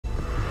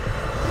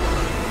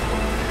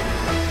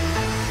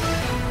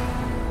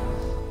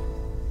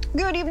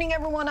Good evening,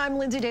 everyone. I'm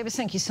Lindsay Davis.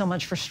 Thank you so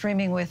much for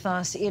streaming with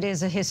us. It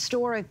is a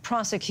historic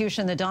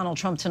prosecution that Donald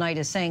Trump tonight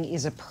is saying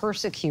is a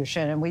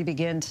persecution. And we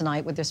begin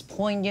tonight with this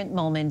poignant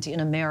moment in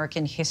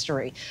American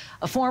history.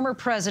 A former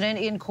president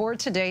in court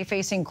today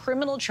facing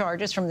criminal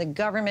charges from the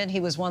government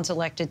he was once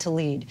elected to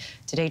lead.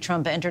 Today,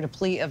 Trump entered a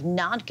plea of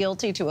not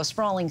guilty to a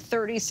sprawling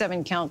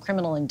 37-count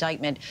criminal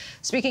indictment.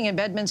 Speaking in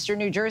Bedminster,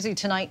 New Jersey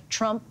tonight,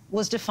 Trump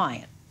was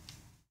defiant.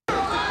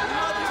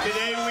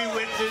 Today we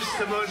witnessed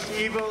the most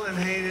evil and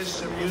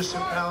heinous abuse of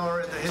power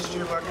in the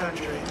history of our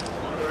country.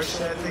 Very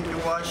sad thing to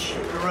watch. A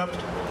corrupt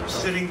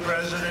sitting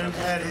president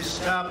had his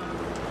top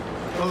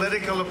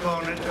political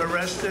opponent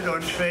arrested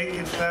on fake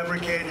and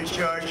fabricated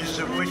charges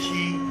of which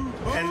he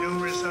and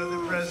numerous other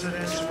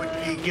presidents would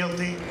be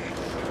guilty,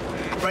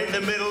 right in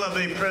the middle of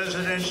a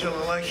presidential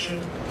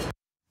election.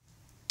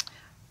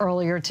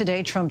 Earlier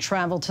today, Trump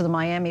traveled to the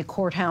Miami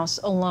courthouse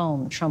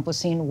alone. Trump was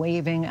seen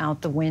waving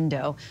out the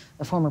window.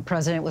 The former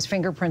president was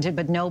fingerprinted,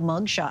 but no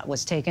mugshot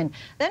was taken.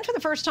 Then, for the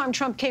first time,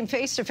 Trump came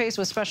face-to-face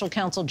with special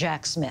counsel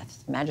Jack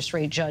Smith.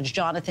 Magistrate Judge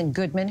Jonathan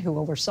Goodman, who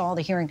oversaw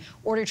the hearing,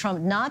 ordered Trump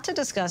not to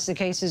discuss the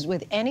cases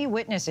with any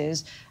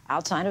witnesses.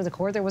 Outside of the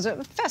court, there was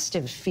a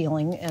festive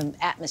feeling and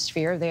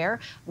atmosphere there.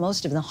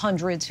 Most of the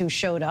hundreds who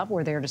showed up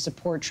were there to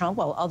support Trump,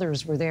 while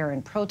others were there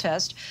in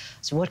protest.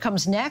 So what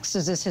comes next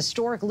as this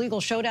historic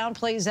legal showdown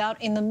plays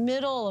out in the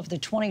middle of the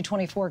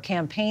 2024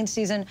 campaign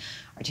season?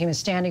 Our team is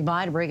standing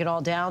by to break it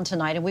all down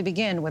tonight, and we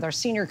begin with our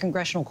senior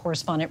congressional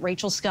correspondent,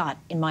 Rachel Scott,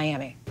 in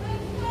Miami.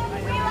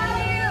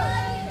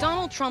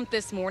 Donald Trump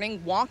this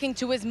morning walking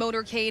to his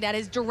motorcade at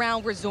his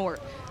Doral resort.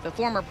 The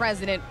former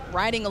president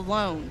riding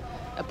alone.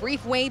 A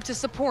brief wave to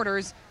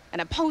supporters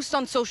and a post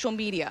on social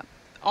media.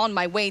 On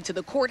my way to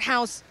the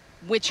courthouse,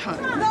 witch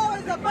hunt. Law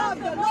is above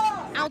the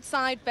law.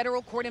 Outside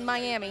federal court in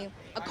Miami,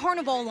 a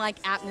carnival-like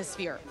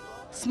atmosphere.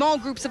 Small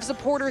groups of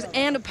supporters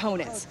and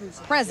opponents,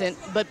 present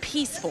but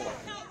peaceful.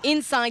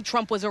 Inside,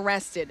 Trump was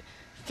arrested,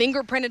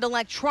 fingerprinted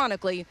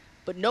electronically,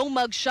 but no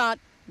mugshot,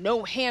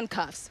 no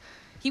handcuffs.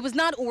 He was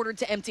not ordered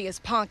to empty his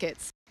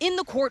pockets. In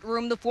the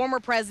courtroom, the former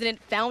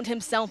president found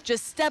himself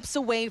just steps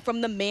away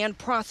from the man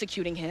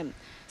prosecuting him,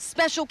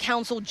 special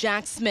counsel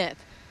Jack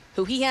Smith,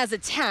 who he has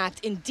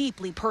attacked in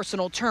deeply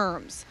personal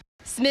terms.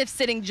 Smith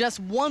sitting just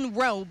one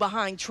row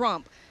behind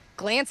Trump.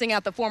 Glancing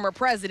at the former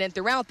president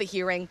throughout the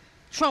hearing,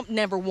 Trump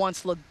never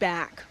once looked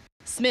back.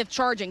 Smith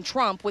charging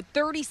Trump with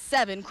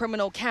 37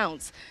 criminal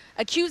counts,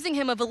 accusing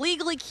him of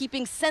illegally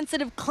keeping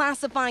sensitive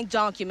classified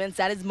documents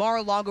at his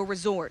Mar-a-Lago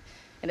resort,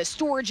 in a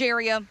storage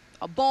area,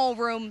 a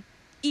ballroom,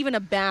 even a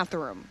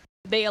bathroom.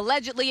 They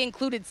allegedly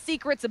included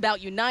secrets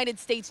about United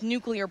States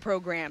nuclear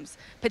programs,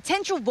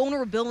 potential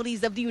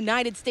vulnerabilities of the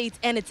United States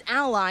and its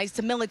allies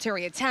to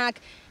military attack,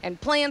 and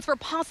plans for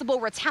possible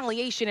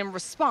retaliation in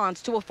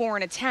response to a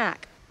foreign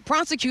attack.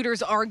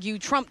 Prosecutors argue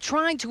Trump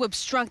tried to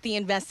obstruct the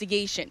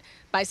investigation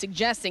by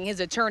suggesting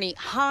his attorney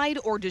hide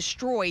or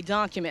destroy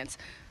documents,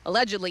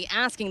 allegedly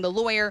asking the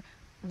lawyer,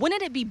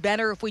 wouldn't it be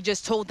better if we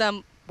just told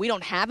them we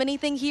don't have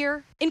anything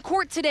here? In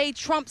court today,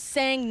 Trump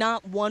saying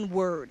not one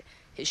word.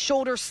 His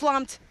shoulders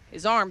slumped,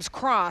 his arms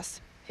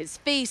crossed, his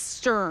face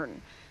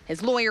stern.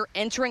 His lawyer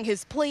entering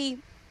his plea,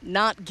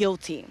 not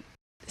guilty.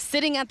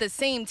 Sitting at the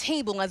same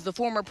table as the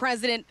former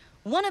president,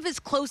 one of his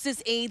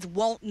closest aides,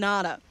 Walt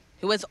Nauta,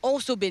 who has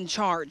also been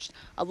charged,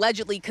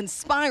 allegedly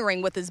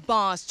conspiring with his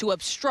boss to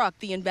obstruct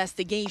the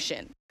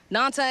investigation.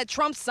 Nauta at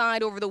Trump's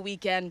side over the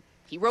weekend.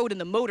 He rode in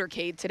the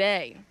motorcade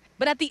today.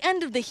 But at the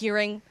end of the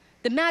hearing,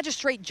 the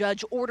magistrate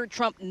judge ordered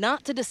Trump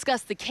not to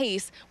discuss the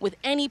case with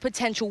any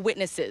potential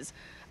witnesses,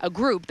 a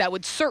group that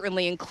would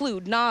certainly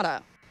include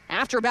Nauta.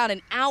 After about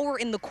an hour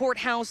in the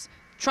courthouse,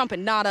 Trump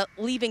and Nauta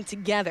leaving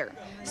together,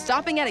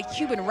 stopping at a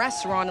Cuban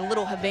restaurant in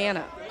Little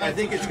Havana. I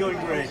think it's going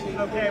great.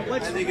 I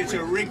think it's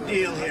a rigged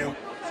deal here.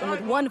 And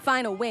with one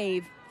final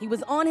wave, he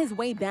was on his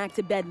way back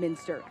to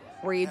Bedminster,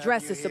 where he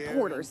addressed his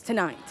supporters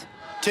tonight.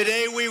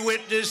 Today we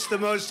witnessed the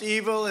most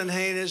evil and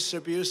heinous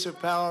abuse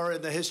of power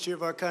in the history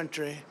of our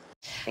country.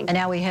 And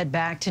now we head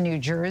back to New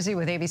Jersey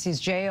with ABC's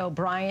Jay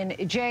O'Brien.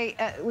 Jay,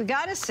 we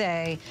got to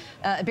say,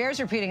 it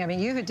bears repeating, I mean,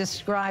 you had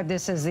described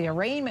this as the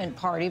arraignment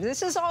party, but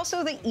this is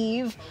also the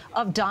eve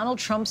of Donald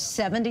Trump's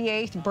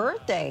 78th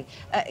birthday.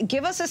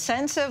 Give us a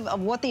sense of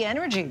what the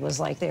energy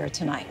was like there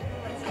tonight.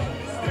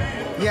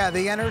 Yeah,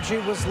 the energy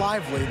was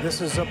lively. This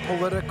is a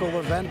political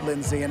event,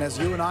 Lindsay, and as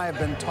you and I have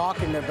been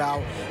talking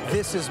about,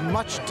 this is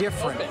much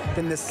different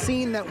than the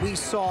scene that we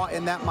saw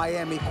in that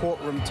Miami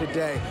courtroom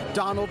today.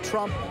 Donald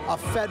Trump, a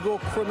federal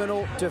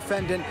criminal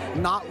defendant,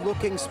 not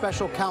looking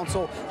special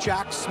counsel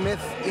Jack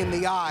Smith in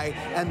the eye,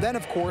 and then,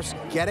 of course,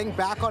 getting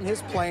back on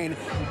his plane,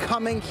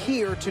 coming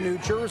here to New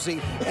Jersey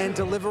and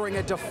delivering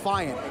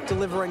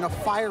a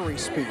fiery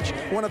speech.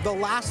 One of the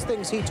last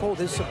things he told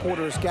his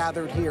supporters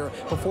gathered here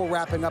before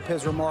wrapping up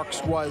his remarks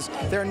was,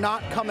 they're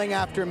not coming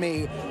after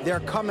me, they're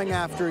coming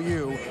after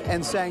you,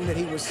 and saying that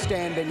he was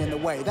standing in the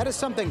way. That is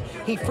something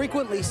he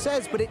frequently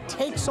says, but it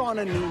takes on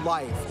a new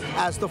life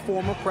as the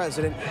former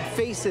president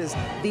faces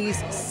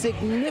these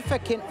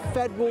significant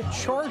federal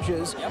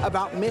charges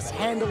about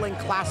mishandling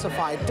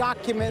classified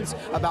documents,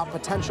 about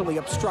potentially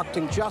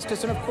obstructing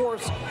justice. And of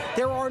course,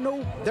 there are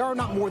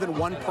not more than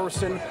one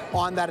person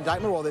on that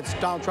indictment. Well, it's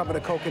Donald Trump and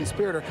a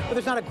co-conspirator, but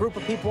there's not a group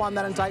of people on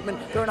that indictment.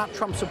 There are not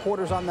Trump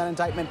supporters on that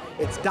indictment.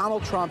 It's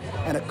Donald Trump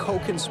and a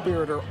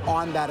co-conspirator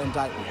on that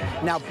indictment.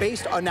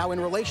 Now, in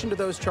relation to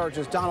those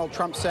charges, Donald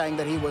Trump saying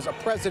that he was a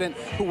president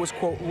who was,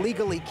 quote,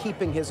 legally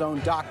keeping his own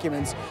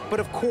documents. But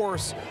of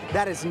course,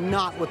 that is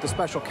not what the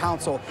special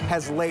counsel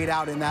has laid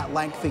out in that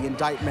lengthy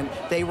indictment.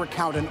 They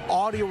recount an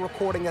audio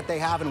recording that they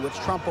have in which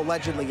Trump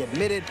allegedly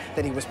admitted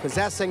that he was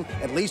possessing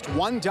at least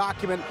one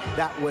document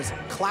that was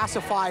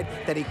classified,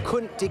 that he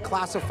couldn't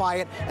declassify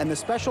it. And the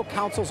special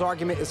counsel's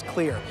argument is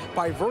clear.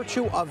 By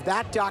virtue of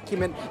that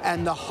document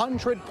and the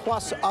hundreds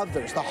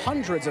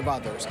of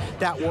others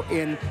that were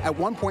at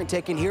one point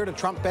taken here to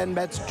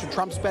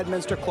Trump's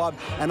Bedminster Club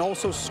and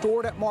also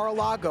stored at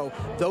Mar-a-Lago,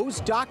 those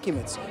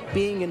documents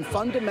being in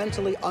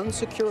fundamentally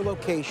unsecure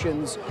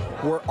locations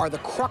are the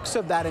crux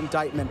of that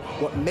indictment,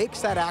 what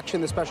makes that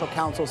action, the special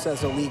counsel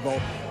says, illegal.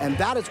 And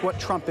that is what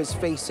Trump is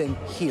facing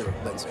here,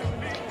 Lindsay.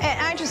 And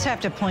I just have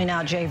to point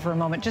out, Jay, for a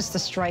moment, just the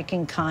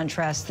striking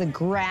contrast, the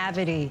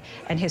gravity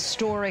and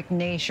historic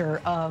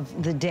nature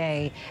of the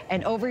day.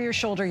 And over your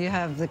shoulder, you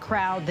have the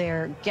crowd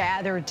there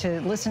gathered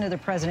to listen to the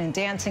president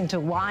dancing to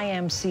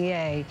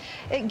YMCA.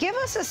 Give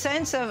us a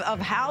sense of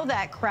how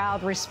that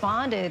crowd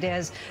responded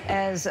as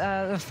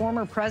the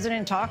former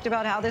president talked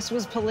about how this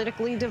was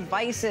politically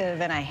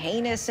divisive and a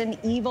heinous and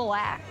evil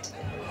act.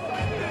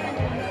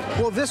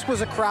 Well, this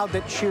was a crowd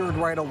that cheered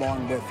right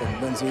along with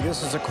him, Lindsay.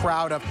 This is a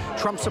crowd of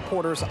Trump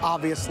supporters,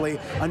 obviously,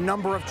 a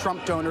number of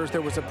Trump donors.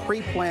 There was a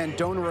pre-planned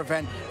donor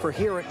event for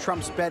here at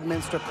Trump's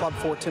Bedminster Club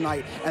for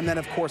tonight. And then,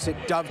 of course, it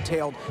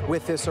dovetailed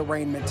with this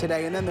arraignment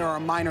today. And then there are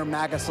minor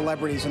MAGA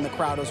celebrities in the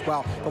crowd as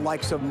well, the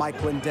likes of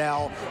Mike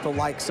Lindell, the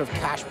likes of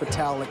Kash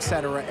Patel, et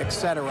cetera, et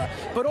cetera.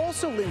 But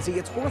also, Lindsay,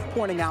 it's worth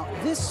pointing out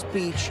this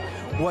speech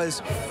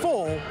was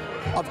full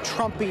of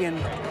Trumpian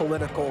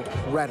political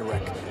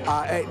rhetoric,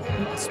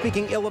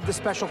 speaking ill of the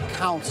special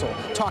counsel,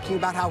 talking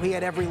about how he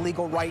had every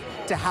legal right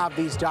to have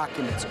these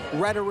documents,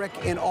 rhetoric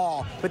in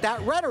all. But that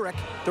rhetoric,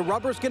 the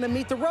rubber's going to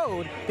meet the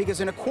road, because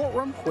in a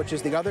courtroom, which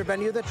is the other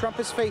venue that Trump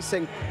is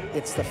facing,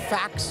 it's the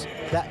facts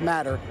that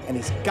matter, and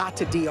he's got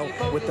to deal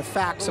with the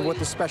facts of what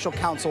the special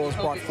counsel has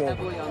brought forward.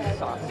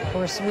 Of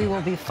course, we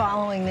will be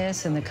following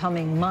this in the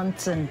coming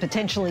months and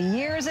potentially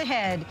years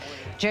ahead.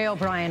 Jay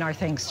O'Brien, our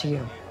thanks to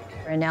you.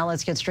 And now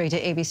let's get straight to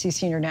ABC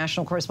senior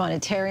national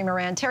correspondent Terry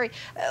Moran. Terry,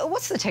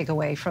 what's the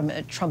takeaway from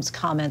Trump's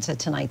comments at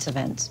tonight's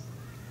event?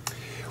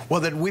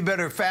 Well, then we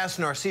better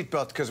fasten our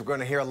seatbelts, because we're going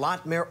to hear a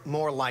lot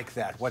more like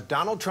that. What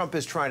Donald Trump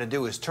is trying to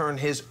do is turn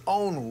his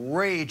own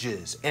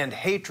rages and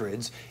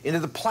hatreds into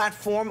the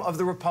platform of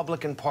the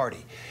Republican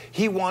Party.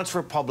 He wants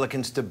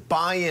Republicans to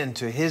buy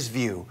into his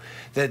view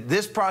that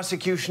this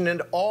prosecution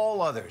and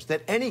all others,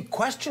 that any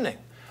questioning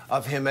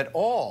of him at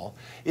all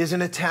is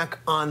an attack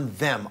on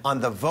them,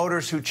 on the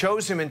voters who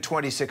chose him in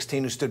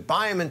 2016, who stood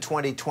by him in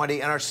 2020,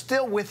 and are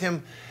still with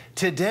him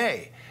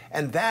today.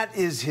 And that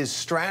is his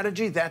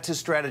strategy. That's his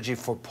strategy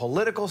for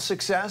political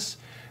success.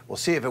 We'll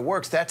see if it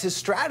works. That's his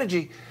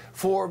strategy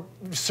for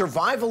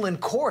survival in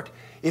court.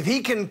 If he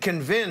can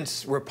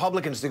convince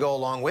Republicans to go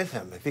along with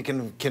him, if he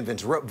can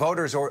convince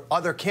voters or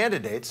other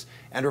candidates,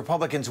 and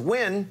Republicans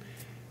win,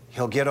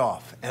 he'll get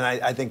off. And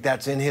I think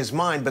that's in his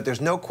mind, but there's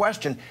no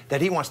question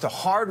that he wants to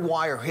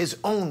hardwire his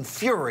own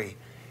fury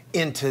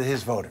into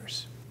his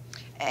voters.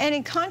 And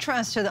in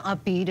contrast to the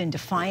upbeat and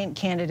defiant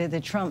candidate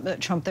that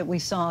Trump that we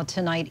saw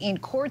tonight in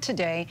court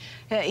today,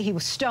 he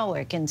was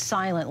stoic and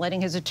silent, letting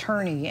his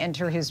attorney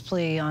enter his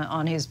plea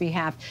on his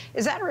behalf.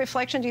 Is that a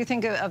reflection, do you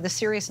think, of the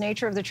serious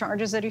nature of the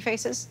charges that he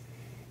faces?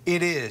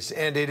 It is,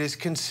 and it is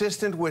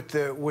consistent with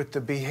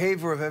the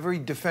behavior of every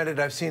defendant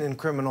I've seen in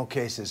criminal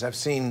cases. I've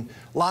seen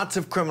lots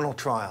of criminal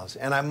trials,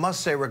 and I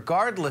must say,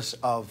 regardless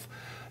of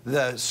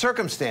the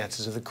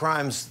circumstances of the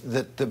crimes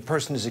that the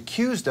person is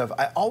accused of,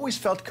 I always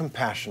felt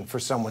compassion for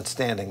someone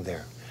standing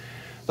there.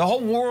 The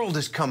whole world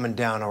is coming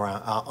down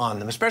on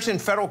them, especially in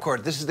federal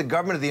court. This is the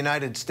government of the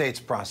United States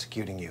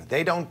prosecuting you.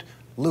 They don't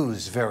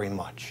lose very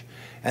much,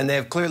 and they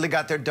have clearly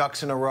got their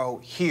ducks in a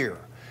row here.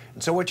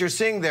 And so what you're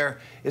seeing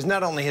there is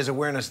not only his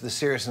awareness of the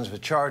seriousness of the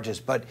charges,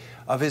 but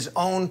of his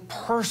own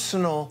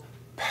personal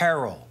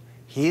peril.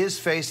 He is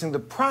facing the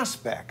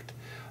prospect,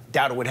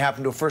 doubt it would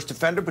happen to a first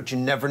offender, but you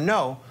never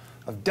know,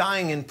 of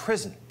dying in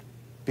prison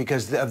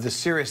because of the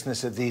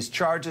seriousness of these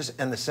charges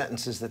and the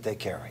sentences that they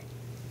carry.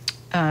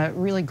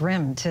 Really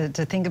grim to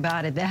think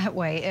about it that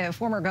way.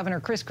 Former Governor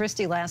Chris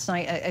Christie last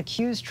night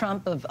accused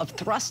Trump of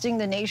thrusting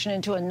the nation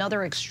into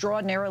another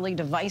extraordinarily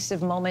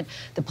divisive moment.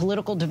 The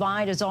political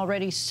divide is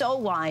already so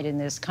wide in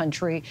this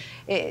country.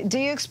 Do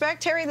you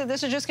expect, Terry, that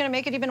this is just going to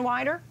make it even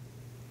wider?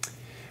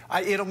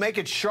 It'll make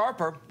it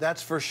sharper,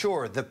 that's for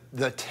sure.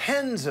 The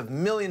tens of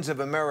millions of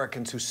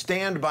Americans who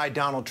stand by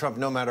Donald Trump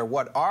no matter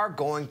what are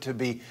going to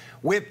be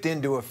whipped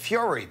into a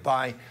fury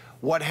by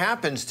what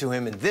happens to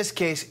him in this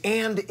case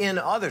and in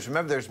others.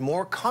 Remember, there's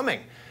more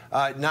coming.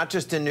 Not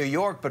just in New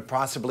York, but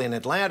possibly in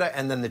Atlanta,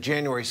 and then the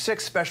January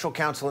 6th special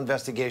counsel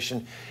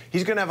investigation.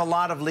 He's going to have a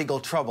lot of legal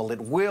trouble.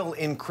 It will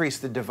increase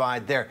the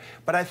divide there.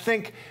 But I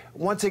think,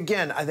 once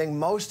again, I think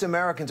most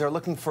Americans are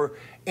looking for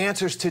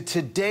answers to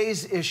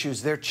today's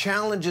issues, their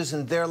challenges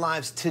in their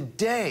lives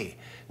today.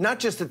 Not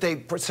just that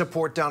they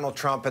support Donald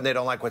Trump and they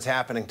don't like what's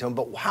happening to him,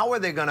 but how are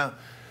they going to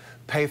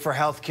pay for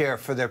health care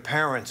for their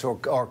parents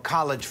or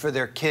college for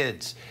their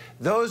kids?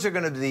 Those are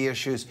going to be the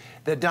issues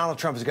that Donald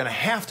Trump is going to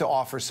have to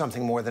offer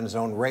something more than his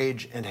own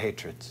rage and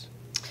hatreds.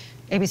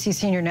 ABC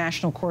senior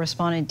national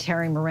correspondent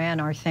Terry Moran,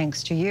 our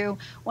thanks to you.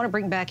 I want to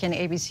bring back in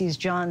ABC's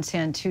John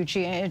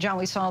Santucci. And John,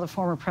 we saw the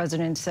former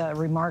president's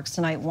remarks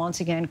tonight,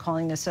 once again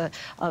calling this a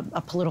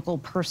political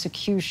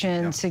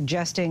persecution,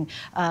 suggesting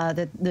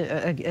that,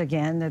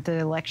 again, that the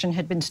election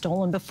had been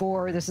stolen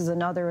before. This is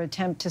another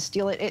attempt to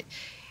steal it.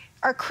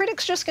 Are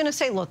critics just going to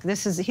say, look,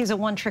 he's a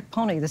one-trick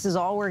pony. This is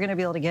all we're going to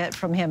be able to get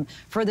from him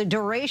for the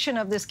duration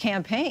of this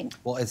campaign?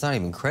 Well, it's not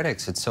even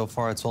critics. It's so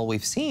far, it's all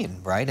we've seen,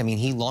 right? I mean,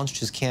 he launched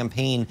his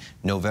campaign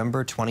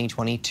November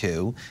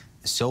 2022.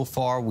 So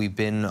far, we've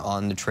been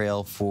on the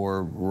trail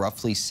for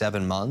roughly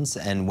 7 months,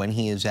 and when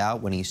he is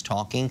out, when he's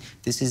talking,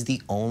 this is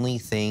the only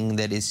thing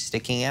that is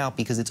sticking out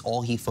because it's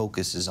all he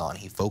focuses on.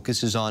 He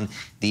focuses on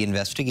the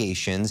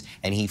investigations,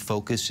 and he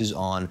focuses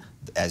on,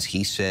 as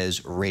he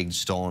says, rigged,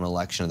 stolen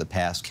election of the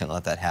past. Can't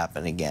let that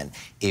happen again.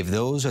 If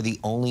those are the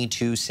only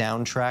two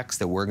soundtracks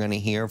that we're going to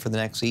hear for the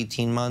next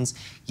 18 months,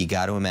 you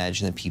got to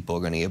imagine that people are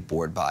going to get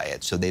bored by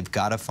it. So they've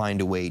got to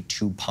find a way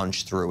to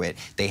punch through it.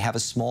 They have a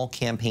small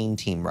campaign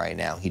team right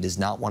now. He does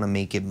not want to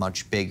make it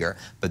much bigger,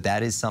 but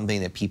that is something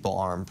that people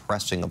are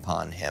impressing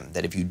upon him,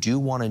 that if you do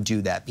want to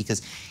do that,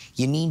 because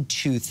you need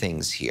two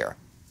things here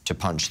to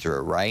punch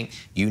through, right?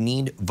 You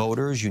need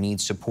voters, you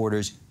need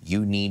supporters,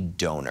 you need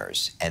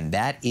donors. And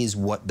that is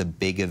what the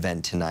big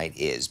event tonight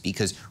is.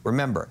 Because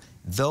remember,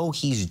 though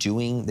he's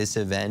doing this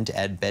event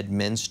at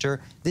Bedminster,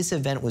 this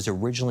event was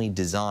originally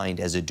designed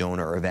as a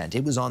donor event.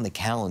 It was on the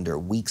calendar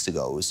weeks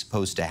ago. It was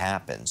supposed to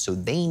happen. So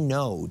they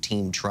know,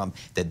 Team Trump,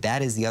 that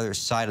that is the other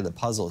side of the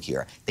puzzle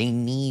here. They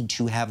need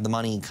to have the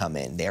money come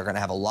in. They're going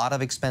to have a lot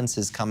of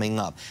expenses coming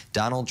up.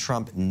 Donald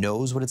Trump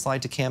knows what it's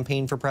like to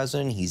campaign for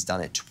president. He's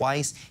done it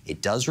twice.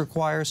 It does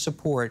require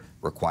support,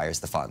 requires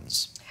the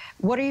funds.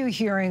 What are you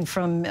hearing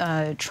from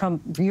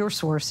Trump, your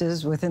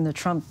sources within the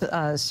Trump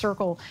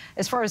circle,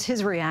 as far as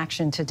his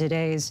reaction to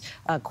today's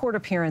court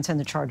appearance and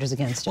the charges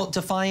against him? Well,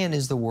 defiant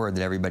is the word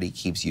that everybody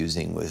keeps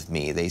using with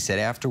me. They said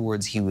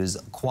afterwards he was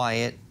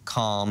quiet,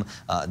 calm.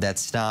 That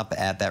stop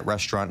at that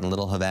restaurant in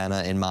Little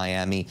Havana in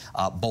Miami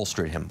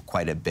bolstered him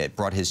quite a bit,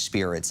 brought his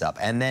spirits up.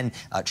 And then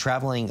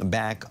traveling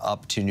back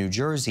up to New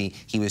Jersey,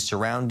 he was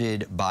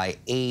surrounded by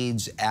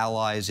aides,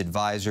 allies,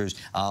 advisors.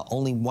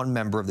 Only one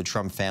member of the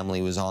Trump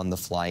family was on the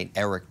flight,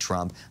 Eric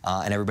Trump,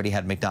 and everybody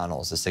had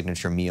McDonald's, a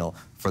signature meal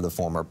for the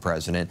former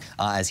president,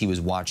 as he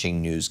was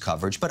watching news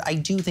coverage. But I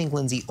do think,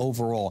 Lindsay,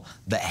 overall,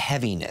 the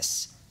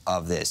heaviness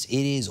of this, it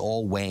is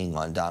all weighing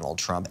on Donald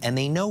Trump. And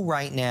they know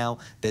right now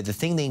that the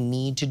thing they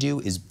need to do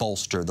is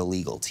bolster the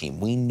legal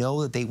team. We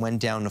know that they went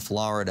down to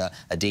Florida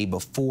a day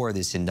before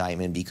this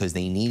indictment because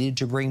they needed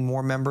to bring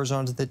more members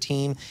onto the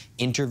team.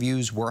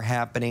 Interviews were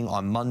happening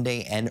on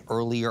Monday and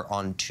earlier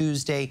on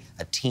Tuesday.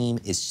 A team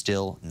is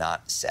still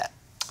not set.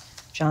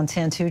 John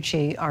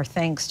Santucci, our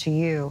thanks to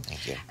you.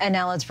 Thank you. And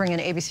now let's bring in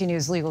ABC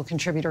News legal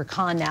contributor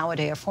Con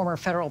Nowday, a former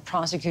federal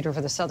prosecutor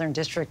for the Southern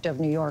District of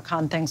New York.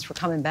 Con, thanks for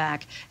coming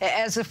back.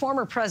 As the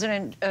former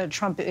President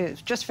Trump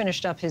just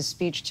finished up his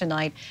speech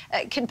tonight,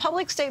 can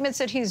public statements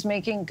that he's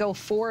making go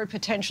forward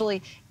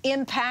potentially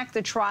impact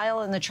the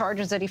trial and the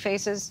charges that he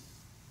faces?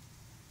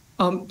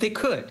 They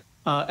could.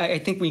 I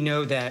think we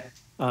know that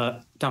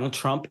Donald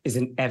Trump is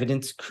an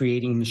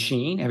evidence-creating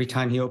machine. Every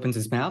time he opens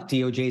his mouth,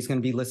 DOJ is going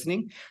to be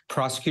listening.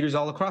 Prosecutors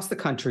all across the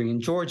country in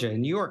Georgia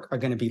and New York are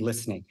going to be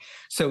listening.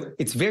 So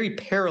it's very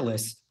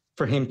perilous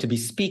for him to be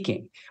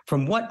speaking.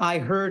 From what I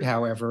heard,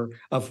 however,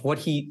 of what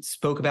he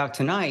spoke about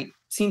tonight,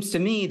 seems to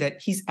me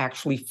that he's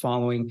actually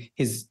following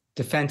his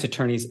defense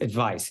attorney's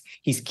advice.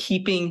 He's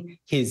keeping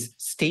his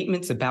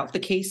statements about the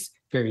case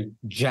very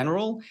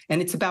general,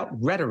 and it's about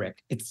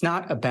rhetoric. It's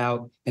not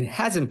about, and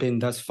hasn't been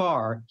thus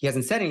far, he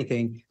hasn't said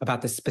anything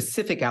about the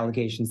specific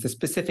allegations, the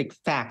specific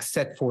facts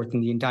set forth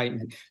in the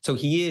indictment. So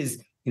he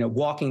is,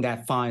 walking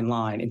that fine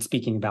line and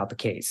speaking about the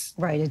case.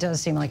 Right. It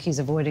does seem like he's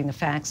avoiding the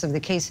facts of the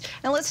case.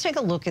 And let's take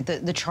a look at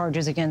the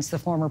charges against the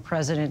former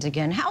president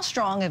again. How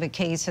strong of a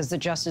case has the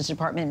Justice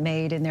Department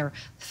made in their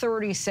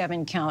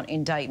 37-count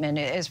indictment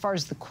as far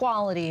as the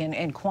quality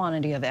and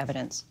quantity of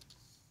evidence?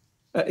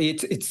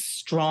 It's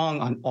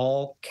strong on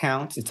all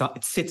counts. It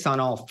sits on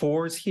all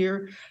fours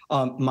here.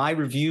 My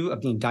review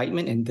of the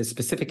indictment and the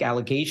specific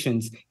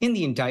allegations in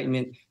the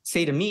indictment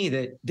say to me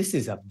that this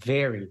is a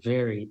very,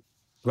 very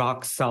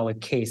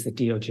rock-solid case that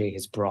DOJ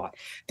has brought.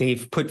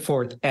 They've put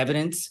forth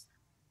evidence,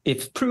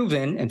 if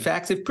proven, and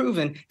facts if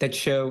proven, that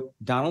show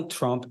Donald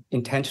Trump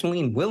intentionally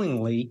and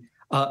willingly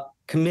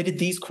committed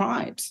these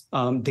crimes.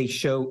 They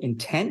show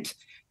intent.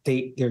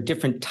 There are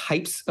different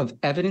types of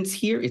evidence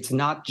here. It's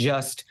not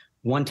just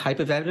one type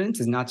of evidence.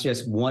 It's not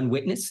just one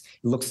witness.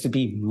 It looks to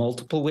be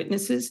multiple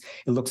witnesses.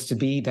 It looks to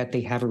be that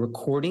they have a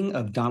recording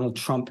of Donald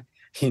Trump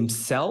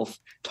himself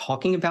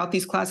talking about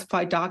these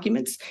classified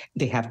documents.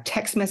 They have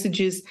text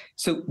messages.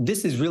 So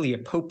this is really a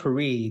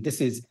potpourri. This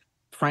is,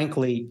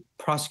 frankly,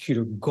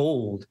 prosecutor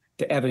gold,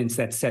 the evidence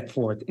that's set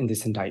forth in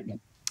this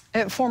indictment.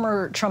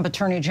 Former Trump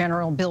Attorney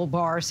General Bill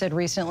Barr said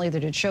recently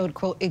that it showed,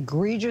 quote,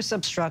 egregious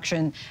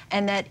obstruction,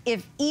 and that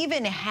if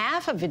even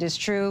half of it is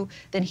true,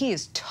 then he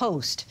is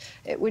toast.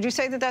 Would you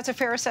say that that's a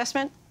fair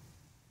assessment?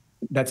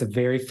 That's a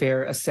very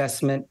fair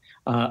assessment.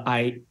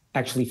 I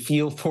actually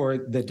feel for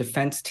the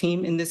defense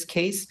team in this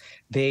case.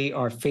 They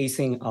are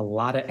facing a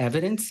lot of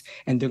evidence,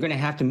 and they're going to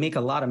have to make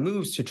a lot of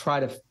moves to try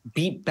to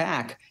beat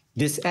back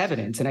this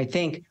evidence. And I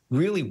think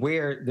really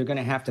where they're going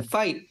to have to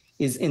fight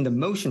is in the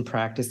motion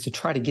practice to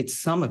try to get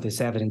some of this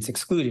evidence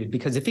excluded,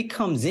 because if it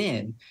comes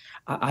in,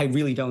 I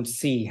really don't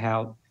see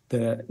how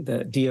the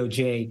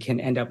DOJ can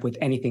end up with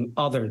anything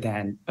other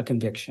than a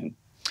conviction.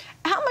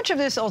 How much of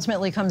this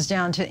ultimately comes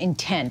down to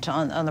intent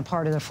on the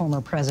part of the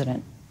former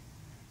president?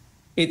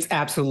 It's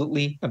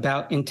absolutely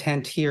about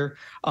intent here.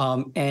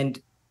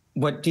 And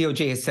what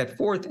DOJ has set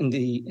forth in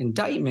the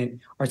indictment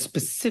are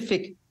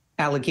specific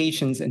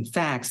allegations and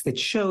facts that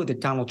show that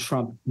Donald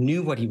Trump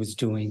knew what he was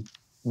doing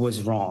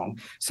was wrong.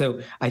 So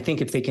I think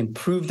if they can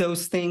prove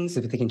those things,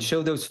 if they can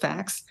show those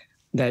facts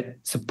that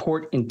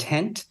support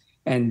intent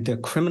and the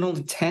criminal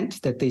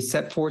intent that they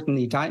set forth in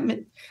the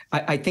indictment,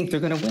 I think they're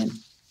going to win.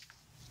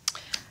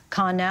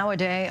 Khan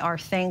Nowadays, our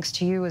thanks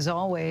to you as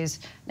always.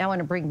 Now I want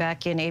to bring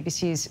back in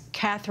ABC's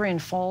Catherine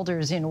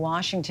Faulders in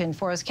Washington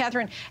for us.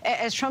 Catherine,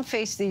 as Trump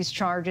faced these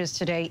charges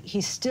today,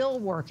 he's still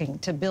working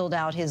to build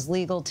out his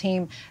legal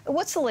team.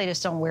 What's the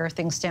latest on where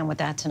things stand with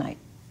that tonight?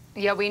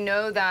 Yeah, we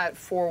know that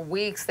for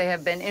weeks they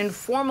have been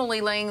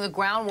informally laying the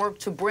groundwork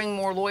to bring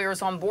more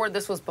lawyers on board.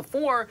 This was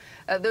before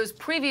those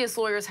previous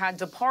lawyers had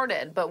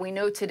departed. But we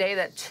know today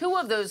that two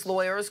of those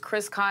lawyers,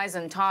 Chris Kise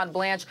and Todd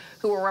Blanche,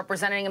 who are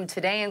representing him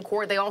today in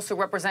court, they also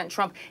represent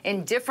Trump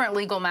in different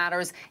legal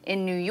matters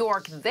in New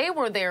York. They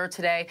were there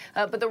today.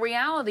 But the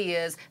reality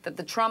is that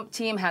the Trump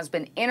team has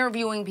been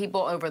interviewing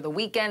people over the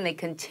weekend. They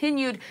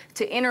continued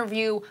to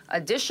interview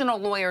additional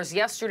lawyers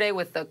yesterday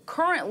with the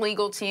current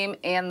legal team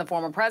and the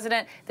former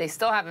president. They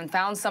still haven't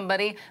found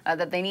somebody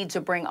that they need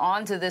to bring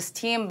on to this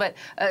team. But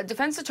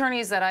defense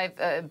attorneys that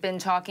I've been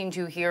talking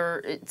to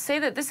here say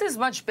that this is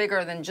much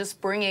bigger than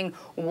just bringing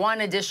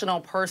one additional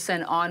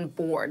person on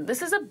board.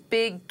 This is a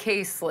big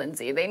case,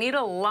 Lindsay. They need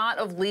a lot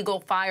of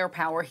legal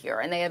firepower here,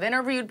 and they have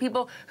interviewed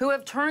people who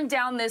have turned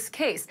down this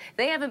case.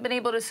 They haven't been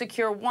able to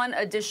secure one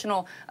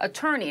additional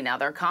attorney. Now,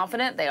 they're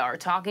confident. They are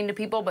talking to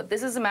people, but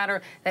this is a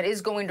matter that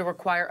is going to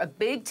require a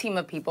big team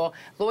of people,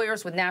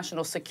 lawyers with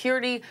national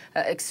security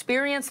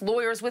experience,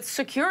 lawyers with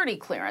security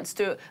clearance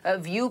to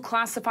view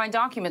classified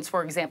documents,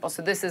 for example.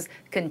 So this is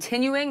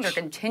continuing. They're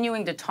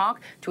continuing to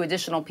talk to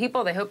additional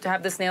people. They hope to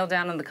have this nailed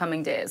down in the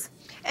coming days.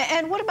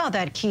 And what about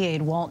that key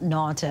aide, Walt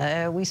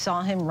Nauta? We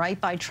saw him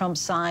right by Trump's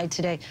side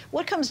today.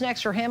 What comes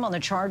next for him on the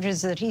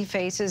charges that he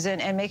faces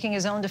and making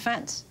his own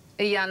defense?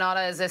 Yeah,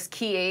 Nauta is this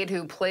key aide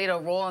who played a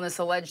role in this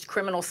alleged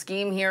criminal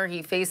scheme here.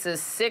 He faces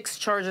 6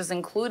 charges,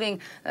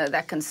 including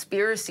that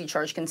conspiracy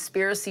charge,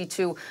 conspiracy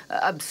to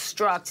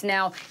obstruct.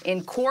 Now,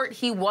 in court,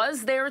 he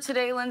was there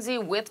today, Lindsay,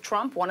 with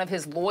Trump. One of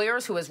his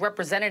lawyers who has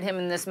represented him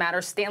in this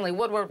matter, Stanley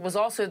Woodward, was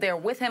also there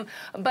with him.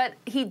 But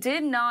he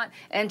did not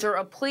enter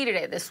a plea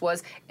today. This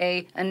was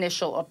an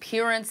initial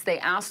appearance. They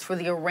asked for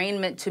the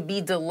arraignment to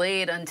be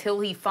delayed until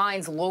he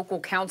finds local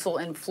counsel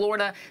in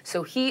Florida.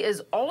 So he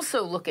is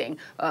also looking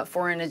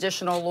for an additional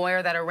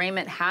lawyer. That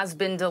arraignment has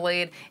been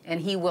delayed, and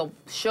he will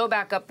show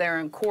back up there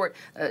in court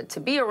to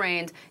be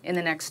arraigned in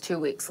the next 2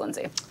 weeks,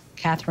 Lindsay.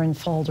 Catherine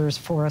Faulders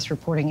for us,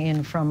 reporting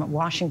in from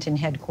Washington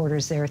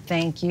headquarters there.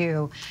 Thank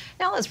you.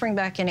 Now let's bring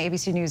back in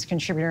ABC News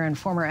contributor and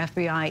former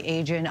FBI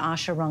agent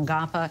Asha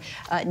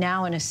Rangappa,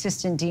 now an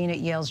assistant dean at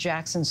Yale's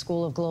Jackson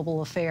School of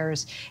Global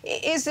Affairs.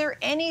 Is there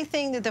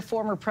anything that the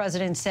former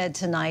president said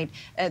tonight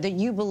that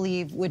you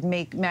believe would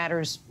make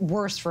matters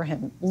worse for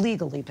him,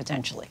 legally,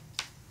 potentially?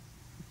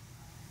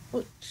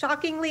 Well,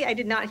 shockingly, I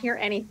did not hear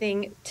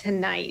anything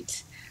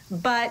tonight,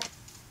 but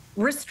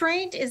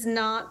restraint is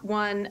not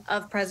one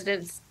of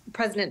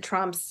President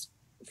Trump's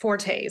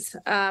fortes.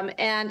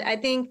 And I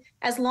think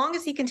as long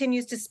as he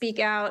continues to speak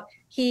out,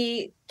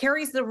 he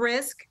carries the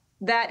risk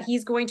that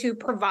he's going to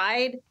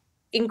provide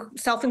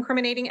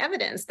self-incriminating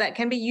evidence that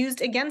can be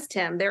used against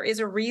him. There is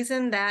a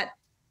reason that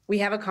we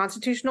have a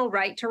constitutional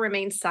right to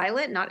remain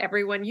silent. Not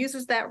everyone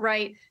uses that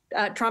right.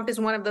 Trump is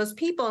one of those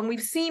people. And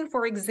we've seen,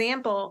 for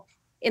example,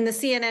 in the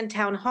CNN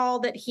town hall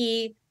that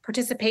he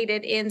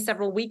participated in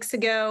several weeks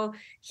ago.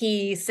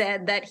 He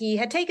said that he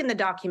had taken the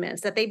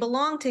documents, that they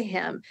belonged to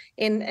him.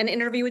 In an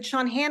interview with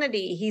Sean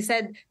Hannity, he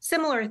said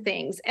similar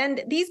things,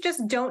 and these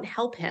just don't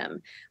help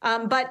him.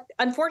 But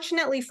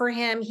unfortunately for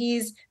him,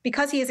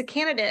 because he is a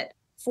candidate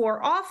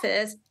for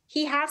office,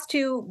 he has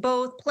to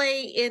both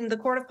play in the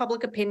court of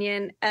public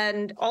opinion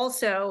and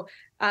also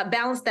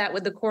balance that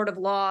with the court of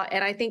law.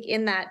 And I think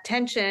in that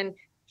tension,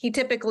 he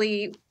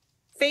typically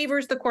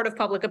favors the court of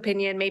public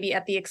opinion, maybe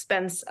at the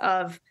expense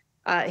of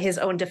his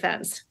own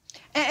defense.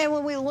 And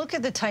when we look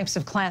at the types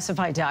of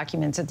classified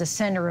documents at the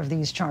center of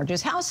these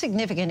charges, how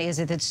significant is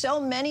it that so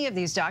many of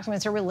these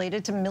documents are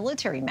related to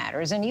military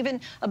matters and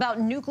even about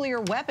nuclear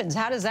weapons?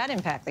 How does that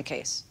impact the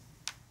case?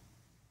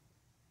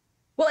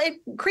 Well,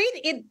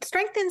 it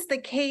strengthens the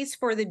case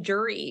for the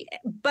jury.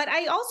 But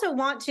I also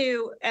want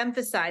to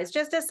emphasize,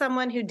 just as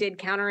someone who did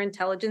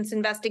counterintelligence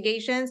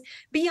investigations,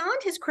 beyond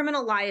his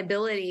criminal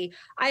liability,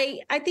 I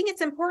think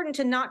it's important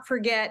to not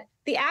forget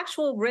the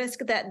actual risk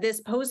that this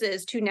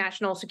poses to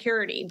national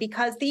security,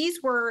 because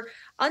these were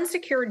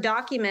unsecured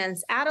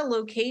documents at a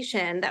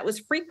location that was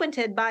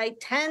frequented by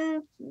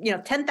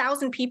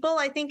 10,000 people,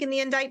 I think in the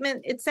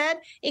indictment it said,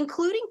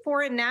 including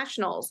foreign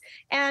nationals.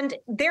 And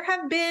there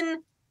have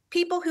been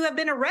people who have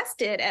been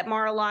arrested at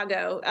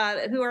Mar-a-Lago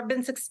who have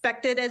been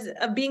suspected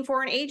of being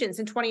foreign agents.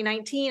 In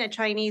 2019, a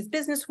Chinese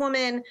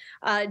businesswoman,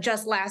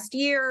 just last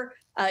year,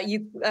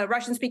 a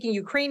Russian-speaking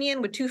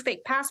Ukrainian with 2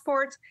 fake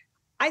passports.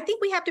 I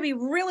think we have to be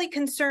really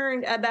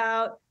concerned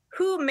about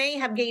who may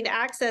have gained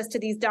access to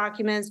these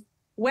documents,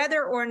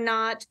 whether or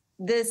not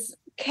this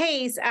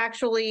case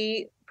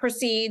actually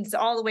proceeds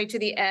all the way to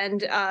the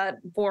end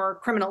for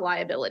criminal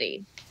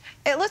liability.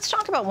 Let's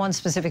talk about one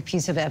specific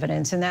piece of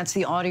evidence, and that's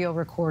the audio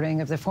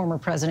recording of the former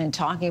president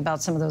talking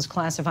about some of those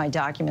classified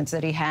documents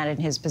that he had in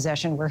his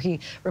possession, where he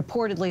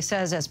reportedly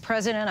says, as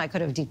president, I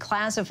could have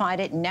declassified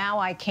it. Now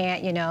I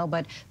can't,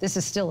 but this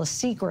is still a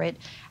secret.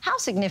 How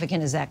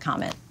significant is that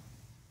comment?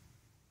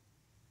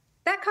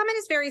 That comment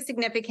is very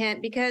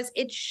significant because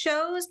it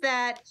shows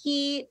that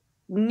he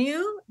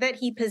knew that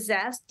he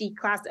possessed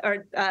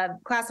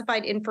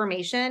classified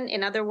information.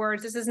 In other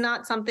words, this is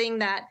not something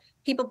that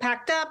people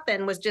packed up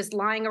and was just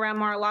lying around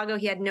Mar-a-Lago.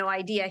 He had no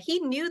idea. He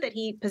knew that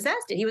he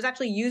possessed it. He was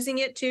actually using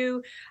it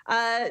to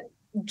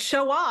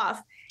show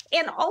off.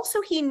 And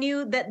also he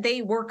knew that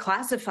they were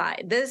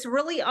classified. This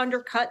really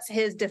undercuts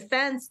his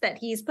defense that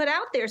he's put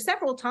out there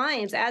several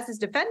times, as his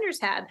defenders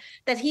have,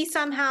 that he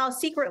somehow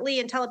secretly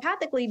and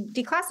telepathically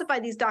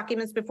declassified these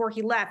documents before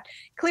he left.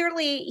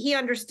 Clearly, he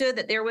understood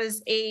that there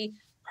was a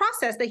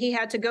process that he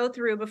had to go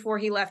through before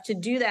he left to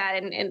do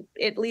that. And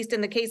at least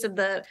in the case of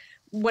the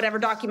whatever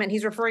document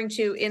he's referring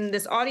to in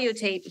this audio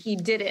tape, he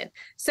did it.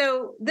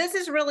 So this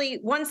is really,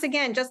 once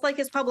again, just like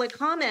his public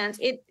comments,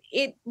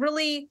 it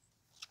really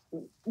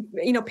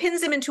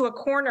pins him into a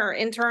corner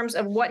in terms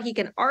of what he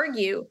can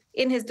argue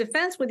in his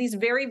defense with these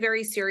very,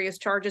 very serious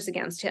charges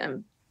against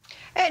him.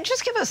 And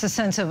just give us a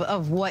sense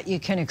of what you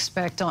can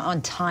expect on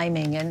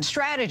timing and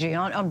strategy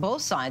on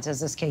both sides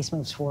as this case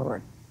moves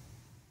forward.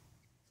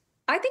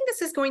 I think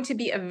this is going to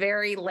be a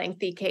very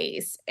lengthy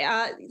case.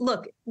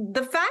 Look,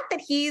 the fact that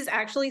he's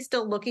actually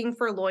still looking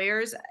for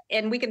lawyers,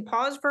 and we can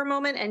pause for a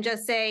moment and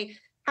just say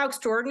how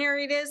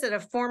extraordinary it is that a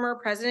former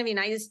president of the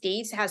United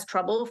States has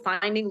trouble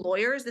finding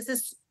lawyers. This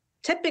is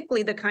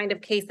typically the kind of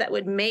case that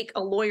would make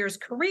a lawyer's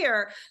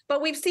career.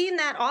 But we've seen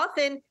that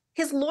often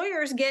his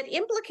lawyers get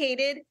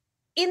implicated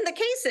in the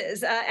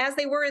cases, as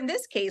they were in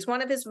this case.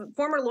 One of his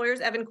former lawyers,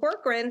 Evan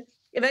Corcoran,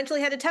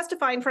 eventually had to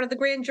testify in front of the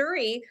grand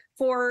jury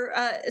for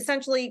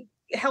essentially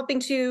helping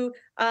to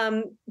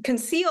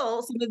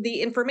conceal some of the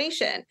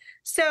information.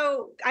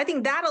 So I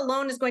think that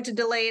alone is going to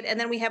delay it. And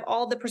then we have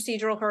all the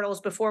procedural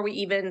hurdles before we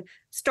even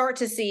start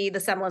to see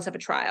the semblance of a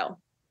trial.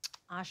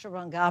 Asha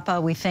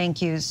Rangappa, we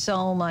thank you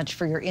so much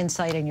for your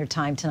insight and your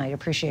time tonight.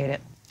 Appreciate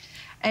it.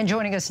 And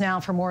joining us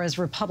now for more is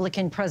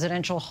Republican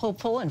presidential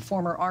hopeful and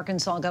former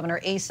Arkansas Governor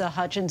Asa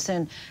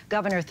Hutchinson.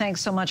 Governor, thanks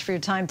so much for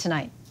your time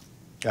tonight.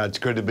 It's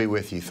good to be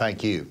with you.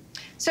 Thank you.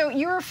 So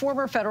you're a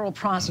former federal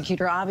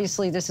prosecutor.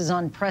 Obviously, this is an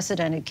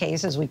unprecedented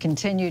case, as we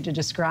continue to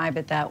describe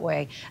it that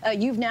way.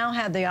 You've now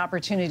had the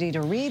opportunity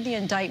to read the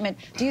indictment.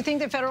 Do you think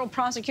that federal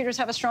prosecutors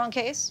have a strong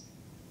case?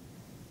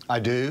 I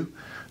do.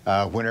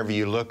 Whenever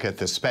you look at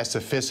the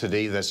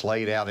specificity that's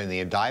laid out in the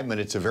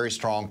indictment, it's a very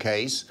strong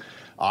case.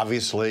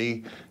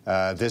 Obviously,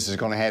 this is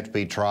going to have to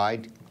be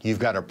tried. You've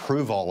got to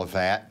prove all of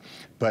that.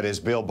 But as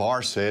Bill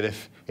Barr said,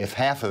 if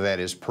half of that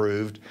is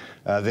proved,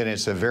 then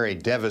it's a very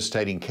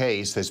devastating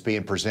case that's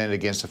being presented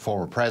against the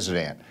former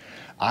president.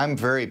 I'm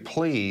very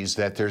pleased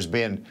that there's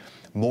been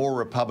more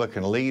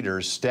Republican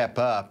leaders step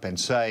up and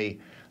say,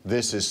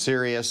 this is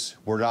serious,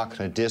 we're not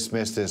going to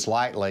dismiss this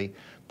lightly,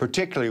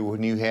 particularly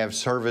when you have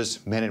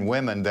servicemen and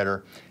women that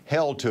are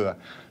held to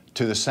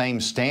the same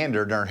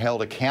standard and are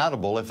held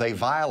accountable if they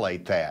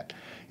violate that.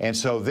 And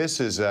so this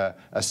is a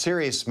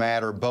serious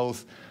matter,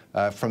 both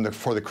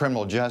for the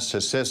criminal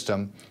justice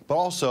system, but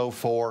also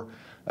for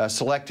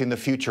selecting the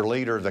future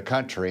leader of the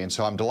country. And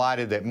so I'm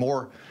delighted that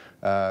more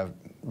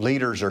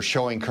leaders are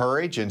showing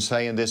courage and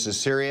saying this is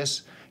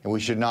serious and we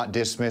should not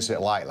dismiss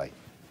it lightly.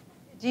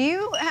 Do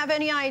you have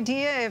any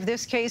idea if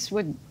this case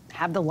would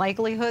have the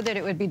likelihood that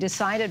it would be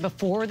decided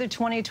before the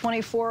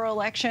 2024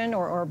 election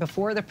or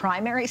before the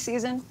primary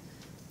season?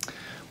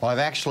 Well, I've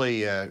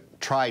actually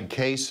tried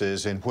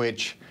cases in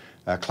which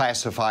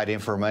classified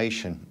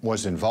information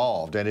was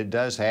involved, and it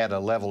does add a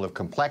level of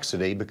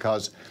complexity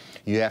because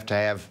you have to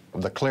have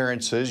the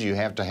clearances, you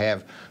have to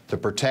have the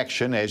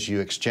protection as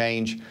you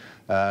exchange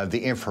the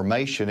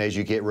information as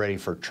you get ready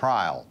for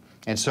trial.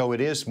 And so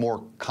it is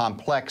more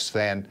complex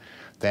than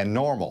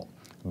normal.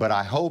 But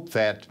I hope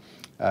that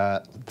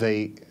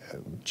the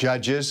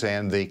judges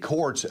and the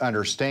courts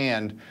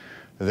understand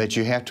that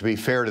you have to be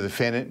fair to the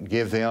defendant,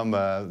 give them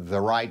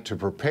the right to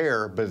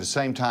prepare, but at the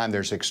same time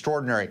there's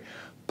extraordinary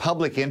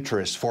public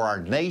interest for our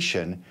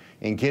nation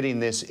in getting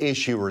this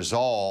issue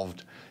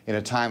resolved in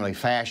a timely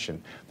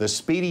fashion. The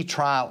Speedy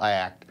Trial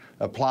Act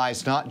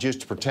applies not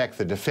just to protect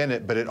the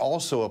defendant, but it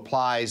also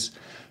applies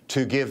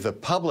to give the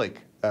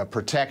public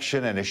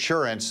protection and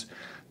assurance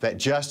that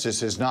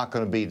justice is not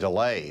going to be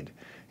delayed.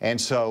 And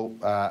so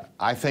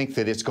I think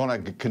that it's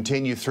going to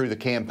continue through the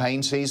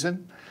campaign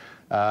season.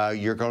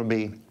 You're going to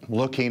be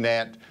looking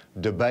at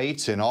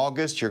debates in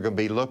August. You're going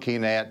to be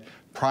looking at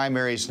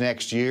primaries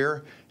next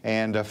year.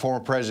 And former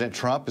President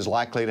Trump is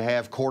likely to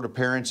have court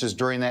appearances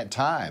during that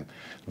time.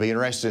 It'll be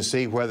interesting to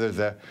see whether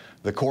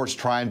the court's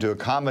trying to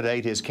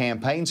accommodate his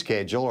campaign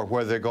schedule or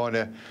whether they're going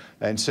to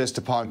insist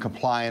upon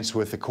compliance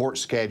with the court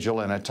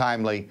schedule and a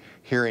timely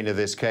hearing of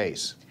this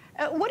case.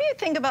 What do you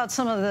think about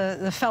some of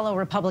the fellow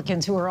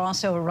Republicans who are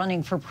also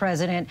running for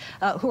president,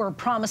 who are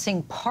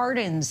promising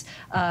pardons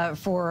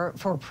for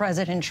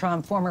President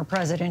Trump, former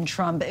President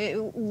Trump?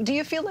 Do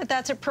you feel that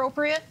that's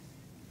appropriate?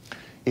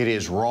 It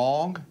is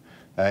wrong.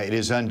 It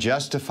is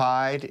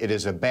unjustified. It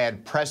is a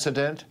bad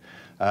precedent.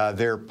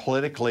 They're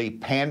politically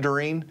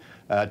pandering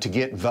to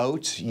get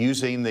votes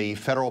using the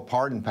federal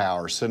pardon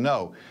power. So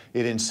no,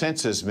 it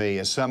incenses me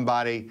as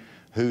somebody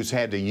who's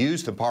had to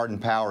use the pardon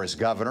power as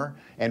governor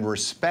and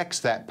respects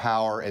that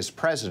power as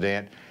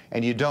president,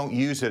 and you don't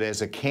use it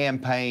as a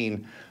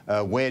campaign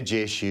wedge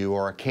issue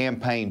or a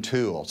campaign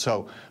tool.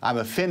 So I'm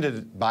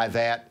offended by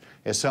that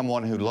as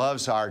someone who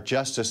loves our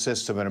justice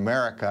system in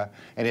America,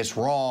 and it's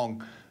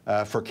wrong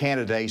for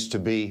candidates to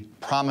be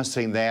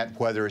promising that,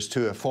 whether it's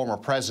to a former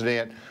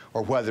president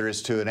or whether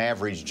it's to an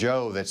average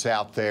Joe that's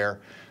out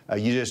there.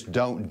 You just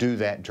don't do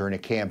that during a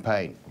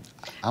campaign.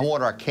 I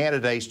want our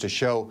candidates to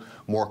show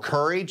more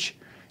courage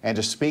and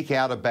to speak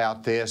out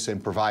about this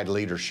and provide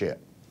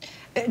leadership.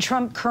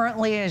 Trump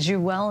currently, as you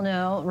well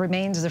know,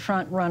 remains the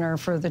front runner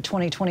for the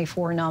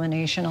 2024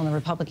 nomination on the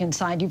Republican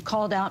side. You've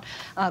called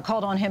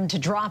on him to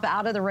drop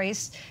out of the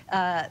race.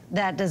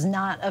 That does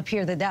not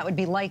appear that would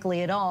be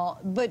likely at all.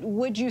 But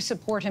would you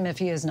support him if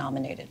he is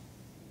nominated?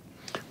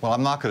 Well,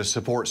 I'm not going to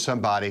support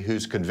somebody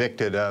who's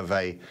convicted of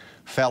a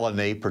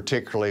felony,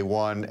 particularly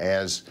one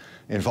as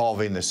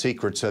involving the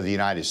secrets of the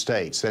United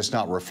States. That's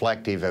not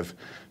reflective of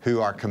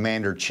who our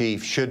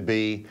commander-in-chief should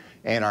be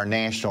and our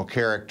national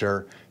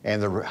character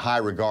and the high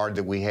regard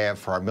that we have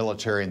for our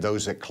military and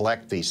those that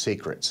collect these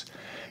secrets.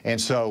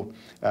 And so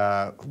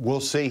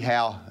we'll see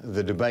how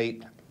the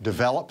debate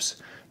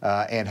develops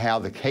and how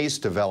the case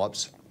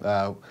develops.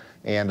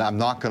 And I'm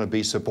not going to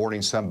be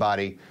supporting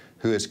somebody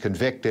who is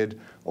convicted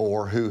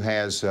or who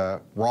has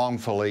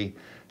wrongfully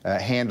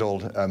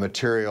handled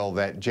material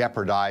that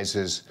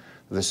jeopardizes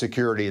the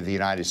security of the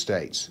United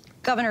States.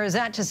 Governor, is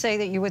that to say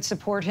that you would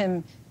support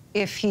him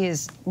if he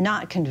is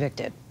not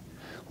convicted?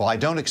 Well, I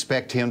don't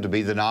expect him to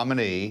be the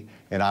nominee,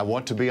 and I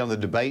want to be on the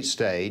debate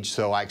stage,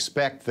 so I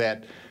expect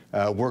that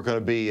we're going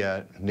to be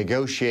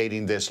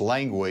negotiating this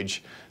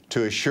language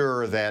to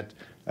assure that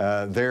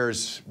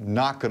there's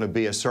not going to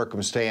be a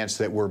circumstance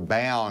that we're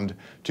bound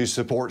to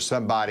support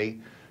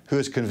somebody who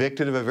is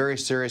convicted of a very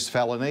serious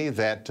felony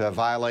that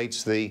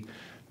violates the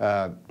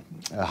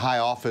high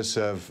office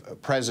of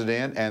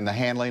president and the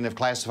handling of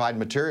classified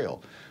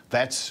material.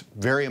 That's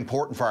very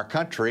important for our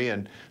country,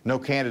 and no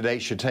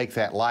candidate should take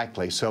that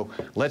lightly. So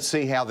let's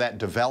see how that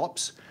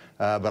develops.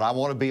 But I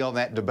want to be on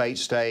that debate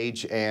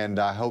stage, and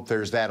I hope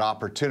there's that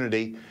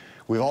opportunity.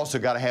 We've also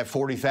got to have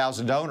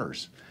 40,000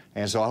 donors.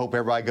 And so I hope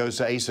everybody goes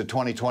to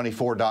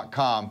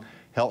asa2024.com,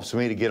 helps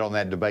me to get on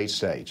that debate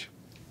stage.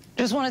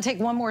 Just want to take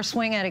one more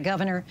swing at it,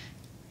 Governor.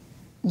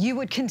 You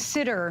would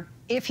consider,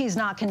 if he's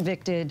not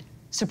convicted,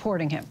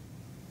 supporting him?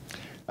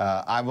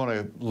 I want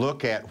to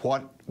look at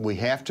what we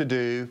have to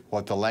do,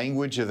 what the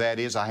language of that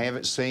is. I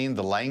haven't seen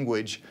the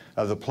language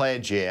of the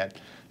pledge yet,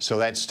 so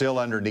that's still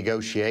under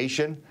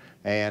negotiation,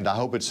 and I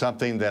hope it's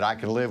something that I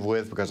can live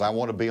with because I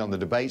want to be on the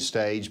debate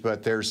stage,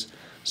 but there's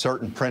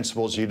certain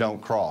principles you don't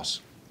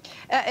cross.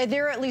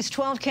 There are at least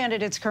 12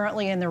 candidates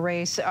currently in the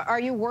race. Are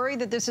you worried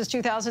that this is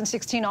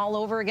 2016 all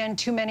over again,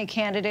 too many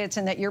candidates,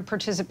 and that your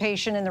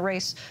participation in the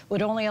race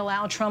would only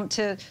allow Trump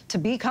to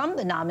become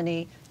the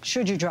nominee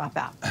should you drop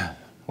out?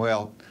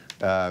 Well,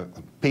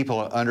 people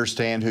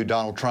understand who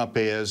Donald Trump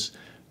is.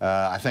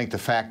 I think the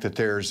fact that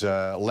there's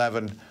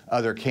 11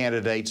 other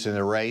candidates in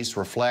the race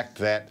reflect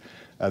that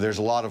There's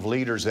a lot of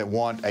leaders that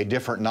want a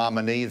different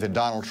nominee than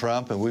Donald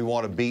Trump, and we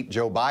want to beat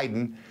Joe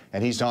Biden,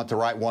 and he's not the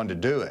right one to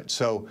do it.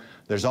 So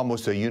there's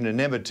almost a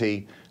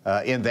unanimity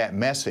in that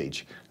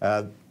message.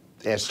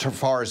 As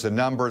far as the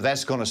number,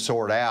 that's going to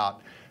sort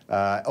out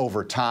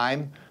over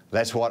time.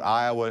 That's what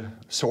Iowa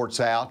sorts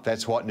out.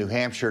 That's what New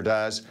Hampshire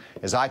does.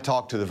 As I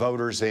talked to the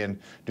voters in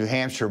New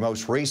Hampshire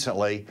most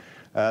recently,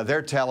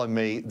 they're telling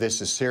me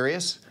this is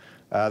serious.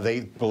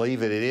 They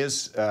believe that it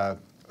is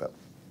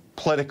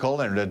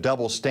political and a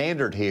double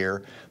standard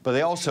here, but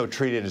they also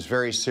treat it as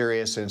very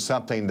serious and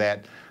something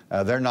that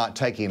they're not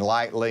taking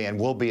lightly and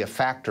will be a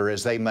factor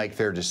as they make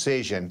their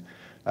decision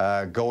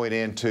going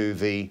into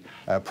the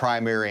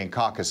primary and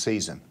caucus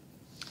season.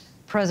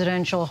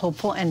 Presidential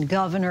hopeful and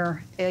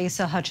Governor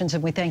Asa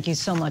Hutchinson, we thank you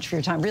so much for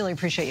your time. Really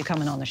appreciate you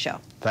coming on the show.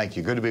 Thank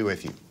you. Good to be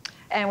with you.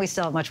 And we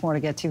still have much more to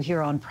get to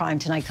here on Prime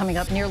tonight. Coming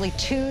up, nearly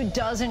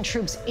 24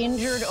 troops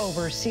injured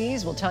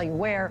overseas. We'll tell you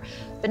where.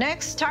 But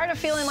next, tired of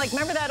feeling like,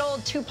 remember that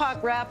old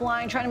Tupac rap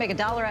line, trying to make $1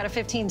 out of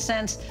 15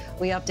 cents?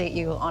 We update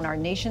you on our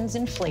nation's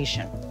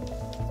inflation.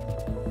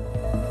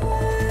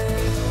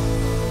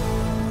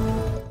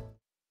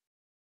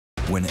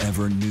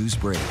 Whenever news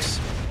breaks.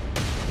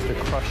 The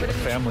crush of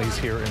families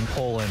here in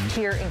Poland.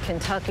 Here in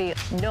Kentucky,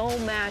 no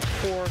match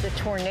for the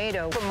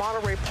tornado. From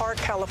Monterey Park,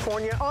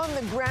 California, on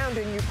the ground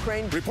in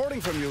Ukraine.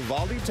 Reporting from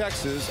Uvalde,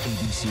 Texas.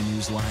 ABC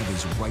News Live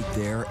is right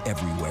there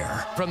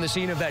everywhere. From the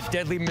scene of that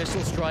deadly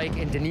missile strike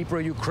in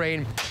Dnipro,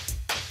 Ukraine.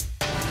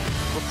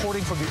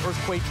 Reporting from the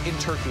earthquake in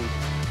Turkey.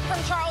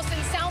 From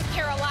Charleston, South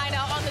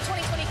Carolina, on the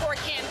 2024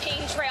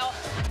 campaign trail.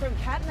 From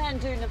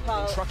Kathmandu,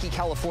 Nepal. In Truckee,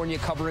 California,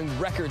 covering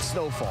record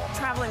snowfall.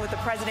 Traveling with the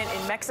president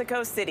in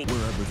Mexico City.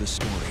 Wherever the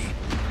story.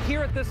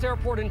 Here at this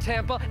airport in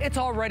Tampa, it's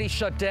already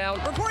shut down.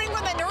 Reporting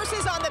from the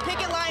nurses on the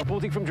picket line.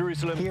 Reporting from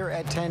Jerusalem. Here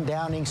at 10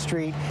 Downing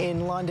Street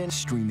in London.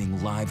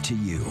 Streaming live to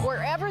you.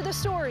 Wherever the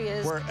story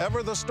is.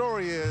 Wherever the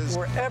story is.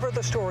 Wherever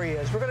the story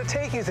is. We're going to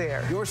take you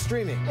there. You're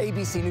streaming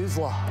ABC News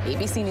Live.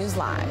 ABC News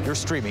Live. You're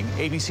streaming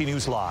ABC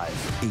News Live.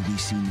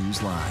 ABC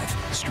News Live.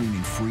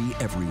 Streaming free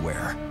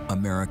everywhere.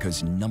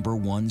 America's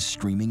 #1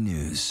 streaming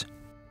news.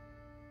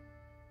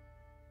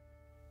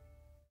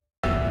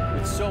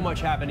 With so much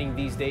happening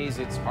these days,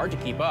 it's hard to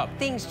keep up.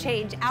 Things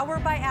change hour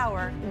by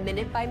hour,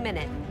 minute by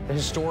minute. The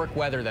historic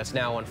weather that's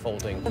now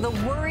unfolding. The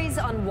worries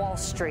on Wall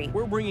Street.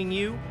 We're bringing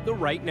you the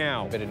Right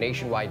Now. Been a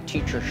nationwide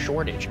teacher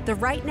shortage. The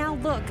Right Now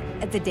look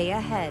at the day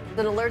ahead.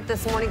 An alert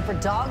this morning for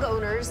dog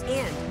owners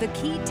and the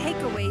key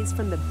takeaways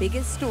from the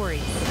biggest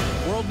stories.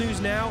 World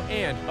News Now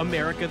and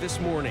America This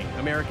Morning,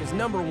 America's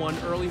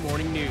 #1 early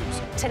morning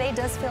news. Today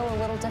does feel a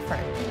little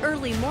different.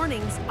 Early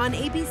mornings on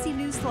ABC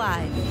News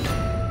Live.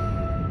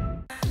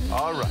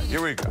 All right,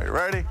 here we go. You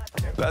ready?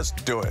 Let's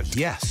do it.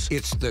 Yes,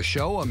 it's the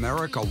show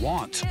America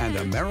wants and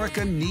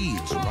America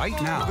needs right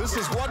now. This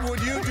is What Would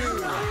You Do?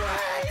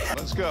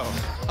 Let's go.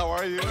 How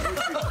are you? Can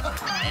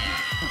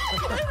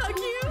I hug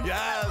you?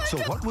 Yes. So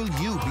what will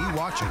you be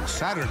watching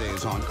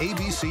Saturdays on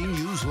ABC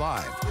News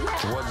Live?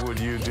 What would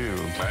you do?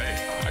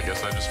 Hey, I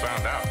guess I just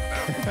found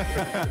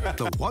out.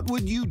 The What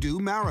Would You Do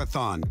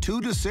Marathon,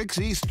 2 to 6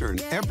 Eastern,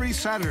 every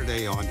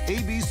Saturday on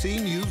ABC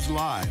News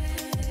Live.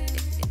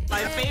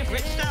 My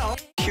favorite show.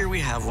 Here we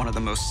have one of the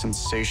most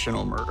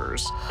sensational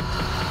murders,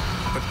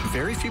 but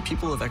very few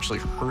people have actually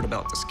heard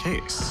about this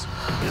case.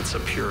 It's the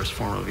purest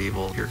form of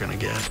evil you're gonna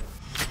get.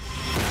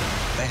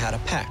 They had a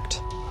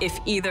pact. If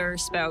either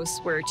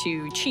spouse were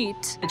to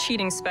cheat, the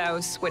cheating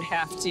spouse would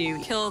have to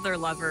kill their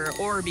lover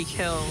or be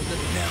killed.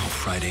 Now,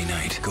 Friday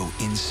night, go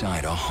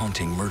inside a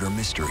haunting murder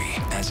mystery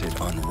as it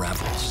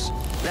unravels.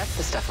 That's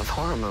the stuff of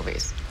horror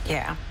movies.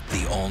 Yeah.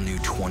 The all-new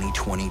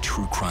 2020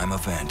 true crime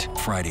event,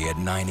 Friday at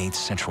 9/8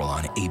 Central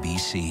on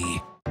ABC.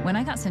 When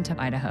I got sent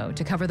to Idaho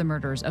to cover the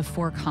murders of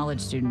 4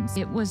 college students,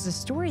 it was a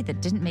story that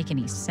didn't make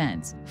any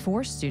sense.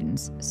 4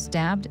 students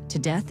stabbed to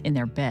death in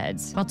their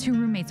beds while 2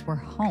 roommates were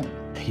home.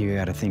 You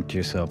gotta think to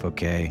yourself,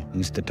 okay,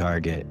 who's the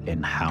target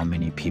and how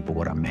many people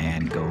would a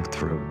man go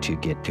through to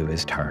get to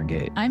his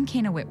target? I'm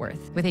Kana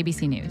Whitworth with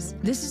ABC News.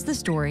 This is the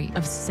story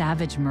of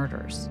savage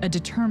murders, a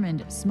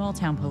determined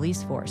small-town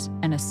police force,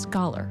 and a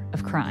scholar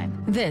of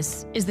crime.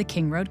 This is The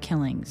King Road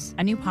Killings,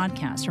 a new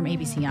podcast from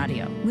ABC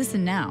Audio.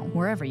 Listen now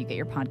wherever you get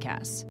your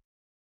podcasts.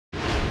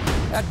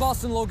 At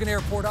Boston Logan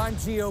Airport, I'm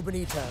Gio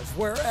Benitez.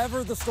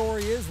 Wherever the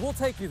story is, we'll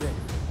take you there.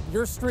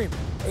 You're streaming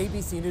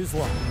ABC News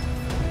Live.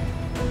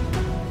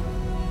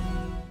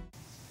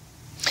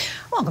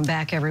 Welcome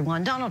back,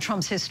 everyone. Donald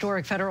Trump's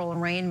historic federal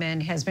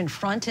arraignment has been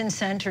front and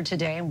center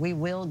today, and we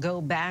will go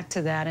back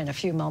to that in a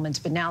few moments.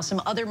 But now some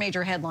other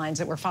major headlines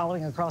that we're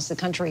following across the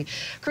country.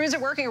 Crews are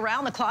working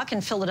around the clock in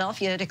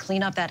Philadelphia to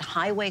clean up that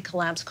highway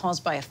collapse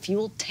caused by a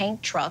fuel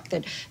tank truck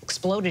that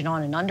exploded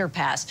on an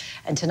underpass.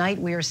 And tonight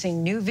we are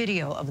seeing new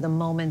video of the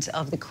moments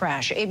of the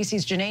crash.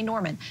 ABC's Janae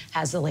Norman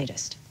has the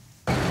latest.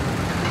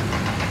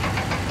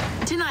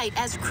 Tonight, tonight,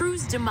 as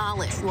crews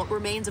demolish what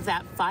remains of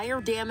that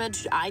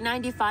fire-damaged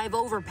I-95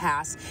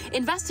 overpass,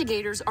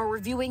 investigators are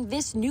reviewing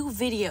this new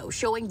video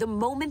showing the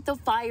moment the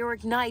fire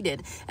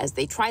ignited as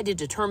they try to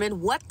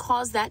determine what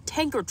caused that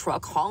tanker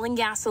truck hauling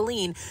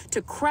gasoline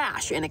to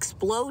crash and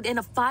explode in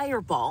a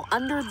fireball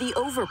under the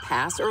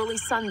overpass early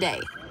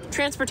Sunday.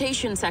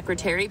 Transportation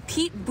Secretary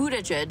Pete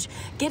Buttigieg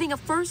getting a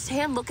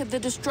first-hand look at the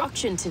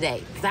destruction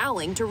today,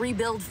 vowing to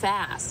rebuild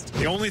fast.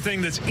 The only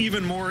thing that's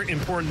even more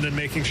important than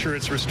making sure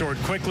it's restored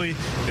quickly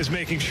is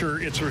making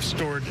sure it's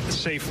restored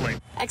safely.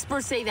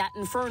 Experts say that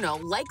inferno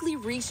likely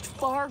reached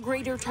far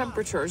greater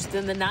temperatures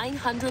than the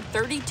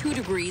 932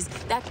 degrees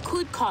that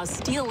could cause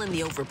steel in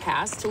the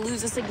overpass to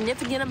lose a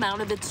significant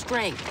amount of its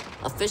strength.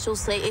 Officials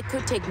say it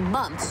could take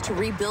months to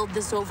rebuild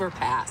this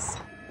overpass.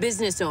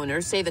 Business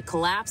owners say the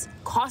collapse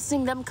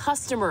costing them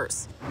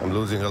customers. I'm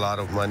losing a lot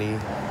of money,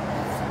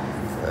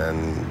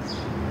 and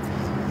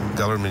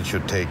government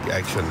should take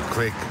action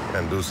quick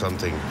and do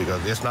something,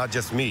 because it's not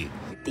just me.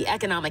 The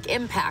economic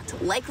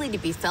impact likely to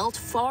be felt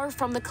far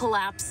from the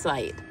collapse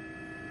site.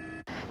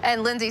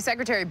 And Lindsay,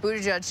 Secretary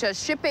Buttigieg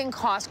says shipping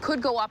costs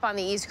could go up on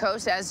the East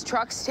Coast as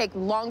trucks take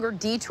longer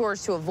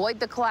detours to avoid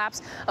the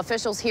collapse.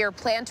 Officials here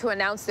plan to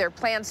announce their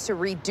plans to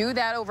redo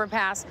that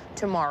overpass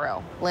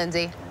tomorrow.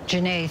 Lindsay.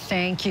 Janae,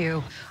 thank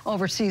you.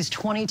 Overseas,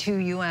 22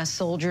 U.S.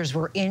 soldiers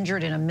were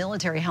injured in a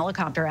military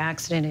helicopter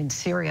accident in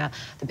Syria.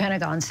 The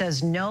Pentagon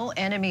says no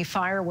enemy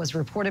fire was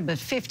reported, but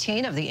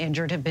 15 of the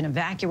injured have been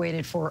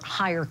evacuated for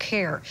higher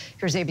care.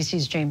 Here's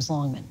ABC's James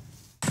Longman.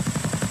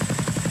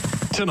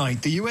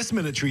 Tonight, the U.S.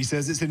 military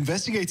says it's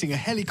investigating a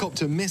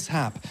helicopter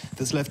mishap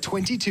that's left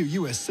 22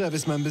 U.S.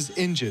 service members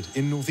injured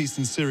in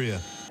northeastern Syria.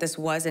 This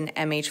was an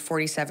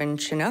MH-47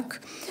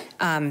 Chinook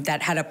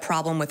that had a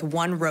problem with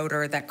one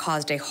rotor that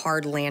caused a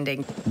hard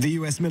landing. The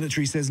U.S.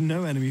 military says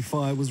no enemy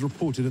fire was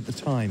reported at the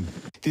time.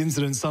 The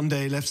incident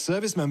Sunday left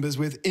service members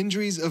with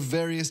injuries of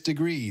various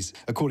degrees,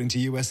 according to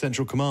U.S.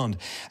 Central Command.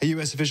 A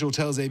U.S. official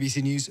tells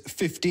ABC News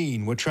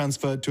 15 were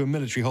transferred to a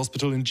military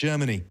hospital in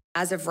Germany.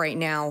 As of right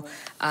now,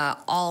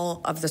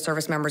 all of the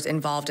service members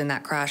involved in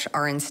that crash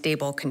are in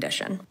stable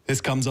condition.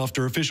 This comes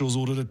after officials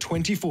ordered a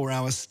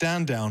 24-hour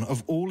stand-down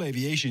of all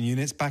aviation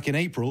units back in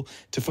April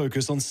to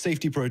focus on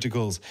safety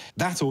protocols.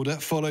 That order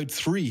followed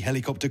 3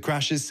 helicopter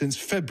crashes since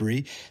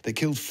February that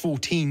killed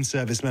 14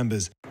 service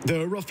members. There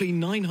are roughly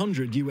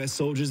 900 U.S.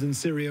 soldiers in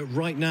Syria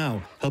right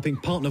now, helping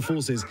partner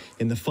forces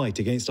in the fight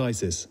against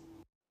ISIS.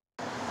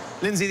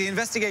 Lindsay, the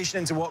investigation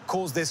into what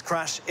caused this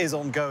crash is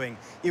ongoing.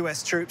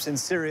 U.S. troops in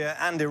Syria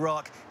and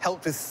Iraq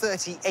helped with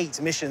 38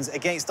 missions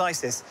against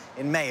ISIS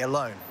in May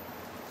alone.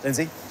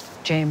 Lindsay?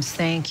 James,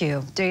 thank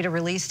you. Data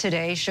released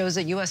today shows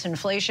that U.S.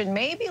 inflation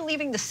may be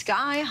leaving the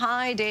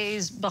sky-high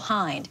days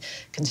behind.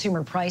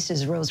 Consumer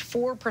prices rose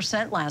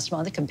 4% last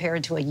month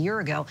compared to a year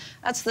ago.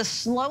 That's the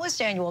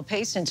slowest annual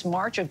pace since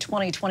March of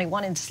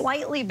 2021 and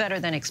slightly better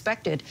than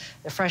expected.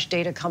 The fresh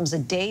data comes a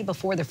day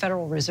before the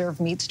Federal Reserve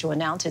meets to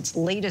announce its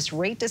latest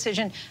rate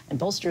decision and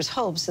bolsters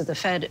hopes that the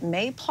Fed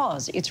may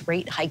pause its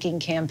rate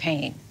hiking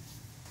campaign.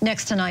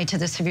 Next tonight to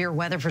the severe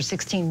weather for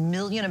 16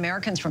 million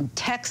Americans from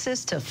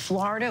Texas to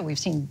Florida. We've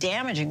seen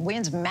damaging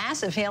winds,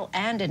 massive hail,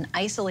 and an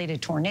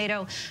isolated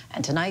tornado.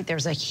 And tonight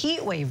there's a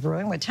heat wave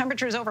brewing with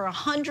temperatures over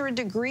 100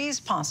 degrees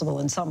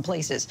possible in some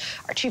places.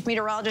 Our chief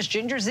meteorologist,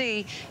 Ginger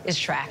Z, is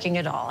tracking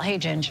it all. Hey,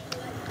 Ginger.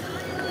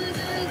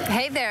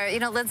 Hey there. You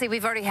know, Lindsay,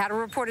 we've already had a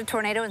reported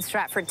tornado in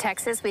Stratford,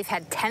 Texas. We've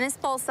had tennis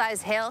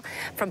ball-sized hail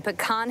from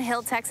Pecan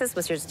Hill, Texas,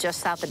 which is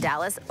just south of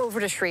Dallas, over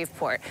to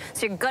Shreveport.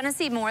 So you're going to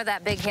see more of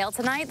that big hail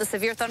tonight. The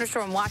severe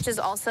thunderstorm watches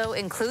also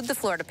include the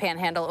Florida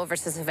Panhandle over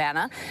to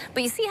Savannah.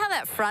 But you see how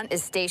that front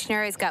is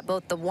stationary? It's got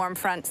both the warm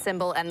front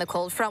symbol and the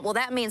cold front. Well,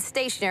 that means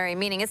stationary,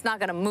 meaning it's not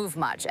going to move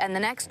much. And the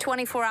next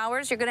 24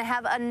 hours, you're going to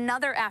have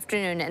another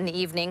afternoon and the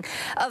evening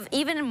of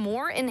even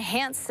more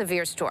enhanced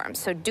severe storms.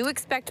 So do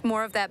expect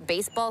more of that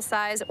baseball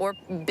size or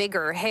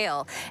bigger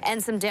hail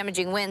and some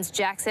damaging winds.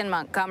 Jackson,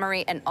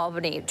 Montgomery, and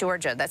Albany,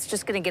 Georgia. That's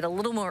just going to get a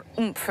little more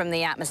oomph from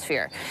the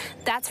atmosphere.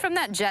 That's from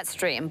that jet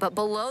stream. But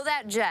below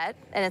that jet,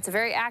 and it's a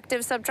very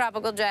active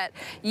subtropical jet,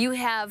 you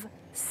have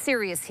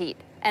serious heat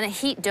and a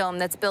heat dome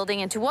that's building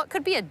into what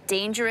could be a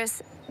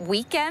dangerous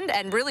weekend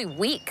and really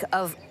week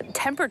of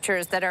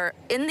temperatures that are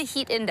in the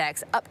heat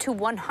index up to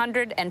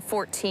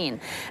 114.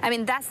 I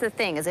mean, that's the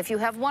thing, is if you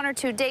have 1 or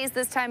 2 days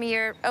this time of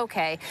year,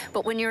 okay.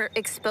 But when you're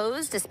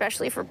exposed,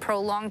 especially for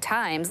prolonged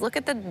times, look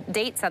at the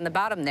dates on the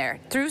bottom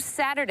there. Through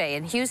Saturday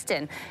in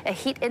Houston, a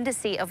heat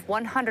index of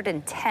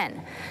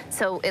 110.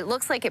 So it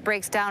looks like it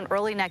breaks down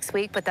early next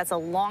week, but that's a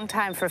long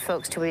time for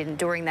folks to be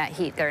enduring that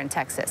heat there in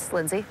Texas.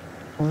 Lindsay?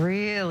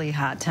 Really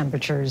hot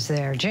temperatures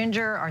there.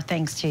 Ginger, our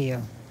thanks to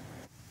you.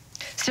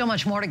 Still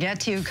much more to get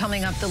to.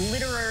 Coming up, the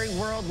literary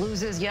world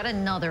loses yet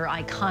another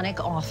iconic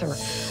author.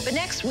 But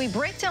next, we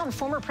break down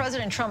former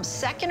President Trump's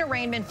second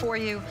arraignment for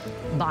you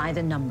by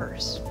the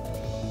numbers.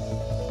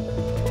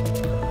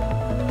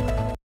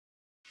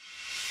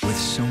 With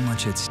so much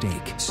much at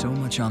stake, so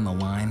much on the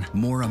line,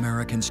 more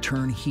Americans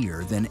turn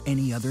here than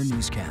any other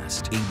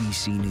newscast.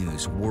 ABC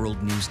News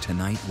World News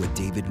Tonight with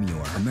David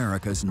Muir,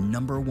 America's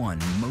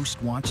 #1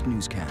 most watched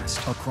newscast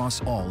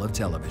across all of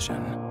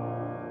television.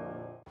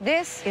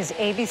 This is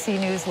ABC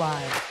News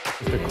Live.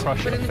 The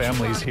crush of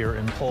families here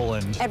in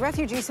Poland. At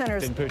refugee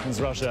centers in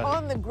Putin's Russia.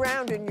 On the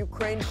ground in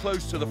Ukraine.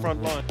 Close to the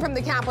front line. From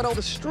the capital.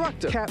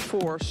 Destructive Cat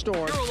 4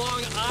 storm. We're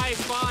along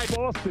I-5.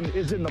 Boston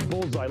is in the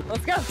bullseye.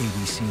 Let's go.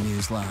 ABC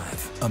News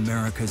Live,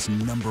 America's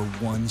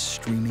 #1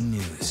 streaming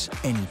news.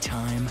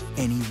 Anytime,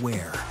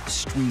 anywhere.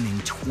 Streaming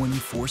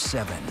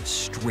 24/7,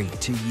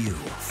 straight to you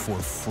for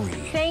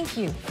free. Thank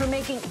you for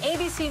making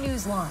ABC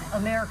News Live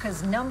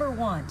America's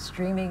 #1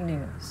 streaming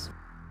news.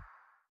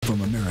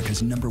 From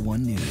America's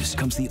 #1 news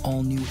comes the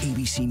all-new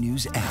ABC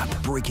News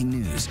app. Breaking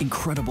news,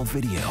 incredible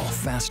video,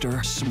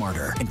 faster,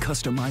 smarter, and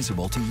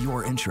customizable to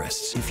your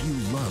interests. If you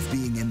love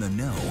being in the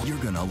know, you're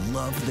gonna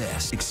love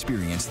this.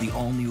 Experience the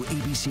all-new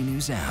ABC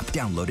News app.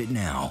 Download it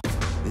now.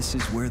 This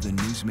is where the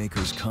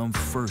newsmakers come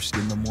first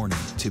in the morning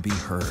to be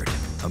heard.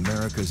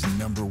 America's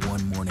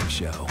 #1 morning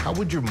show. How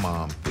would your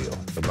mom feel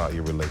about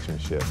your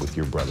relationship with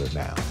your brother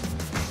now?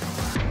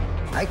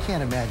 I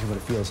can't imagine what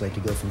it feels like to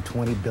go from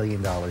 $20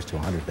 billion to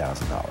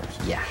 $100,000.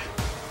 Yeah.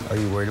 Are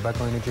you worried about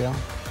going to jail?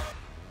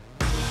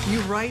 You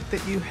write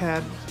that you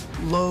had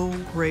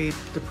low-grade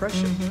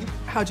depression.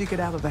 How'd you get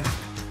out of that?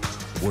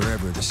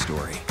 Wherever the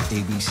story,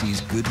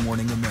 ABC's Good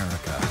Morning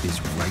America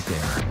is right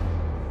there.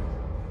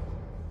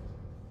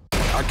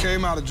 I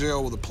came out of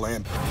jail with a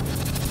plan.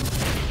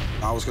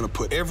 I was going to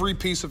put every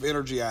piece of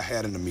energy I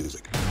had into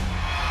music.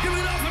 Give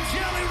it up for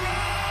Jelly Roll!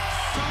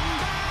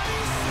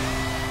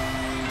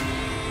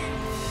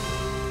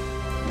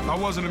 If I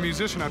wasn't a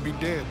musician, I'd be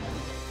dead.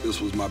 This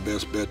was my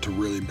best bet to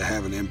really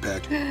have an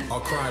impact.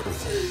 I'll cry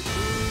with you.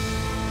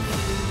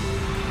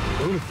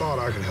 Who'd have thought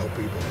I could help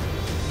people?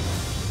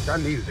 I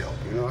needed help,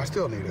 you know, I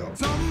still need help.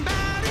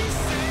 Somebody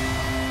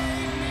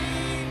save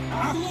me.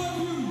 I love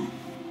you.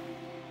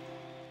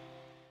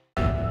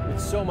 With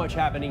so much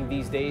happening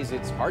these days,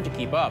 it's hard to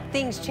keep up.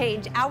 Things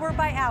change hour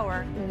by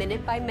hour,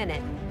 minute by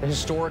minute. The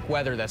historic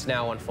weather that's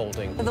now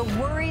unfolding. The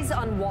worries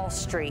on Wall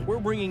Street. We're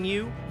bringing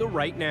you the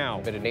Right Now.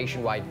 Been a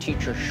nationwide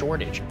teacher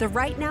shortage. The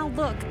Right Now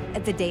look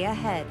at the day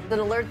ahead. An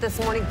alert this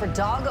morning for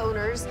dog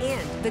owners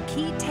and the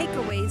key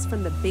takeaways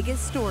from the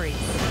biggest stories.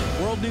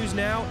 World News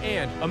Now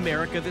and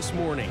America This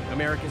Morning,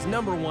 America's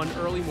 #1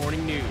 early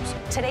morning news.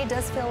 Today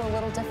does feel a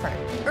little different.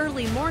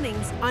 Early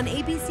mornings on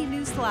ABC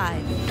News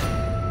Live.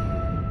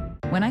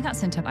 When I got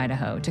sent to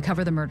Idaho to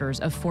cover the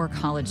murders of 4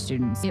 college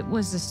students, it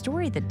was a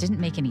story that didn't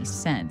make any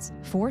sense.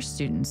 4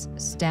 students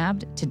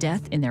stabbed to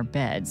death in their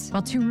beds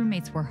while 2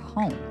 roommates were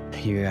home.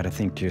 You gotta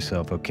think to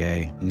yourself,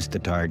 okay, who's the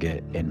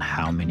target and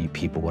how many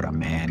people would a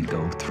man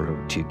go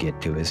through to get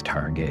to his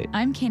target?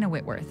 I'm Kana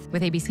Whitworth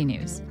with ABC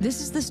News.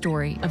 This is the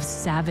story of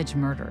savage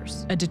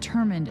murders, a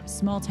determined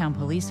small-town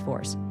police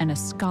force, and a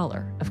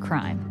scholar of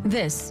crime.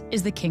 This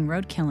is The King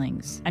Road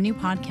Killings, a new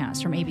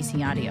podcast from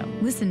ABC Audio.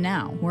 Listen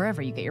now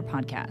wherever you get your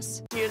podcasts.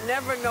 You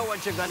never know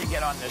what you're going to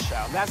get on this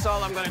show. That's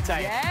all I'm going to tell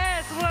you.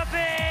 Yes,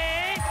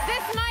 Whoopi!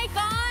 This mic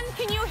on?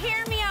 Can you hear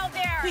me out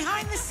there?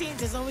 Behind the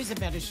scenes is always a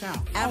better show.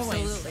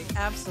 Absolutely,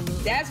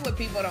 absolutely. That's what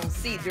people don't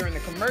see during the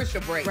commercial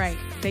break. Right,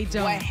 they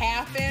don't. What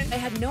happened? I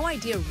had no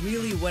idea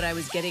really what I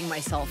was getting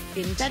myself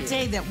into. That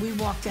day that we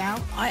walked out,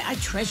 I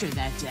treasured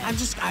that day.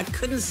 I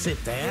couldn't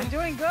sit there.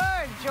 You're doing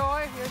good,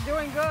 Joy. You're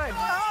doing good.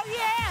 Oh,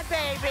 yeah,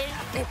 baby.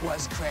 It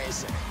was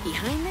crazy.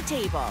 Behind the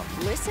Table.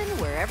 Listen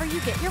wherever you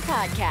get your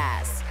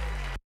podcasts.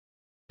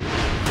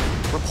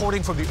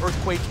 Reporting from the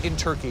earthquake in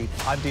Turkey,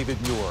 I'm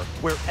David Muir.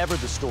 Wherever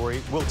the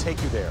story, we'll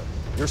take you there.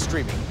 You're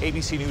streaming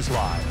ABC News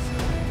Live.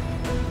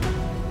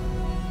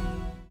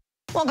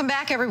 Welcome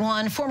back,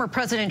 everyone. Former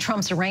President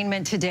Trump's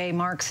arraignment today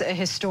marks a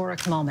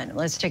historic moment.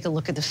 Let's take a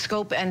look at the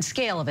scope and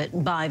scale of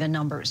it by the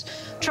numbers.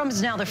 Trump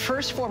is now the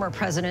first former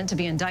president to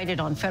be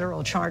indicted on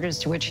federal charges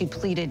to which he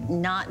pleaded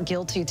not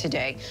guilty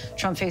today.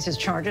 Trump faces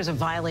charges of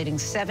violating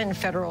 7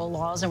 federal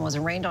laws and was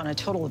arraigned on a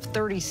total of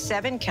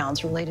 37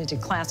 counts related to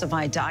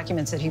classified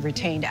documents that he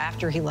retained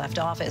after he left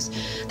office.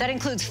 That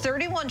includes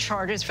 31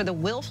 charges for the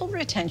willful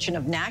retention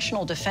of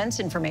national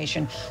defense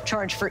information,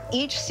 charged for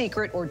each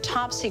secret or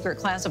top secret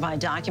classified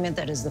document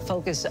that is the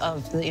focus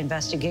of the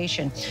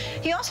investigation.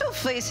 He also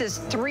faces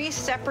 3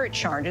 separate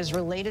charges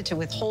related to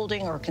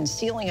withholding or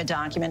concealing a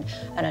document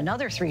and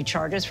another 3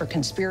 charges for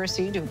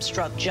conspiracy to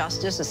obstruct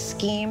justice, a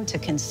scheme to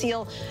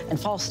conceal, and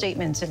false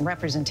statements and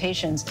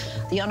representations.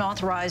 The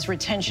unauthorized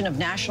retention of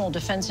national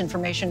defense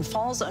information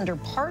falls under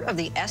part of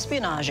the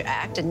Espionage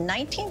Act, a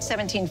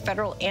 1917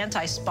 federal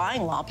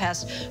anti-spying law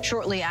passed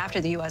shortly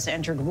after the U.S.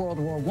 entered World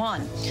War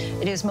I.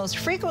 It has most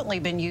frequently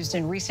been used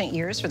in recent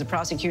years for the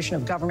prosecution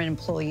of government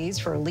employees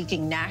for illeaking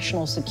leaking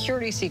national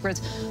security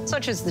secrets,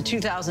 such as the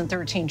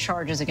 2013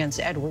 charges against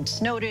Edward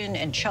Snowden,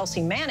 and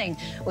Chelsea Manning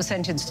was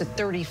sentenced to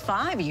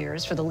 35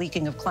 years for the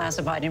leaking of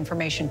classified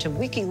information to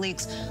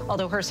WikiLeaks,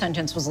 although her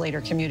sentence was later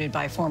commuted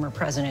by former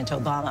President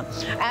Obama.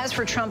 As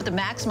for Trump, the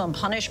maximum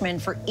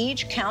punishment for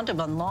each count of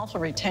unlawful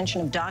retention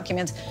of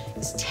documents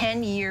is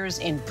 10 years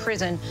in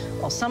prison,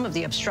 while some of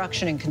the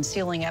obstruction and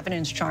concealing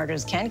evidence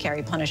charges can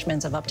carry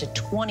punishments of up to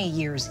 20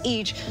 years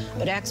each.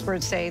 But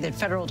experts say that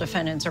federal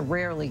defendants are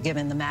rarely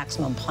given the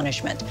maximum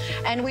punishment.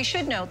 And we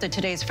should note that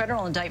today's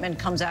federal indictment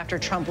comes after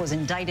Trump was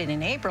indicted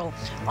in April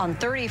on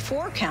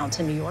 34 counts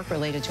in New York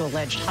related to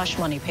alleged hush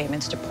money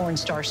payments to porn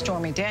star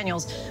Stormy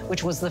Daniels,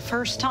 which was the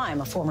first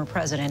time a former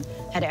president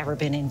had ever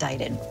been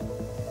indicted.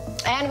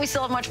 And we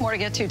still have much more to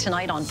get to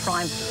tonight on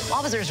Prime.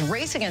 Officers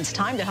race against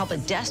time to help a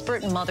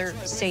desperate mother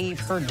save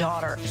her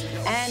daughter.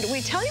 And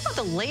we tell you about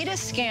the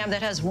latest scam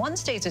that has one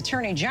state's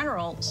attorney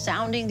general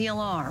sounding the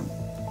alarm.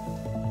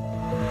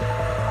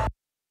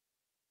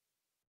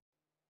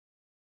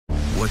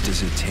 What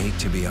does it take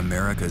to be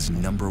America's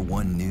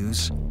 #1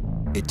 news?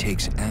 It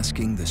takes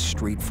asking the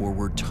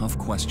straightforward, tough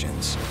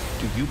questions.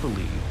 Do you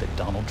believe that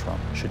Donald Trump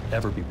should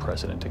ever be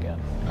president again?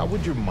 How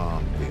would your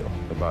mom feel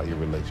about your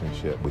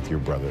relationship with your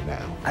brother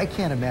now? I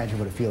can't imagine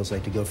what it feels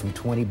like to go from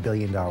 $20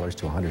 billion to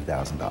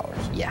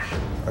 $100,000. Yeah.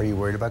 Are you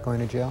worried about going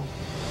to jail?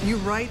 You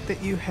write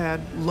that you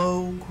had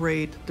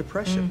low-grade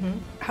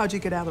depression. How'd you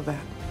get out of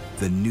that?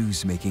 The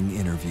news-making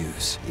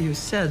interviews. You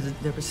said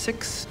that there were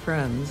 6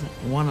 friends.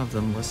 One of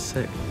them was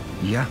sick.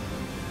 Yeah.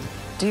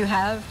 Do you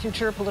have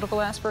future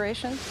political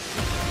aspirations?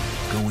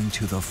 Going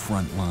to the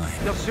front line.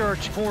 The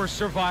search for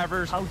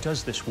survivors. How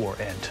does this war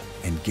end?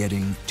 And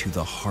getting to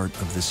the heart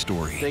of the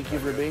story. Thank you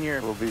for being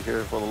here. We'll be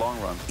here for the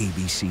long run.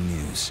 ABC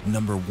News,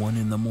 #1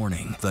 in the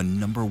morning, the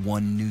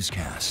 #1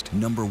 newscast,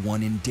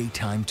 #1 in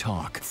daytime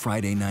talk,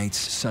 Friday nights,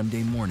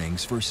 Sunday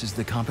mornings versus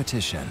the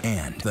competition,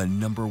 and the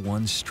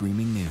 #1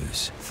 streaming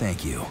news.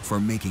 Thank you for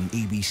making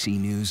ABC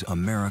News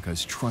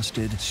America's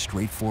trusted,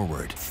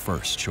 straightforward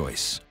first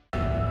choice.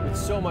 With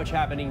so much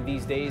happening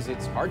these days,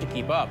 it's hard to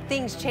keep up.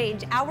 Things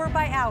change hour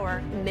by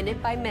hour,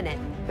 minute by minute.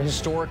 The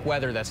historic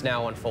weather that's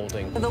now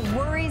unfolding. The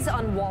worries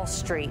on Wall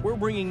Street. We're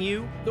bringing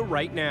you the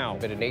Right Now.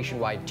 Been a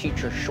nationwide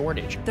teacher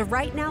shortage. The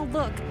Right Now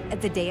look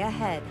at the day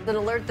ahead. An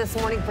alert this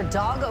morning for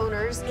dog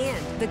owners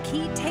and the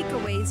key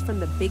takeaways from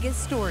the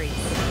biggest stories.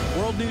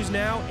 World News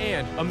Now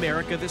and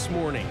America This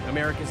Morning,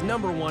 America's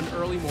 #1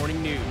 early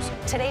morning news.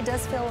 Today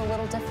does feel a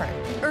little different.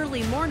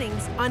 Early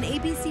mornings on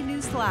ABC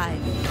News Live.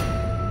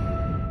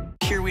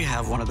 Here we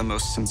have one of the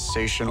most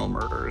sensational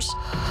murders,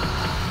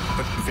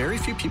 but very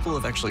few people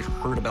have actually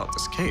heard about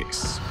this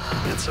case.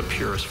 It's the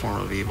purest form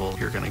of evil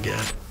you're gonna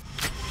get.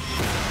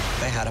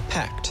 They had a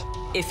pact.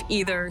 If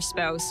either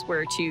spouse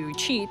were to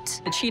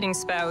cheat, the cheating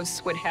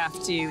spouse would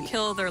have to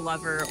kill their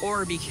lover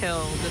or be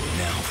killed.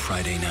 Now,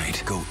 Friday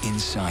night, go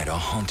inside a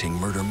haunting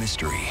murder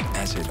mystery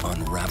as it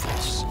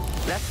unravels.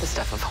 That's the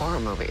stuff of horror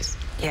movies.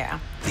 Yeah.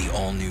 The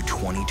all-new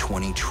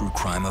 2020 true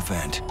crime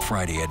event,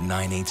 Friday at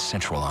 9/8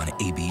 Central on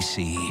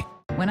ABC.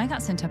 When I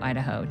got sent to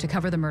Idaho to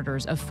cover the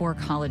murders of 4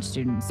 college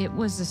students, it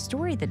was a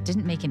story that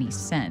didn't make any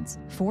sense.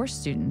 4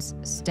 students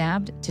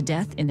stabbed to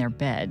death in their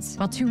beds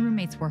while 2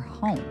 roommates were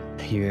home.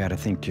 You gotta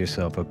think to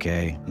yourself,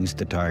 okay, who's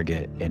the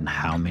target and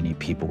how many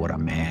people would a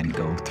man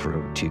go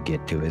through to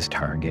get to his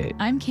target?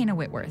 I'm Kana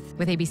Whitworth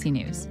with ABC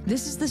News.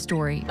 This is the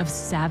story of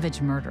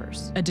savage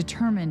murders, a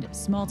determined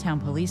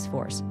small-town police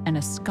force, and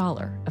a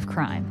scholar of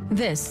crime.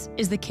 This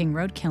is the King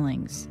Road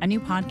Killings, a new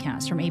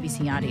podcast from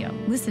ABC Audio.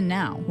 Listen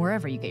now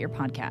wherever you get your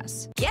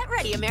podcasts. Get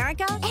ready,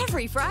 America,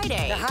 every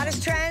Friday. The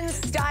hottest trends,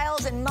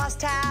 styles, and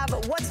must-have.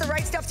 What's the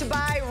right stuff to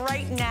buy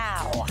right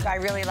now? I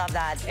really love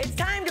that. It's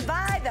time to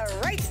buy the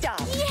right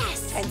stuff.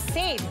 Yes! And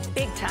save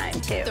big time,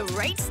 too. The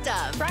right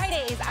stuff.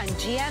 Fridays on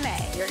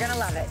GMA. You're going to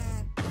love it.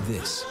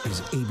 This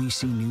is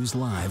ABC News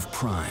Live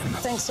Prime.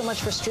 Thanks so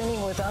much for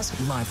streaming with us.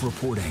 Live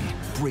reporting,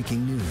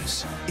 breaking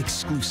news,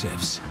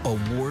 exclusives,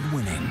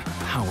 award-winning,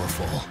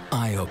 powerful,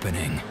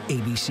 eye-opening.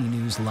 ABC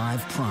News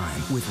Live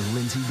Prime with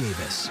Lindsay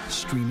Davis.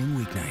 Streaming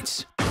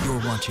weeknights. You're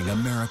watching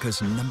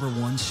America's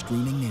 #1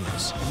 streaming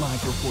news.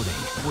 Live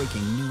reporting,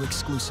 breaking new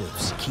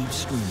exclusives. Keep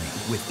streaming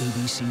with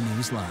ABC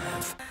News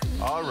Live.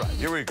 All right,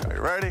 here we go.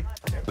 You ready?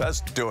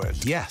 Let's do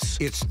it. Yes,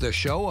 it's the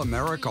show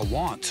America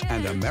wants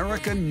and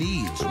America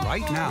needs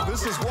right now.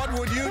 This is What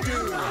Would You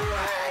Do?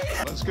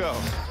 Let's go.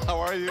 How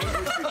are you?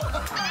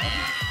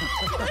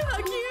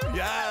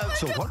 Yes.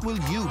 So what will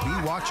you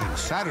be watching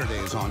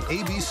Saturdays on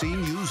ABC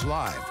News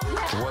Live?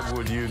 What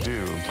would you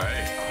do?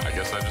 Hey, I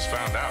guess I just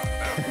found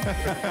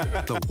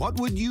out. The What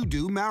Would You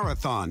Do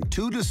Marathon,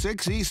 2 to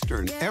 6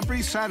 Eastern,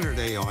 every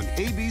Saturday on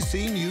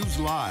ABC News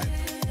Live.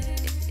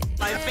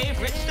 My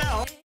favorite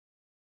show.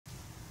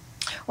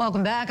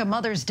 Welcome back. A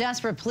mother's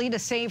desperate plea to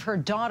save her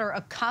daughter,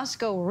 a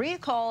Costco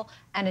recall,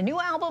 and a new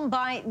album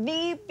by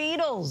The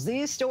Beatles.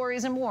 These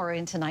stories and more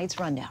in tonight's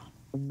rundown.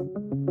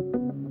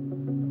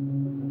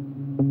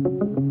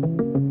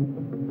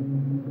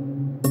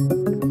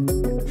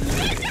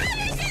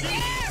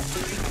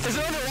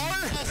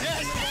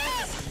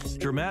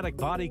 dramatic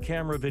body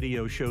camera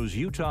video shows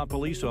Utah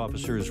police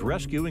officers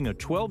rescuing a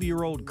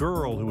 12-year-old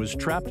girl who was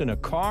trapped in a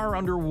car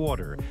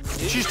underwater.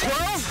 She's 12?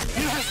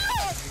 Yes.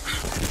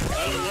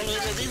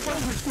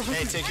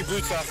 Hey, take your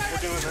boots off. We're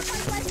doing this.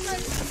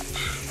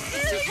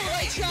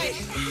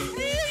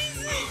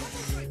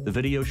 The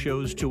video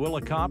shows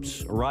Tooele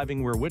cops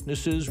arriving where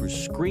witnesses were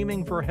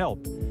screaming for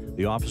help.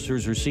 The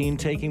officers are seen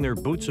taking their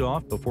boots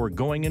off before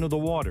going into the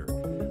water.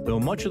 Though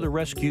much of the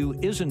rescue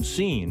isn't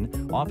seen,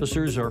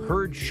 officers are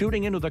heard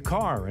shooting into the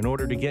car in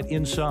order to get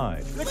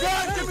inside. The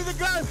gun! Give me the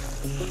gun!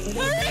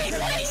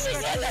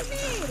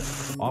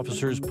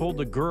 Officers pulled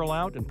the girl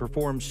out and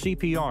performed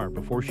CPR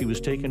before she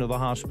was taken to the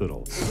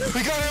hospital.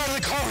 We got her out of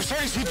the car. We're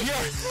starting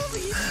CPR.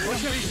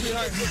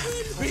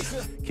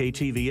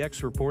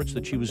 KTVX reports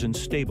that she was in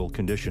stable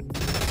condition.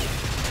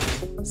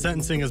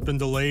 Sentencing has been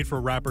delayed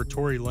for rapper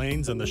Tory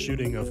Lanez and the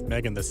shooting of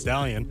Megan Thee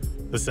Stallion.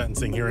 The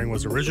sentencing hearing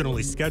was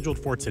originally scheduled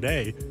for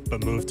today,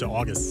 but moved to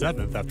August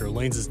 7th after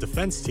Lanez's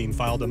defense team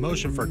filed a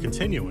motion for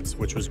continuance,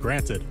 which was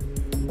granted.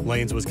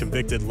 Lanez was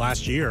convicted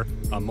last year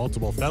on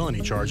multiple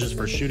felony charges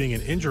for shooting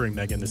and injuring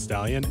Megan Thee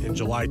Stallion in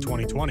July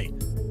 2020.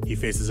 He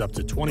faces up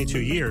to 22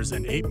 years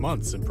and 8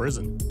 months in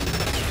prison.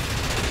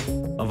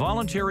 A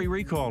voluntary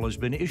recall has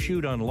been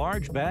issued on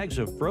large bags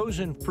of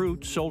frozen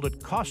fruit sold at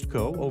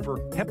Costco over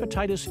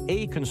hepatitis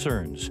A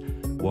concerns.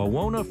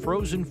 Wawona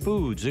Frozen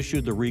Foods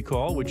issued the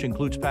recall, which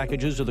includes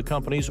packages of the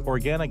company's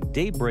organic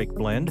Daybreak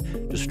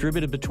blend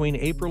distributed between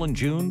April and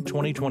June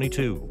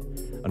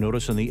 2022. A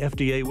notice on the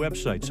FDA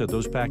website said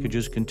those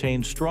packages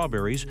contained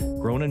strawberries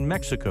grown in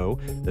Mexico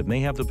that may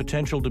have the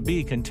potential to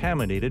be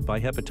contaminated by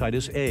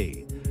hepatitis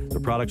A. The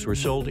products were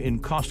sold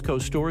in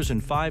Costco stores in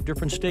 5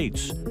 different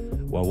states.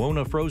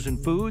 Wawona Frozen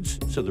Foods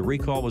said the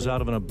recall was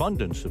out of an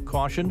abundance of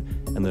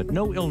caution and that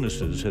no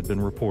illnesses had been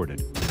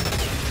reported.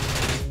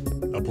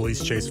 A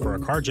police chase for a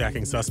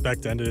carjacking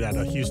suspect ended at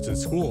a Houston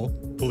school.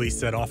 Police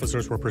said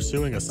officers were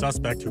pursuing a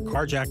suspect who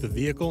carjacked a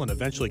vehicle and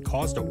eventually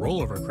caused a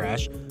rollover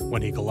crash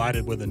when he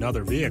collided with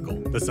another vehicle.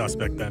 The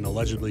suspect then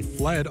allegedly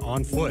fled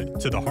on foot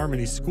to the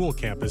Harmony School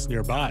campus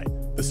nearby.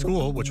 The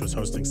school, which was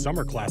hosting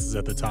summer classes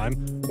at the time,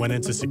 went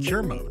into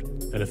secure mode,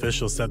 and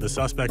officials said the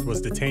suspect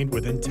was detained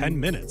within 10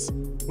 minutes,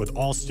 with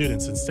all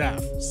students and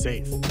staff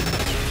safe.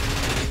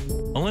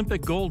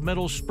 Olympic gold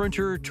medal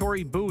sprinter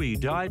Tori Bowie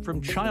died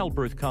from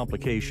childbirth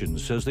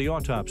complications, says the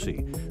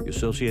autopsy. The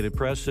Associated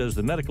Press says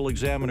the medical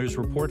examiner's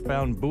report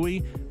found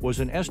Bowie was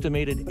an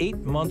estimated 8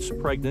 months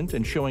pregnant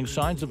and showing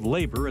signs of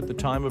labor at the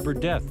time of her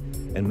death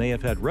and may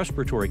have had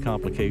respiratory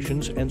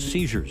complications and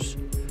seizures.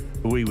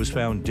 Bowie was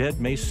found dead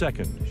May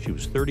 2nd. She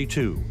was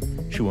 32.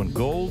 She won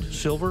gold,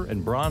 silver,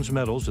 and bronze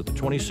medals at the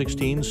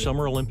 2016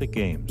 Summer Olympic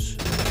Games.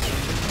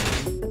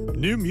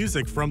 New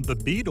music from the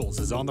Beatles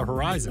is on the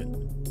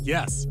horizon.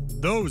 Yes,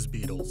 those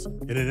Beatles.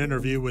 In an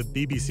interview with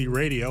BBC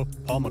Radio,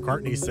 Paul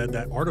McCartney said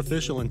that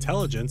artificial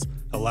intelligence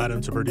allowed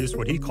him to produce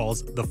what he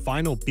calls the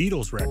final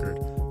Beatles record,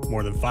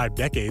 more than 5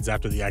 decades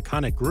after the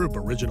iconic group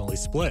originally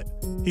split.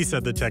 He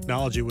said the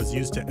technology was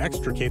used to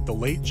extricate the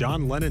late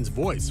John Lennon's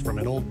voice from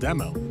an old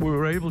demo. We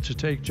were able to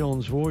take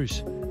John's voice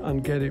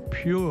and get it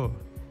pure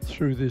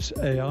through this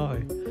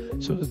AI,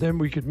 so that then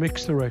we could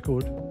mix the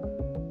record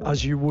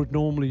as you would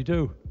normally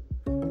do.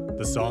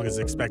 The song is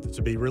expected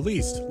to be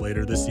released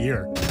later this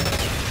year.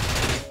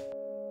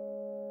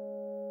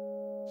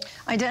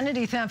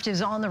 Identity theft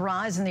is on the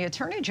rise, and the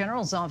Attorney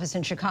General's office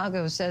in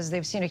Chicago says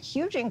they've seen a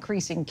huge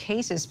increase in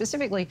cases,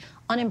 specifically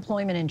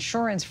unemployment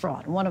insurance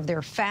fraud, one of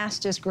their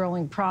fastest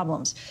growing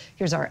problems.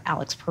 Here's our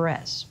Alex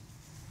Perez.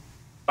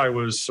 I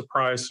was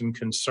surprised and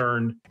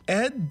concerned.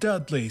 Ed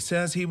Dudley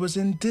says he was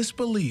in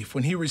disbelief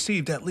when he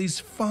received at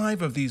least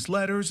 5 of these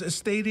letters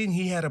stating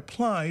he had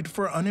applied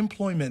for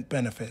unemployment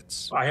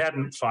benefits. I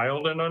hadn't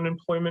filed an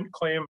unemployment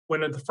claim.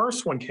 When the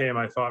first one came,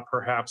 I thought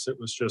perhaps it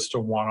was just a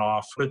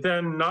one-off. But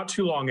then not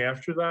too long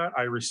after that,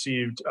 I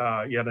received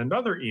yet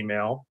another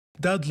email.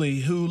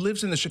 Dudley, who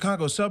lives in the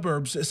Chicago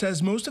suburbs,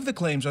 says most of the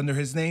claims under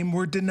his name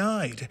were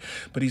denied.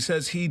 But he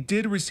says he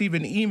did receive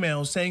an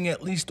email saying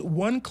at least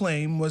one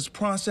claim was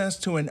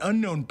processed to an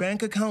unknown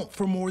bank account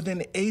for more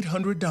than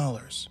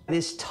 $800.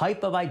 This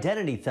type of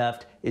identity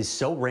theft is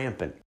so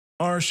rampant.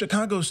 Our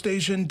Chicago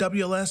station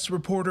WLS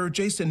reporter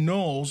Jason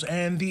Knowles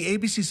and the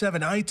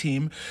ABC7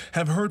 I-Team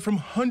have heard from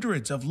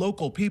hundreds of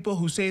local people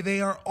who say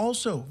they are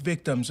also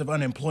victims of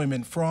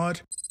unemployment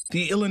fraud.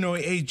 The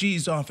Illinois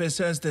AG's office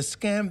says the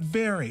scam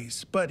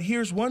varies, but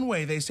here's one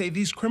way they say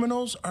these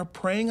criminals are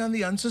preying on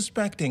the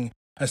unsuspecting.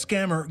 A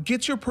scammer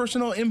gets your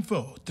personal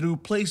info through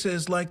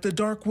places like the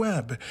dark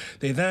web.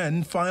 They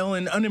then file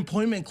an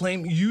unemployment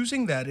claim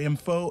using that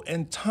info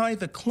and tie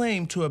the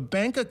claim to a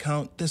bank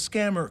account the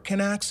scammer can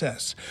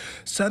access.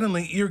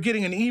 Suddenly, you're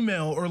getting an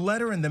email or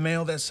letter in the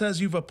mail that says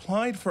you've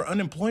applied for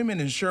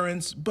unemployment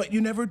insurance, but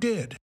you never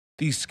did.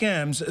 These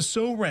scams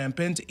so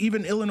rampant,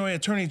 even Illinois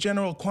Attorney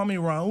General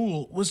Kwame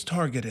Raoul was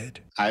targeted.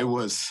 I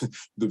was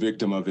the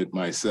victim of it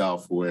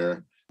myself,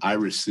 where I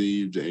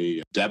received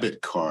a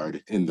debit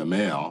card in the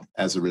mail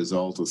as a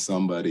result of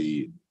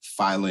somebody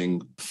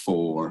filing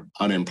for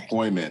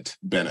unemployment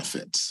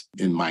benefits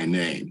in my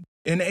name.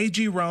 In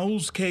A.G.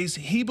 Raul's case,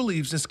 he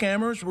believes the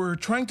scammers were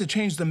trying to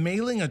change the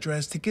mailing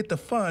address to get the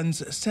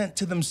funds sent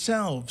to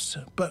themselves,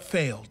 but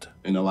failed.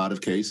 In a lot of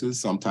cases,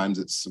 sometimes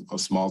it's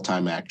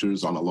small-time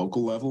actors on a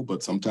local level,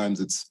 but sometimes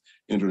it's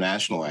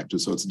international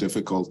actors, so it's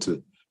difficult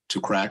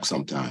to crack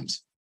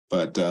sometimes.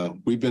 But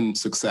we've been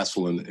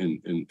successful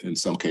in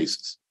some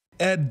cases.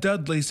 Ed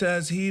Dudley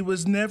says he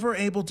was never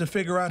able to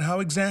figure out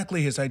how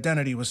exactly his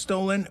identity was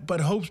stolen,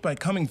 but hopes by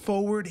coming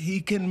forward he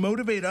can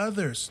motivate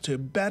others to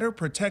better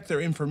protect their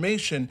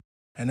information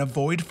and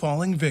avoid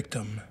falling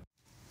victim.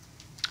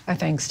 Our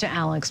thanks to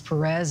Alex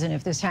Perez. And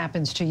if this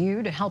happens to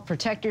you, to help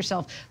protect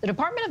yourself, the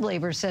Department of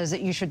Labor says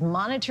that you should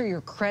monitor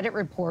your credit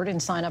report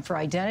and sign up for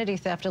identity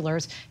theft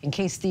alerts in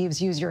case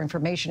thieves use your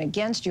information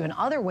against you in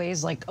other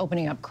ways, like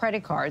opening up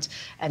credit cards.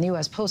 And the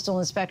U.S. Postal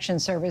Inspection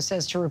Service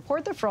says to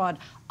report the fraud.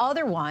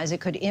 Otherwise,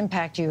 it could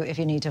impact you if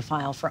you need to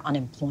file for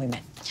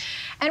unemployment.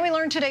 And we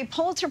learned today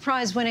Pulitzer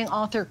Prize-winning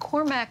author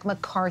Cormac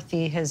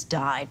McCarthy has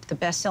died. The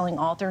best-selling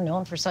author,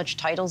 known for such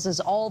titles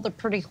as All the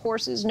Pretty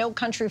Horses, No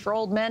Country for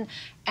Old Men,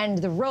 and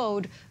The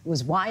Road,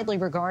 was widely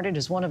regarded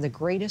as one of the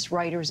greatest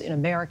writers in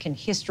American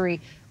history.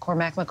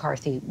 Cormac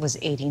McCarthy was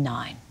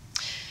 89.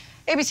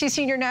 ABC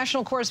senior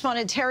national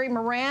correspondent Terry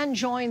Moran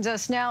joins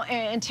us now.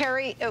 And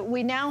Terry,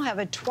 we now have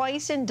a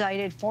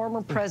twice-indicted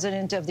former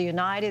president of the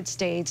United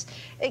States.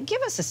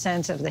 Give us a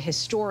sense of the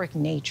historic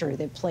nature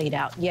that played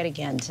out yet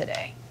again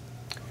today.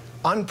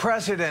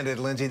 Unprecedented,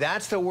 Lindsay.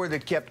 That's the word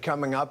that kept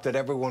coming up that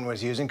everyone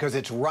was using, because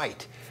it's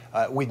right.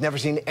 We've never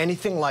seen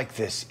anything like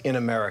this in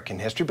American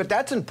history, but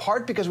that's in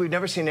part because we've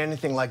never seen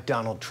anything like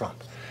Donald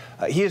Trump.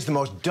 He is the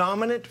most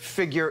dominant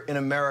figure in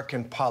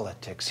American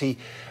politics.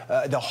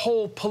 The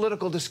whole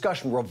political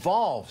discussion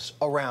revolves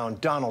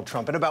around Donald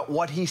Trump and about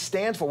what he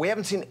stands for. We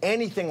haven't seen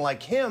anything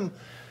like him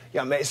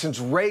since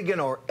Reagan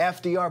or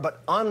FDR,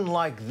 but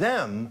unlike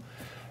them,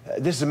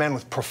 this is a man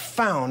with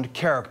profound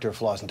character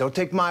flaws. And don't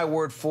take my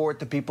word for it.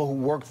 The people who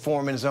worked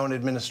for him in his own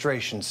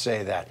administration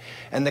say that.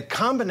 And the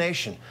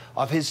combination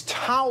of his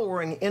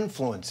towering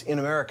influence in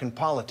American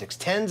politics,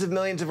 tens of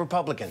millions of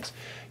Republicans,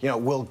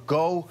 will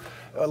go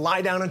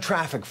lie down in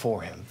traffic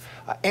for him,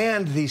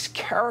 and these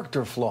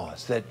character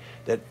flaws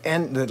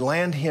that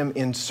land him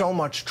in so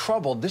much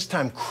trouble, this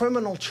time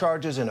criminal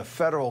charges in a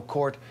federal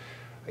court.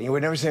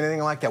 We've never seen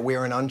anything like that. We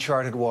are in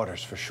uncharted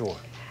waters for sure.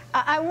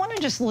 I want to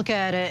just look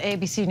at an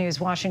ABC News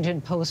Washington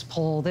Post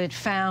poll that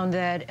found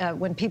that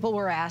when people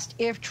were asked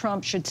if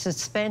Trump should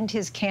suspend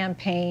his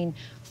campaign,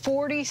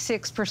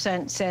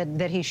 46% said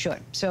that he should.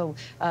 So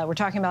we're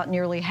talking about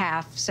nearly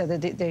half said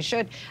that they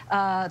should.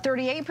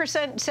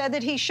 38% said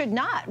that he should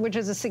not, which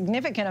is a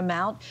significant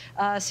amount.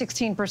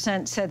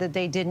 16% said that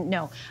they didn't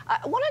know. I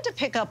wanted to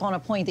pick up on a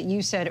point that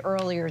you said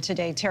earlier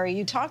today, Terry.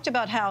 You talked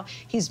about how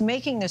he's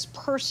making this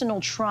personal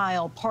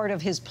trial part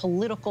of his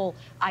political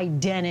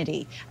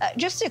identity.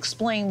 Just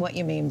explain what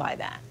you mean by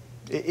that.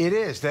 It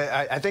is.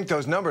 I think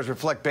those numbers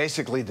reflect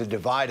basically the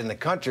divide in the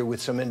country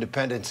with some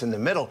independents in the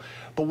middle.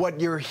 But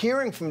what you're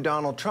hearing from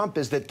Donald Trump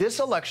is that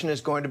this election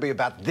is going to be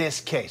about this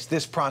case,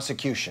 this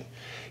prosecution.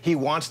 He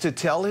wants to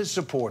tell his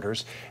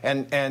supporters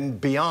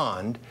and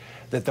beyond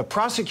that the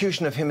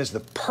prosecution of him is the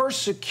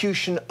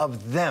persecution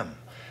of them,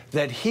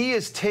 that he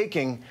is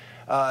taking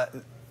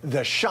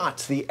the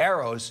shots, the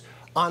arrows,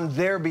 on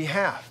their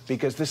behalf,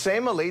 because the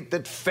same elite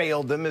that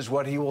failed them, is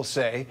what he will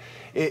say,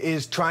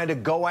 is trying to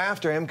go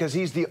after him because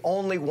he's the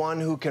only one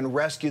who can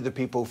rescue the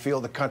people who feel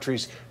the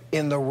country's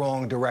in the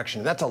wrong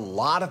direction. That's a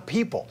lot of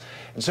people.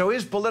 And so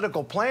his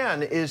political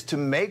plan is to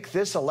make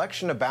this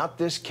election about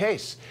this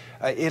case.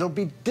 It'll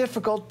be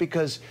difficult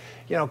because,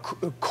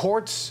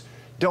 courts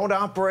don't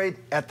operate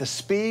at the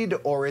speed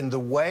or in the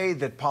way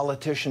that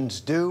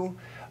politicians do.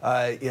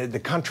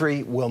 The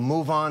country will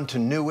move on to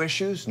new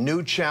issues,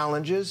 new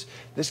challenges.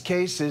 This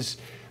case is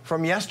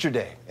from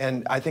yesterday,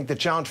 and I think the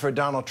challenge for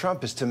Donald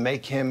Trump is to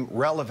make him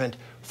relevant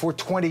for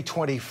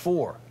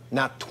 2024,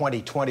 not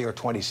 2020 or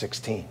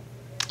 2016.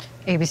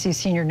 ABC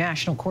senior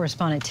national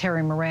correspondent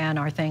Terry Moran,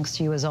 our thanks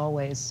to you as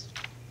always.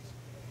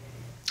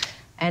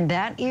 And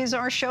that is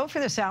our show for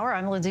this hour.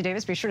 I'm Lindsay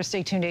Davis. Be sure to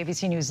stay tuned to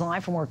ABC News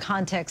Live for more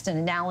context and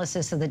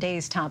analysis of the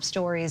day's top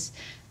stories.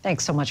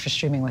 Thanks so much for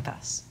streaming with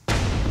us.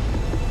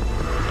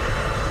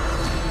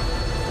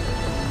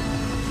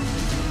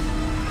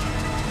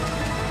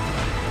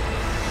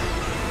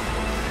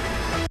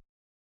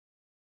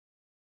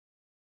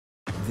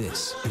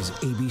 This is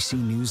ABC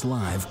News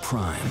Live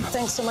Prime.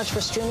 Thanks so much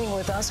for streaming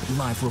with us.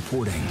 Live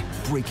reporting,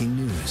 breaking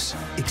news,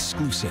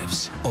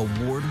 exclusives,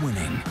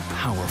 award-winning,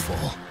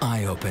 powerful,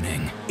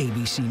 eye-opening.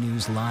 ABC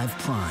News Live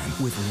Prime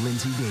with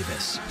Lindsay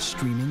Davis.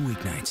 Streaming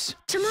weeknights.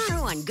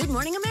 Tomorrow on Good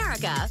Morning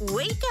America,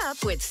 wake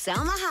up with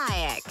Salma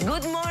Hayek.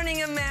 Good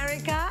morning,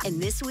 America. And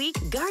this week,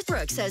 Garth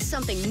Brooks has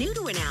something new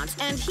to announce,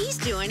 and he's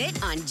doing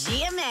it on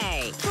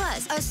GMA.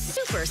 Plus, a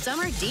super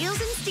summer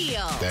deals and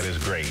steals. That is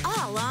great.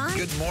 All on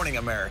Good Morning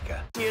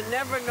America. You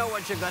never know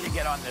what you're going to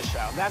get on this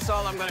show. That's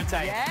all I'm going to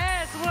tell you.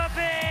 Yes,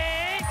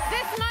 Whoopi!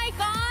 this mic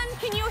on?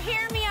 Can you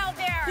hear me out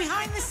there?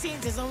 Behind the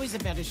scenes is always a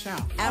better show.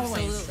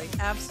 Absolutely,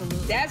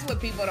 absolutely. That's what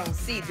people don't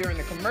see during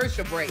the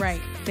commercial break. Right,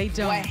 they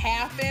don't. What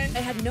happened? I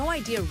had no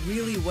idea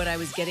really what I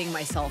was getting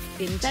myself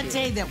into. That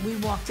day that we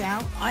walked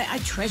out, I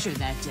treasure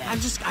that day.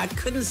 I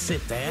couldn't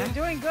sit there.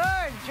 You're doing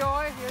good,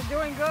 Joy. You're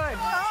doing good.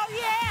 Oh,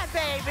 yeah,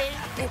 baby.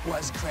 It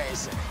was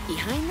crazy.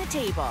 Behind the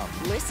Table.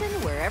 Listen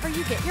wherever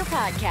you get your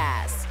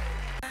podcasts.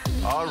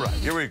 All right,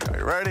 here we go.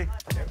 You ready?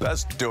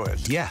 Let's do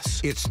it.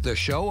 Yes, it's the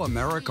show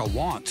America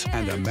wants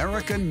and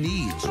America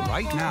needs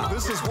right now.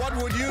 This is What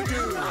Would You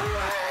Do?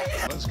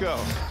 Let's go.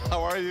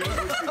 How are you?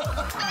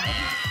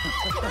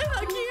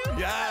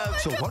 Yeah.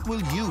 So what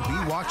will you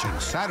be watching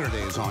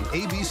Saturdays on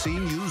ABC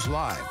News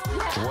Live?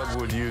 What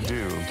would you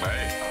do?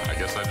 Hey, I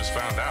guess I just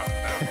found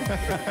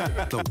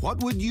out. The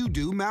What Would You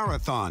Do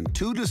Marathon,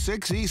 2 to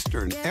 6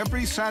 Eastern,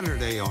 every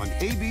Saturday on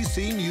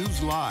ABC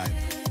News Live.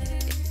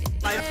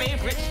 My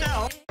favorite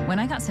show. When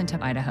I got sent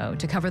to Idaho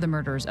to cover the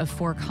murders of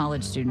 4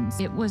 college students,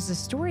 it was a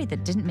story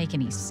that didn't make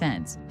any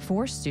sense.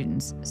 4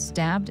 students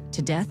stabbed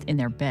to death in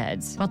their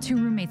beds while 2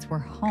 roommates were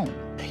home.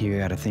 You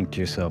gotta think to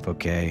yourself,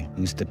 okay,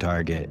 who's the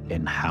target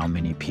and how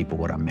many people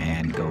would a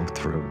man go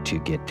through to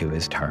get to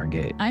his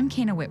target? I'm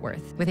Kana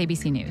Whitworth with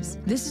ABC News.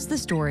 This is the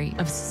story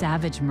of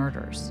savage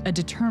murders, a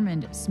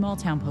determined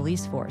small-town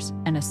police force,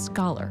 and a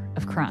scholar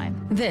of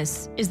crime.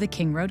 This is the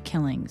King Road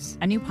Killings,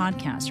 a new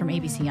podcast from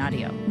ABC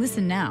Audio.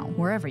 Listen now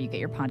wherever you get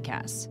your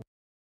podcasts.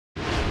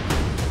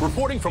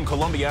 Reporting from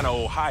Columbiana,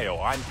 Ohio,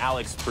 I'm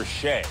Alex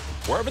Perche.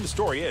 Wherever the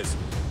story is,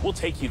 we'll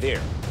take you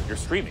there. You're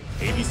streaming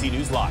ABC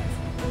News Live.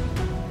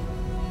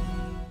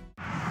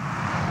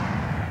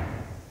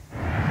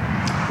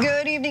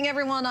 Good evening,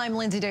 everyone. I'm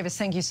Lindsay Davis.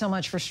 Thank you so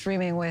much for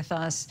streaming with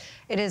us.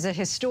 It is a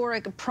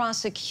historic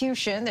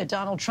prosecution that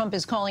Donald Trump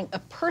is calling a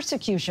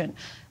persecution.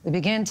 We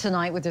begin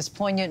tonight with this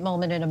poignant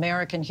moment in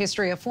American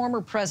history. A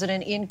former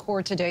president in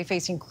court today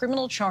facing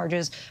criminal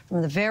charges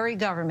from the very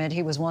government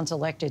he was once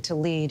elected to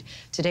lead.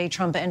 Today,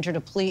 Trump entered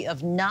a plea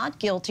of not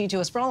guilty to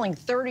a sprawling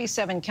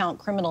 37-count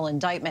criminal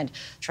indictment.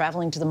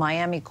 Traveling to the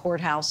Miami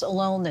courthouse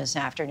alone this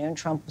afternoon,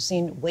 Trump was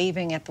seen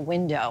waving at the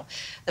window.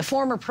 The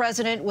former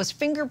president was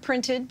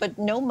fingerprinted, but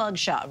no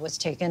mugshot was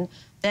taken.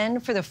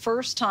 Then, for the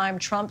first time,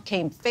 Trump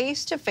came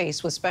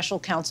face-to-face with special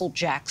counsel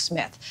Jack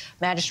Smith.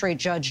 Magistrate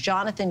Judge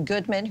Jonathan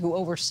Goodman, who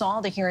oversaw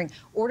the hearing,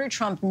 ordered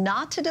Trump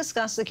not to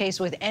discuss the case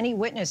with any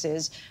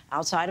witnesses.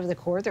 Outside of the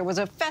court, there was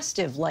a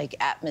festive-like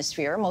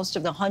atmosphere. Most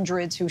of the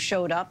hundreds who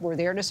showed up were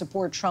there to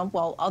support Trump,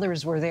 while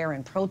others were there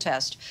in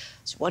protest.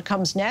 So what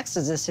comes next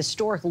as this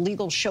historic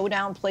legal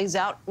showdown plays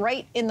out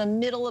right in the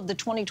middle of the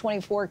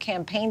 2024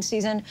 campaign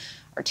season?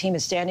 Our team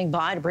is standing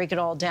by to break it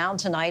all down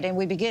tonight, and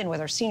we begin with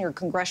our senior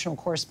congressional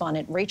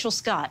correspondent, Rachel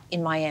Scott,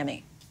 in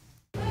Miami.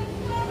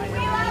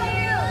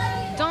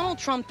 Donald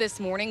Trump this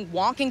morning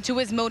walking to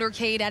his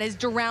motorcade at his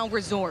Doral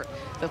resort.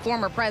 The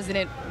former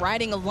president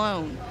riding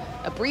alone.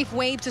 A brief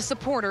wave to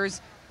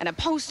supporters and a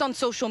post on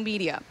social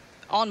media.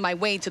 On my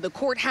way to the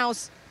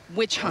courthouse,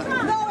 witch hunt.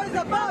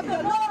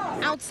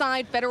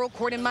 Outside federal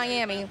court in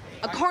Miami,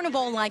 a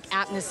carnival-like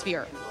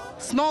atmosphere.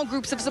 Small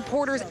groups of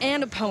supporters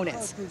and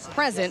opponents,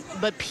 present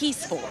but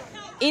peaceful.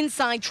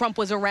 Inside, Trump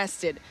was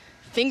arrested,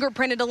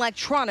 fingerprinted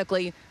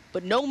electronically,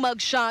 but no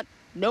mugshot,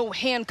 no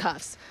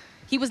handcuffs.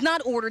 He was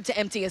not ordered to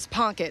empty his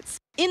pockets.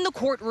 In the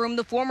courtroom,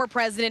 the former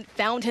president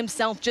found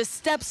himself just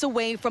steps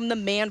away from the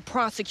man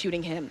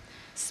prosecuting him,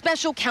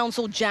 special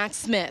counsel Jack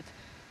Smith,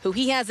 who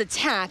he has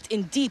attacked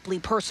in deeply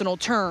personal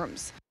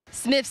terms.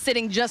 Smith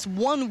sitting just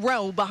one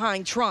row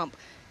behind Trump,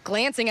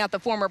 glancing at the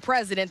former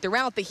president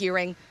throughout the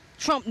hearing.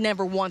 Trump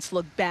never once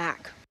looked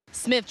back.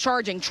 Smith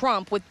charging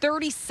Trump with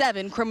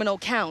 37 criminal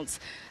counts,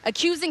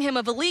 accusing him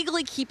of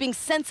illegally keeping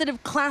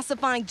sensitive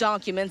classified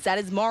documents at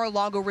his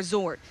Mar-a-Lago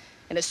resort,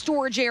 in a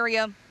storage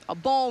area, a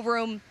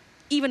ballroom,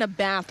 even a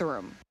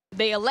bathroom.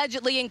 They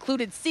allegedly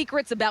included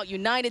secrets about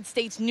United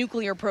States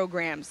nuclear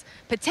programs,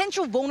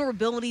 potential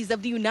vulnerabilities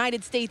of the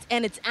United States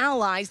and its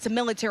allies to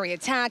military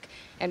attack,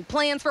 and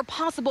plans for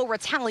possible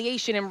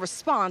retaliation in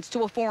response to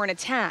a foreign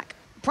attack.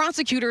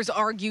 Prosecutors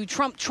argue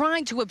Trump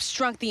tried to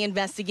obstruct the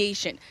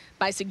investigation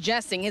by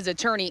suggesting his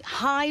attorney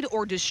hide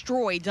or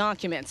destroy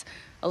documents,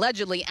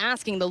 allegedly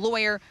asking the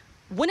lawyer,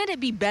 wouldn't it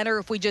be better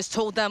if we just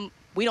told them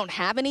we don't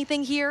have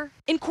anything here?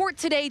 In court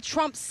today,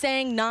 Trump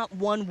saying not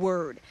one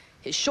word.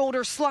 His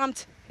shoulders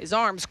slumped, his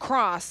arms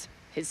crossed,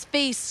 his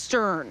face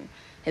stern.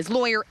 His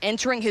lawyer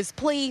entering his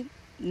plea,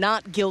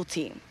 not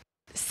guilty.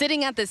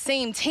 Sitting at the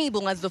same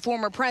table as the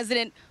former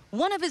president,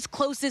 one of his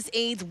closest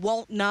aides,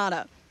 Walt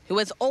Nauta, who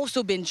has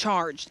also been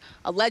charged,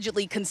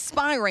 allegedly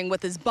conspiring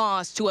with his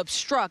boss to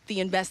obstruct the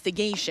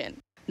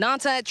investigation.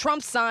 Nauta at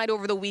Trump's side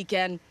over the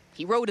weekend.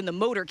 He rode in the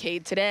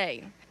motorcade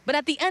today. But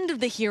at the end of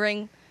the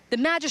hearing, the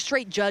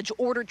magistrate judge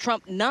ordered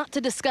Trump not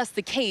to discuss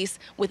the case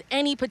with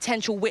any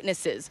potential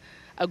witnesses,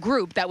 a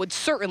group that would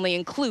certainly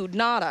include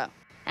Nauta.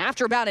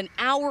 After about an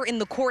hour in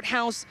the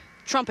courthouse,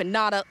 Trump and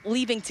Nauta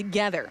leaving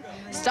together,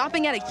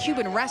 stopping at a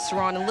Cuban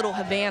restaurant in Little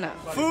Havana.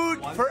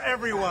 Food for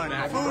everyone.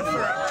 Food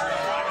for everyone.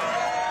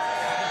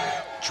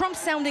 Trump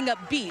sounding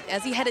upbeat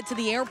as he headed to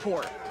the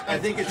airport. I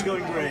think it's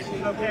going great.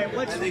 Okay,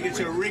 I think it's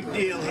a rigged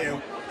deal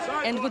here.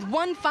 And with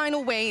one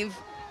final wave,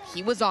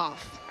 he was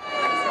off.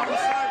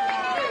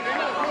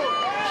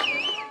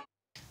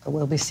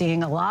 We'll be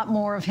seeing a lot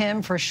more of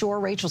him for sure.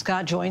 Rachel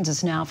Scott joins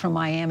us now from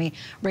Miami.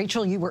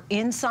 Rachel, you were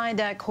inside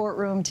that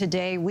courtroom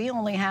today. We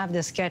only have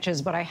the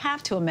sketches, but I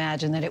have to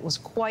imagine that it was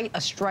quite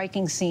a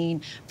striking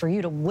scene for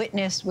you to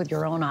witness with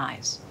your own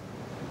eyes.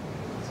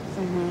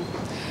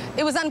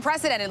 It was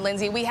unprecedented,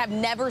 Lindsay. We have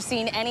never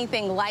seen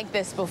anything like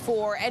this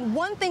before. And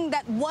one thing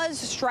that was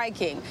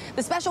striking,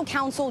 the special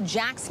counsel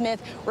Jack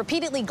Smith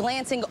repeatedly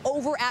glancing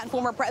over at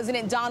former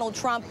President Donald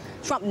Trump.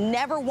 Trump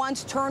never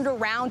once turned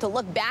around to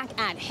look back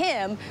at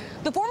him.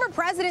 The former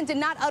president did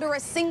not utter a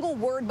single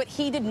word, but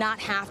he did not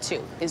have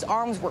to. His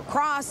arms were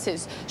crossed,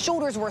 his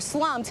shoulders were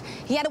slumped.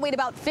 He had to wait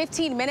about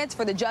 15 minutes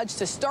for the judge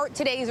to start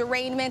today's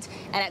arraignment.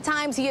 And at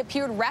times he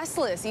appeared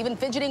restless, even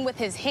fidgeting with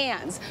his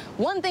hands.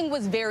 One thing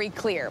was very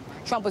clear.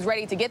 Trump was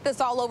ready to get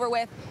this all over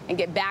with and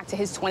get back to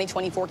his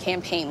 2024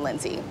 campaign,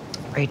 Lindsay.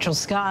 Rachel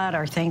Scott,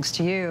 our thanks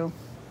to you.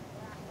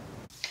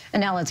 And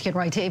now let's get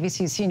right to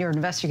ABC's senior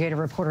investigative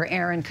reporter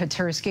Aaron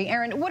Katersky.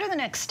 Aaron, what are the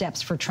next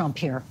steps for Trump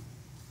here?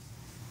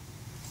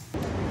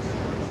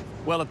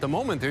 Well, at the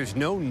moment, there's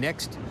no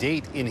next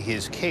date in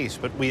his case,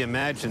 but we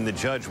imagine the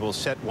judge will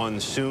set one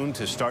soon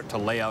to start to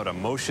lay out a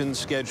motion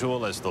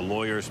schedule as the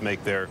lawyers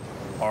make their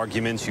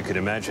arguments. You could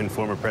imagine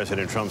former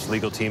President Trump's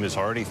legal team is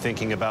already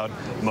thinking about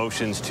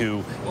motions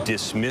to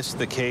dismiss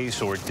the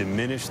case or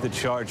diminish the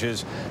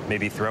charges,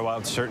 maybe throw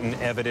out certain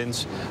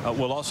evidence.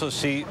 We'll also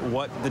see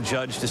what the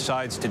judge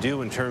decides to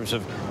do in terms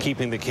of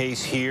keeping the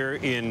case here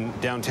in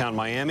downtown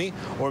Miami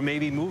or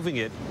maybe moving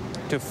it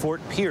to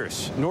Fort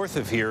Pierce, north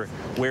of here,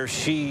 where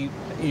she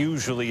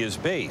usually is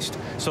based.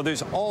 So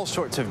there's all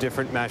sorts of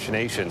different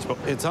machinations, but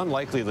it's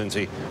unlikely,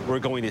 Lindsay, we're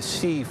going to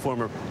see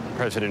former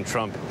President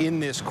Trump in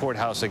this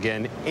courthouse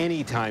again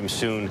anytime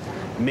soon,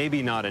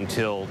 maybe not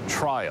until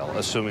trial,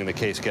 assuming the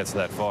case gets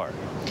that far.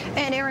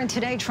 And Aaron,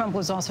 today Trump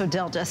was also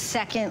dealt a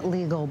second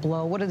legal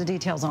blow. What are the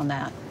details on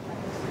that?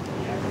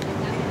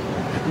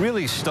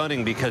 Really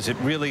stunning because it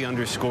really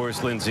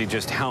underscores, Lindsay,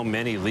 just how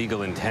many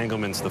legal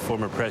entanglements the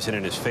former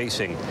president is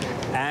facing.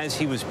 As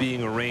he was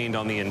being arraigned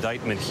on the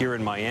indictment here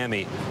in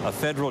Miami, a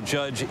federal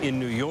judge in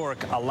New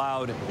York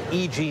allowed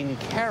E. Jean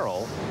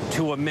Carroll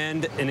to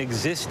amend an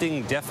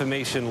existing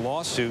defamation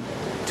lawsuit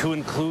to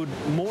include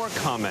more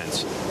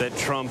comments that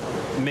Trump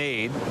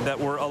made that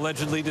were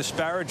allegedly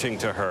disparaging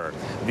to her.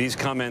 These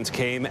comments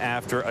came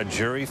after a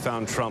jury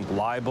found Trump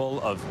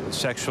liable of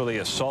sexually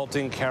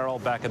assaulting Carroll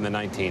back in the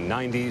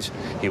 1990s.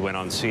 He went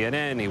on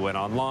CNN, he went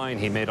online,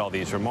 he made all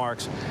these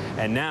remarks,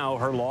 and now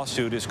her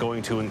lawsuit is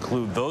going to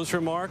include those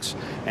remarks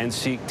and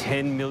seek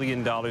 $10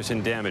 million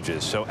in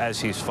damages. So as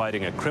he's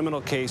fighting a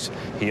criminal case,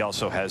 he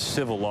also has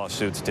civil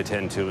lawsuits to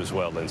tend to as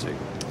well, Lindsay.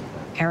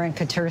 Aaron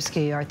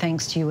Katersky, our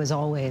thanks to you as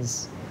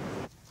always.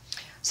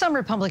 Some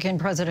Republican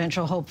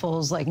presidential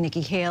hopefuls like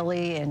Nikki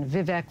Haley and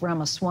Vivek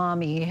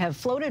Ramaswamy have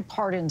floated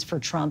pardons for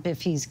Trump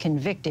if he's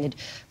convicted.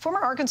 Former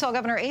Arkansas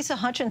Governor Asa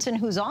Hutchinson,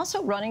 who's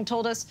also running,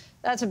 told us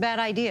that's a bad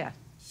idea.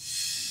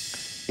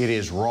 It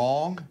is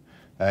wrong.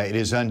 It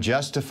is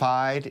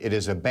unjustified. It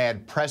is a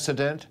bad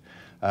precedent.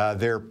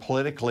 They're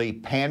politically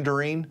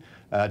pandering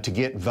to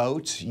get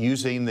votes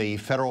using the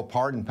federal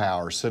pardon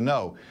power. So,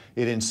 no,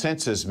 it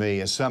incenses me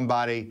as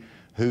somebody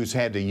who's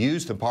had to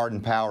use the pardon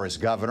power as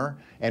governor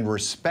and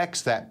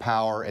respects that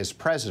power as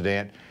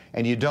president,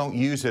 and you don't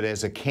use it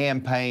as a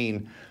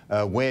campaign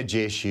wedge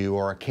issue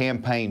or a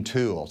campaign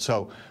tool.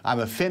 So I'm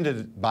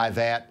offended by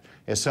that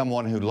as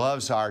someone who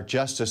loves our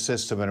justice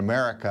system in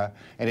America,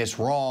 and it's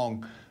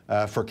wrong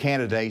for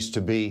candidates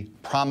to be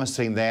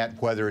promising that,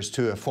 whether it's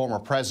to a former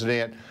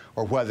president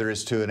or whether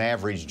it's to an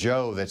average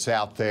Joe that's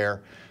out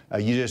there.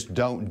 You just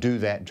don't do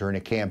that during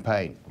a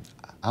campaign.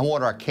 I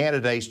want our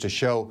candidates to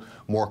show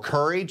more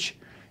courage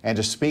and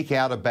to speak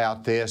out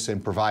about this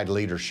and provide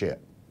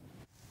leadership.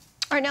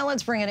 All right, now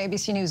let's bring in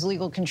ABC News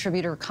legal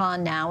contributor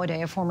Con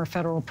Nowadays, a former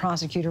federal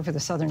prosecutor for the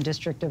Southern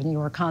District of New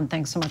York. Con,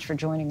 thanks so much for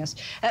joining us.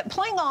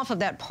 Playing off of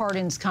that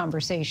pardons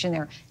conversation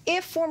there,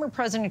 if former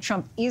President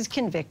Trump is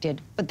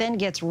convicted but then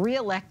gets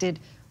reelected,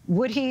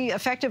 would he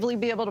effectively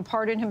be able to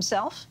pardon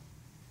himself?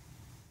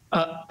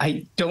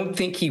 I don't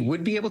think he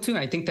would be able to.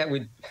 I think that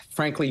would,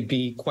 frankly,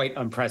 be quite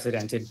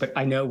unprecedented. But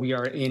I know we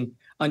are in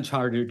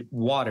uncharted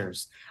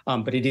waters.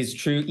 But it is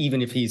true,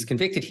 even if he's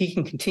convicted, he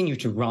can continue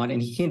to run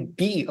and he can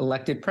be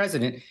elected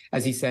president,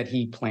 as he said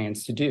he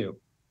plans to do.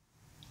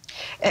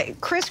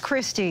 Chris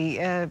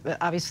Christie,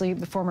 obviously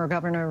the former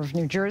governor of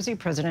New Jersey,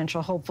 presidential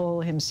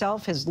hopeful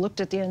himself, has looked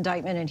at the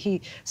indictment and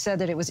he said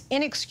that it was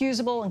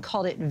inexcusable and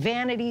called it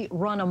vanity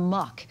run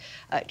amok.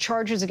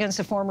 Charges against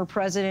the former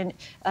president,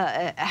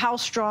 how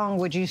strong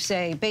would you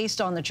say,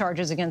 based on the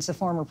charges against the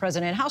former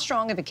president, how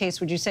strong of a case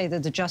would you say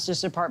that the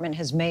Justice Department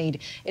has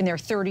made in their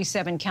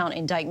 37-count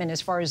indictment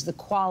as far as the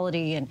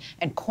quality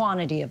and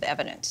quantity of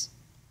evidence?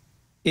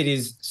 It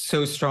is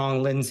so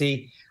strong,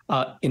 Lindsay.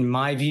 In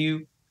my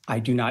view, I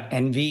do not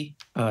envy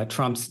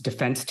Trump's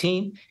defense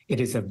team.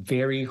 It is a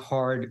very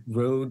hard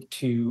road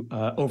to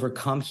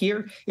overcome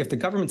here. If the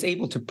government's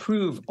able to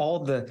prove all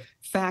the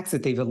facts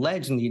that they've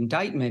alleged in the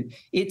indictment,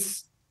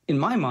 it's, in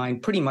my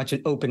mind, pretty much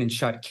an open and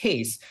shut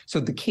case. So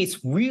the case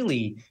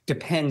really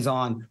depends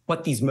on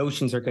what these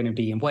motions are going to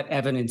be and what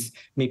evidence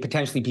may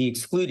potentially be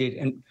excluded.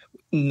 And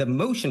in the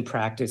motion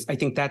practice, I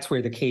think that's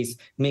where the case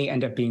may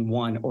end up being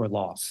won or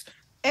lost.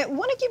 I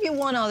want to give you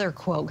one other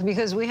quote,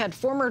 because we had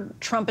former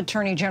Trump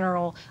Attorney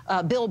General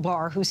Bill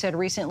Barr, who said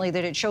recently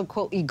that it showed,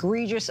 quote,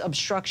 egregious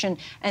obstruction,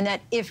 and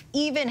that if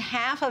even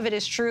half of it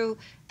is true,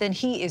 then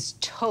he is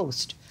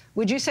toast.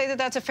 Would you say that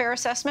that's a fair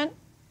assessment?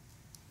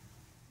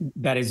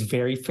 That is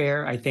very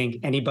fair. I think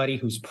anybody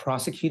who's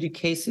prosecuted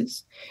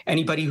cases,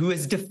 anybody who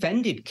has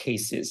defended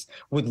cases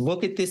would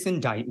look at this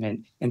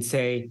indictment and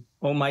say,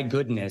 oh, my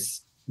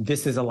goodness,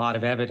 this is a lot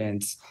of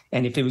evidence.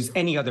 And if it was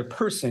any other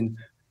person,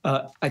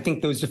 I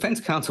think those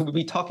defense counsel would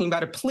be talking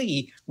about a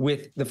plea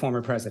with the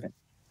former president.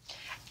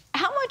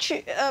 How much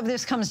of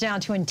this comes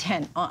down to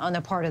intent on the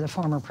part of the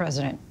former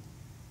president?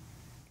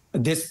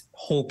 This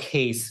whole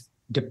case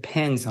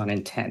depends on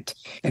intent.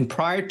 And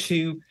prior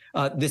to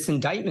this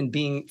indictment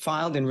being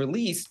filed and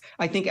released,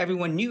 I think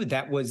everyone knew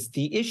that was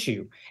the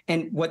issue.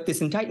 And what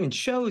this indictment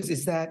shows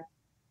is that,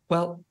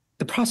 well,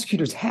 the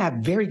prosecutors have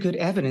very good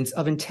evidence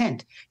of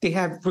intent. They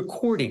have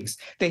recordings.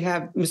 They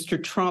have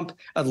Mr. Trump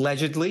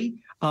allegedly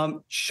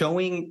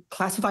showing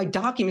classified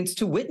documents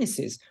to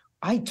witnesses.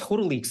 I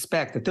totally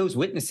expect that those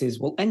witnesses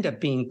will end up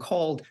being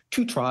called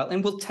to trial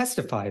and will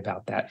testify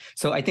about that.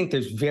 So I think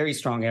there's very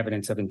strong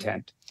evidence of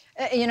intent.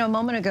 You know, a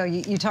moment ago,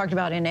 you talked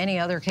about in any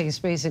other case,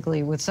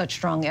 basically, with such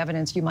strong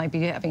evidence, you might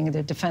be having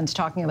the defense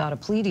talking about a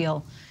plea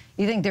deal.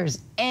 You think there's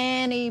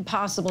any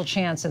possible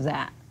chance of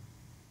that?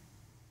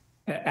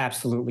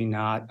 Absolutely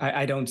not.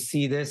 I don't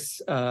see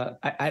this.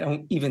 I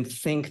don't even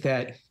think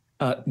that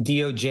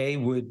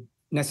DOJ would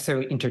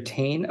necessarily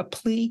entertain a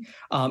plea.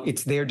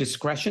 It's their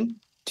discretion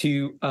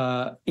to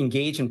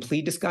engage in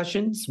plea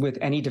discussions with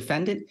any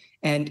defendant,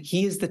 and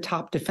he is the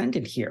top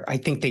defendant here. I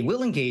think they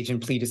will engage in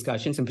plea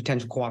discussions and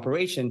potential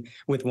cooperation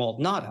with Walt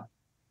Nauta.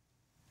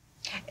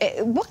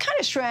 What kind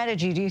of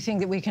strategy do you think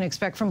that we can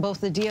expect from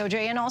both the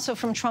DOJ and also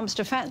from Trump's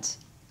defense?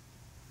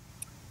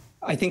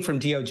 I think from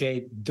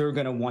DOJ, they're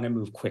going to want to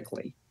move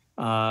quickly.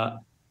 I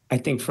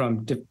think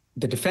from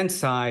the defense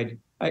side,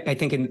 I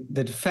think in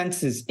the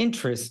defense's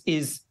interest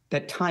is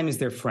that time is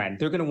their friend.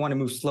 They're going to want to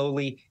move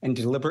slowly and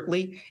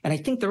deliberately. And I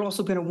think they're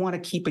also going to want to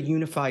keep a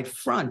unified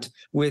front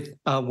with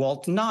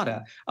Walt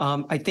Nauta.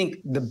 I think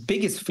the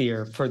biggest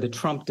fear for the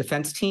Trump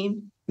defense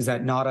team is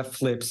that Nauta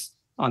flips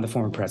on the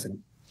former president.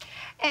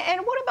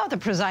 And what about the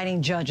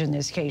presiding judge in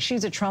this case?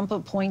 She's a Trump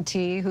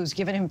appointee who's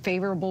given him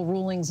favorable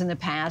rulings in the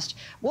past.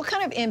 What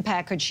kind of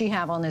impact could she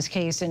have on this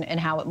case and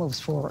how it moves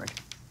forward?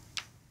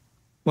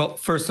 Well,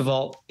 first of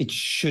all, it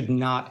should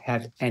not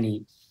have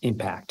any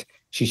impact.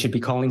 She should be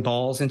calling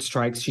balls and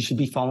strikes. She should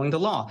be following the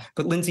law.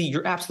 But Lindsay,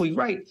 you're absolutely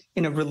right.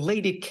 In a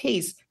related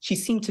case, she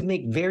seemed to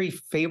make very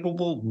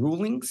favorable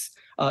rulings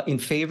in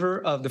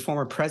favor of the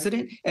former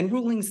president and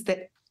rulings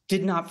that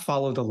did not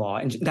follow the law.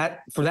 And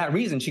that for that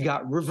reason, she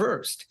got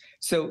reversed.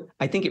 So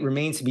I think it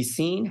remains to be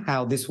seen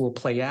how this will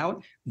play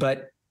out.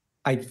 But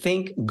I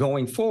think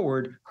going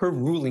forward, her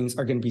rulings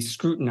are going to be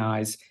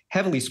scrutinized,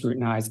 heavily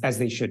scrutinized, as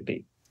they should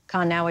be.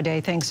 Khan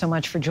Nowadaye, thanks so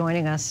much for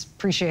joining us.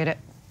 Appreciate it.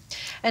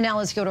 And now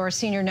let's go to our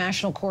senior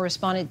national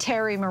correspondent,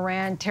 Terry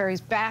Moran.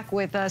 Terry's back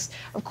with us.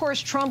 Of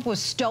course, Trump was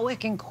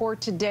stoic in court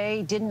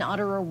today, didn't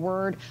utter a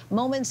word.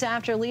 Moments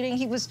after leading,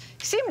 he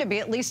seemed to be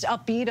at least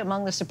upbeat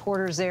among the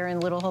supporters there in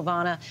Little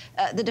Havana.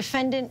 The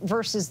defendant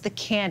versus the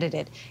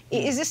candidate.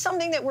 Is this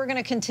something that we're going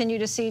to continue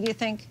to see, do you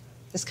think?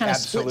 This kind of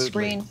split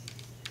screen?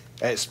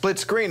 Split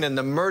screen and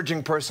the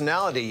merging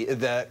personality.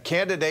 The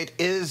candidate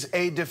is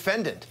a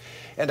defendant.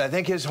 And I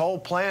think his whole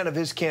plan of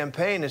his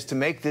campaign is to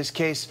make this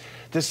case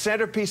the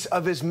centerpiece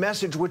of his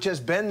message, which has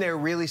been there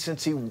really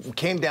since he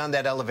came down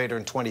that elevator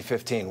in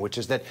 2015, which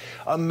is that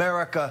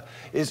America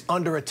is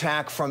under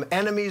attack from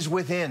enemies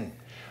within,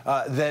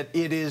 that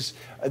it is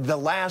the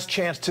last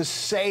chance to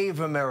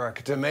save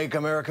America, to make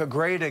America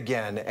great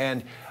again.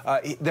 And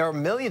there are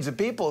millions of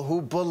people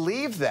who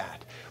believe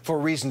that, for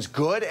reasons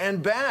good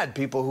and bad.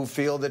 People who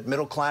feel that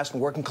middle-class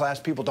and working-class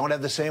people don't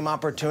have the same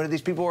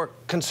opportunities. People who are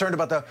concerned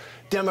about the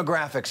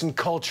demographics and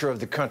culture of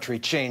the country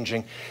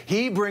changing.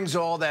 He brings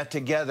all that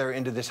together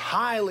into this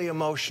highly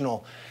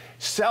emotional,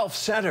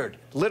 self-centered,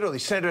 literally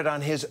centered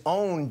on his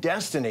own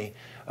destiny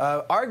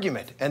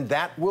argument, and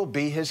that will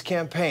be his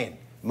campaign.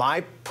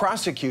 My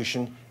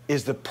prosecution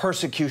is the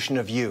persecution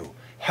of you.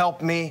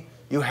 Help me,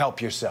 you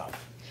help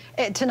yourself.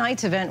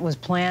 Tonight's event was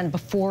planned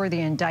before the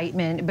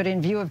indictment, but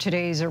in view of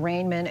today's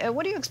arraignment,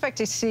 what do you expect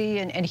to see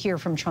and hear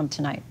from Trump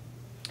tonight?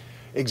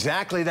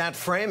 Exactly that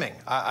framing.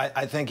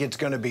 I think it's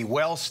going to be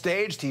well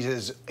staged.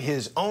 He's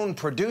his own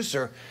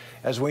producer,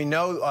 as we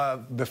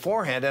know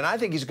beforehand, and I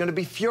think he's going to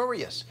be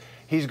furious.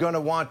 He's going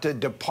to want to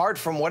depart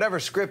from whatever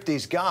script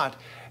he's got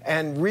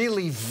and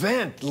really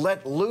vent,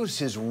 let loose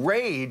his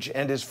rage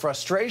and his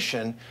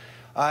frustration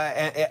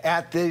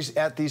at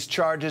these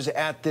charges,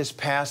 at this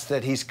pass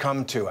that he's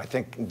come to. I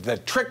think the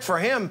trick for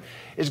him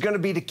is going to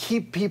be to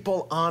keep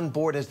people on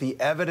board as the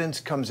evidence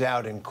comes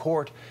out in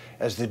court,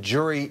 as the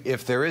jury,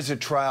 if there is a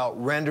trial,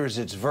 renders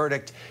its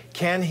verdict.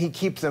 Can he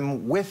keep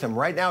them with him?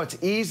 Right now, it's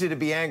easy to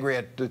be angry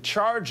at the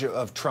charge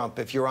of Trump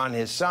if you're on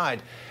his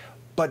side.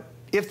 But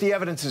if the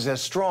evidence is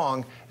as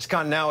strong, as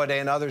Con Nowadays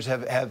and others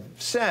have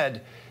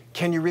said,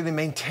 can you really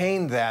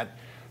maintain that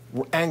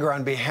anger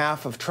on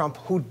behalf of Trump,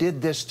 who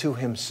did this to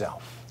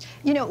himself?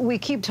 You know, we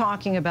keep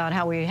talking about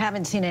how we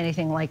haven't seen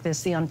anything like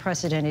this, the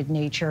unprecedented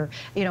nature.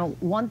 You know,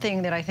 one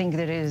thing that I think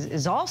that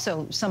is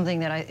also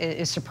something that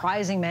is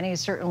surprising many,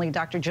 certainly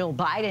Dr. Jill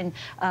Biden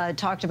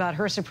talked about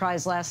her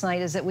surprise last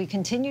night, is that we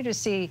continue to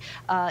see,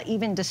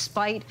 even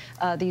despite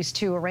these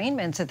two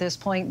arraignments at this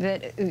point,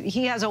 that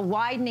he has a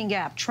widening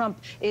gap.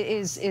 Trump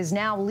is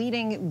now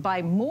leading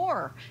by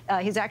more.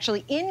 He's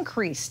actually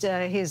increased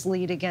his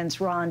lead against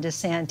Ron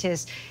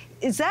DeSantis.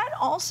 Is that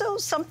also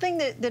something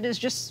that is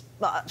just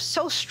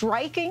so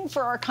striking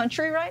for our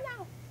country right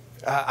now?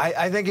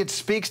 I think it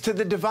speaks to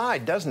the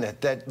divide, doesn't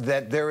it?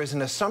 That there is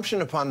an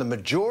assumption upon the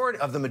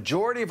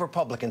majority of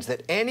Republicans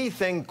that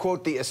anything,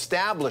 quote, the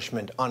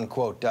establishment,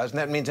 unquote, does, and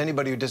that means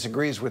anybody who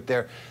disagrees with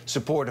their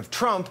support of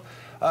Trump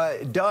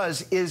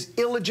is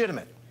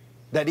illegitimate.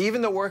 That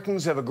even the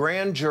workings of a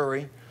grand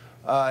jury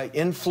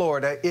in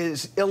Florida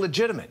is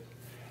illegitimate.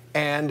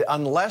 And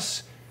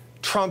unless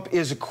Trump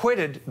is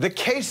acquitted, the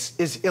case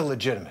is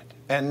illegitimate.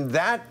 And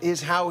that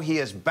is how he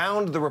has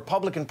bound the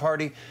Republican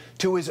Party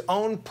to his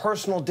own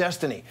personal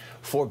destiny,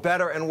 for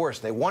better and worse.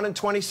 They won in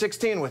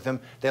 2016 with him.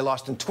 They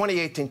lost in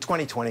 2018,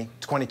 2020,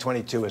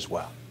 2022 as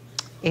well.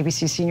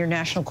 ABC senior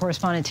national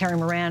correspondent Terry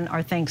Moran,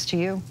 our thanks to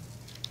you.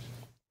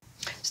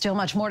 Still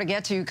much more to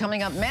get to.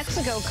 Coming up,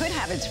 Mexico could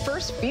have its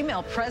first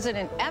female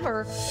president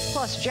ever.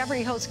 Plus,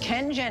 Jeopardy host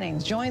Ken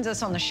Jennings joins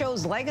us on the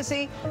show's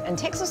legacy and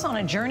takes us on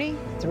a journey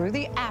through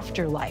the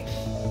afterlife.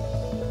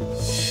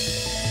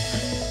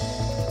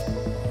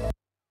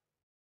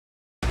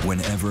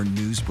 Whenever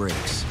news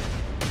breaks,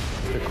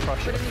 the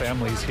crushing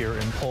families here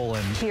in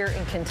Poland. Here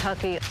in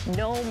Kentucky,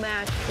 no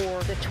match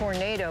for the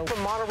tornado.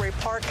 From Monterey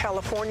Park,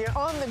 California,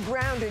 on the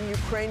ground in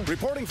Ukraine.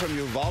 Reporting from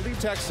Uvalde,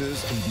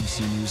 Texas.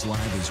 ABC News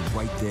Live is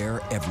right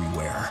there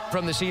everywhere.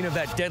 From the scene of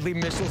that deadly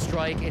missile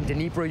strike in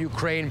Dnipro,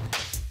 Ukraine.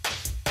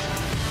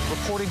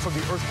 Reporting from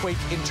the earthquake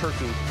in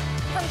Turkey.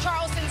 From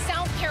Charleston,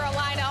 South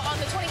Carolina, on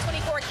the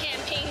 2024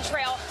 campaign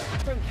trail.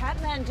 From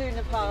Kathmandu,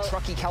 Nepal.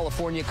 Truckee,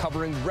 California,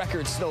 covering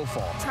record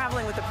snowfall.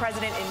 Traveling with the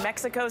president in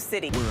Mexico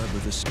City. Wherever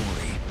the story.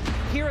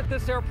 Here at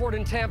this airport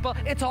in Tampa,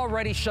 it's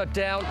already shut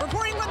down.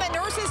 Reporting from the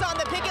nurses on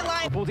the picket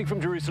line. Reporting from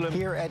Jerusalem.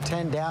 Here at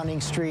 10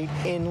 Downing Street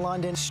in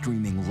London.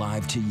 Streaming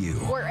live to you.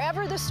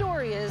 Wherever the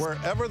story is.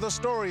 Wherever the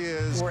story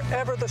is.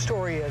 Wherever the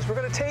story is. We're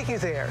going to take you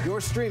there.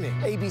 You're streaming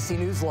ABC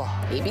News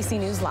Live. ABC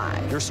News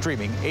Live. You're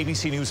streaming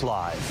ABC News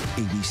Live.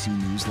 ABC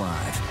News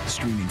Live.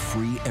 Streaming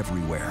free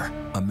everywhere.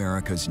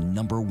 America's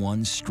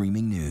 #1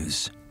 streaming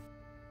news.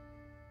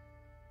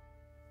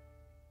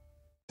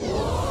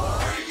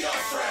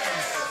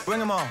 Bring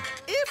them on.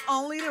 If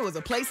only there was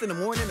a place in the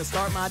morning to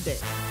start my day.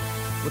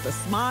 With a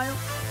smile,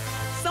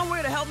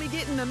 somewhere to help me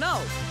get in the know.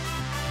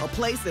 A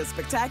place as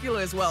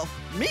spectacular as, well,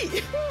 me.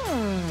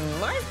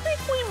 I think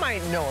we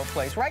might know a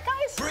place, right,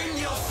 guys? Bring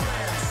your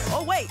friends.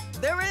 Oh, wait,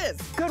 there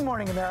is. Good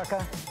morning,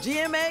 America.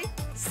 GMA,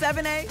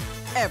 7A,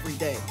 every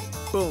day.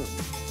 Boom,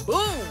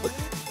 boom,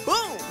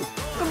 boom.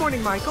 Good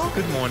morning, Michael.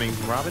 Good morning,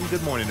 Robin.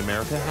 Good morning,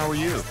 America. How are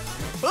you?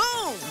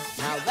 Boom.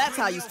 Now that's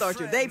how you start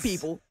your day,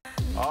 people.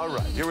 All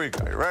right, here we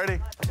go. You ready?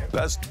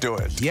 Let's do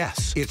it.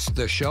 Yes, it's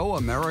the show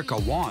America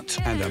wants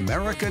and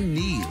America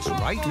needs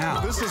right now.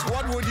 This is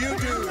What Would You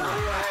Do?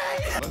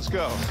 Let's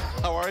go.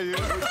 How are you?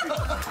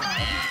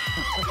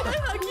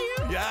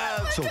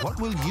 Yes. So what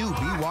will you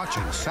be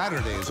watching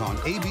Saturdays on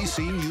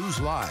ABC News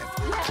Live?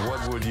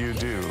 What would you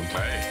do?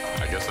 Hey,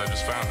 I guess I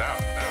just found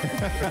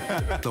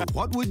out. The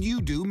What Would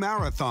You Do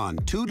Marathon,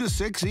 2 to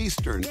 6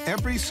 Eastern,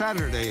 every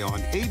Saturday on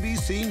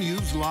ABC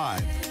News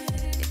Live.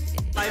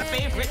 My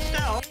favorite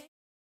show.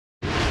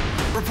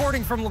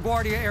 Reporting from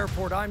LaGuardia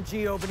Airport, I'm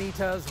Gio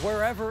Benitez.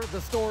 Wherever the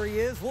story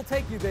is, we'll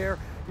take you there.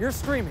 You're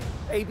streaming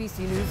ABC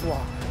News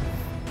Live.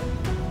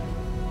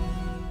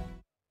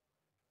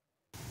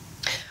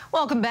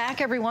 Welcome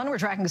back, everyone. We're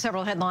tracking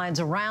several headlines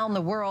around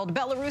the world.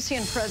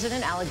 Belarusian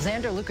President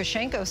Alexander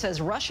Lukashenko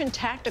says Russian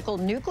tactical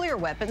nuclear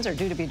weapons are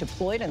due to be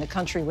deployed in the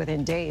country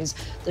within days.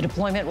 The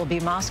deployment will be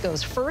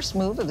Moscow's first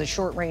move of the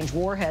short-range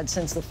warhead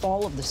since the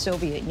fall of the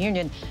Soviet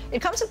Union.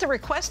 It comes at the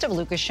request of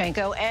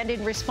Lukashenko and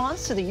in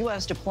response to the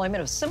U.S. deployment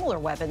of similar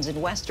weapons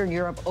in Western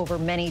Europe over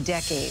many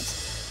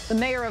decades. The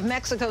mayor of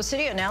Mexico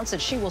City announced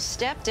that she will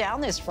step down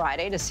this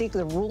Friday to seek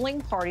the ruling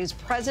party's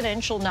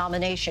presidential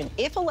nomination.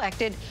 If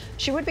elected,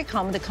 she would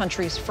become the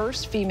country's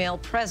first female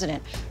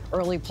president.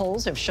 Early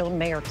polls have shown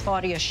Mayor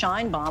Claudia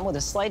Sheinbaum with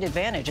a slight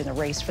advantage in the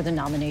race for the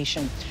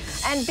nomination.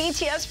 And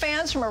BTS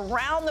fans from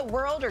around the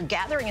world are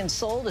gathering in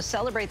Seoul to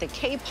celebrate the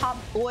K-pop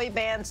boy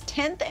band's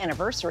 10th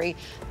anniversary.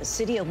 The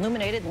city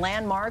illuminated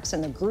landmarks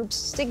in the group's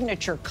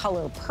signature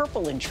color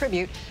purple in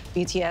tribute.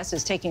 BTS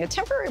is taking a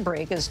temporary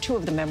break as 2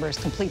 of the members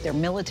complete their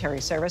military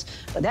service,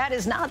 but that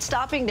is not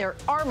stopping their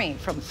army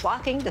from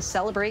flocking to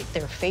celebrate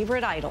their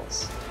favorite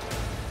idols.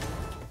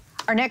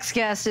 Our next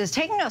guest is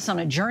taking us on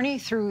a journey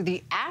through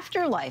the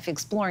afterlife,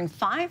 exploring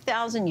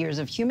 5,000 years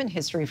of human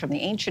history from the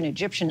ancient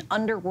Egyptian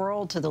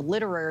underworld to the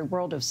literary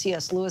world of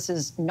C.S.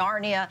 Lewis's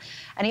Narnia.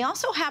 And he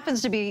also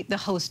happens to be the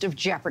host of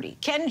Jeopardy!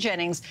 Ken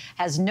Jennings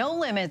has no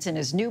limits in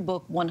his new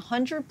book,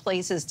 100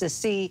 Places to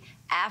See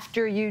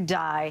After You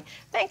Die.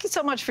 Thank you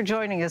so much for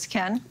joining us,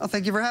 Ken. Oh,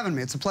 thank you for having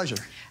me. It's a pleasure.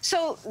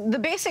 So the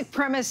basic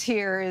premise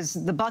here is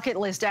the bucket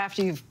list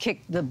after you've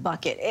kicked the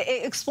bucket.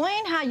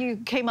 Explain how you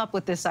came up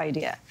with this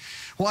idea.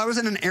 Well, I was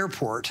in an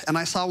airport, and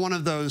I saw one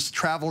of those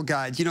travel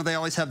guides. You know, they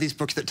always have these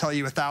books that tell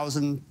you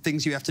 1,000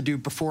 things you have to do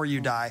before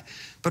you die.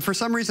 But for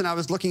some reason, I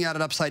was looking at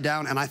it upside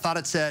down, and I thought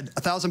it said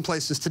 1,000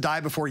 places to die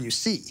before you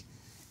see.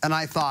 And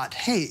I thought,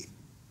 hey,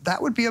 that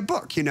would be a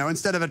book, you know,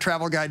 instead of a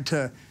travel guide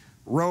to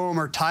Rome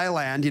or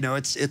Thailand, you know,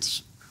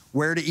 it's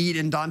where to eat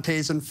in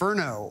Dante's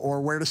Inferno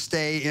or where to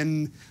stay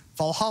in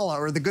Valhalla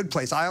or The Good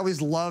Place. I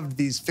always loved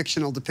these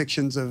fictional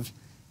depictions of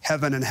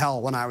heaven and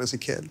hell when I was a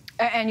kid.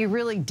 And you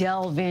really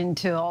delve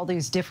into all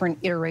these different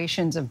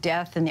iterations of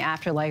death and the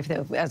afterlife,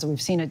 as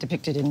we've seen it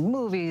depicted in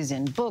movies,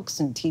 in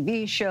books, and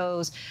TV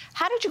shows.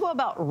 How did you go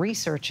about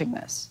researching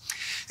this?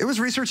 It was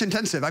research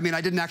intensive. I mean, I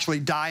didn't actually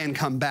die and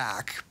come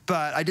back,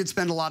 but I did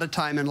spend a lot of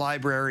time in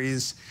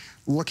libraries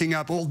looking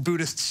up old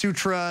Buddhist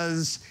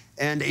sutras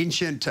and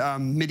ancient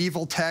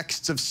medieval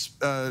texts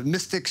of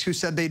mystics who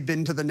said they'd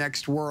been to the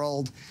next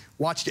world,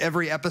 watched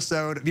every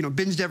episode, you know,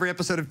 binged every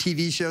episode of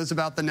TV shows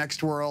about the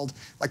next world,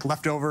 like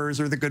Leftovers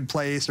or The Good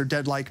Place or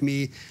Dead Like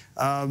Me.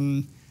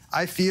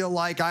 I feel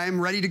like I'm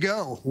ready to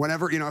go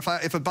whenever, you know,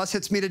 if a bus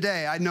hits me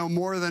today, I know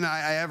more than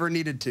I ever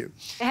needed to.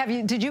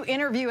 Did you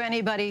interview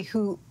anybody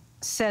who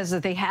says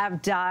that they have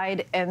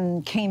died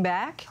and came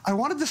back? I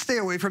wanted to stay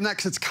away from that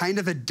because it's kind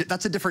of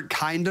that's a different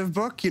kind of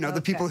book. You know, the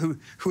people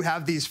who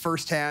have these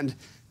firsthand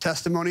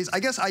testimonies.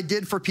 I guess I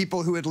did for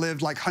people who had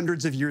lived like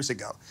hundreds of years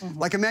ago.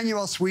 Like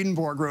Emanuel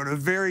Swedenborg wrote a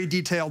very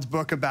detailed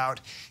book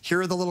about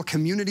here are the little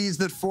communities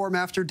that form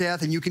after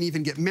death, and you can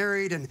even get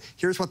married, and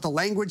here's what the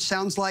language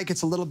sounds like.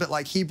 It's a little bit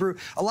like Hebrew.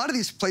 A lot of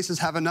these places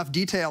have enough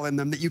detail in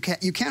them that you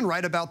can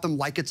write about them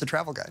like it's a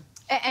travel guide.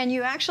 And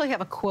you actually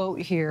have a quote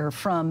here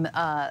from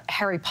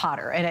Harry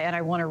Potter, and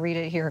I want to read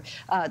it here,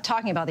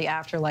 talking about the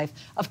afterlife.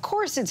 Of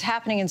course, it's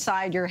happening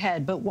inside your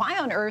head, but why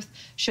on earth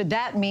should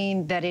that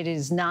mean that it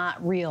is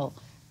not real?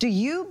 Do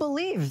you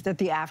believe that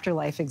the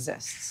afterlife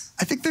exists?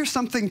 I think there's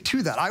something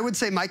to that. I would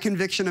say my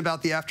conviction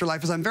about the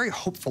afterlife is I'm very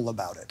hopeful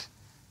about it,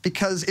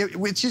 because it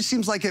just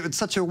seems like it's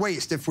such a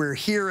waste if we're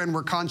here and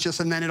we're conscious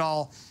and then it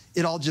all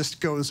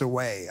just goes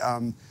away.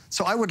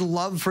 So I would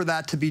love for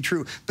that to be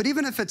true. But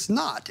even if it's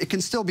not, it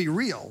can still be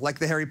real, like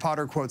the Harry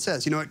Potter quote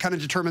says. You know, it kind of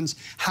determines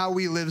how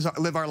we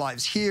live our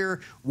lives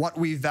here, what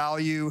we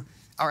value.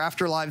 Our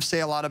afterlives say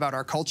a lot about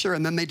our culture,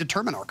 and then they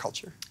determine our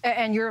culture.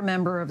 And you're a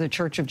member of the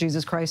Church of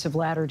Jesus Christ of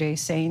Latter-day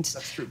Saints.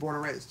 That's true, born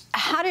and raised.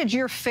 How did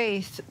your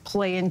faith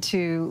play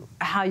into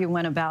how you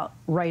went about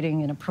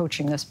writing and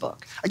approaching this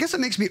book? I guess it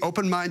makes me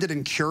open-minded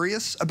and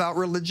curious about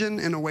religion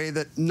in a way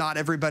that not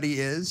everybody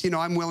is. You know,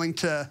 I'm willing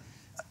to...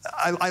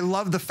 I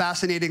love the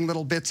fascinating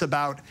little bits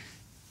about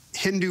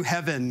Hindu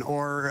heaven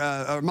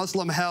or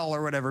Muslim hell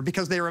or whatever,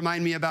 because they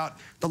remind me about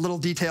the little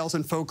details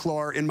and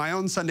folklore in my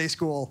own Sunday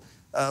school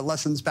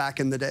lessons back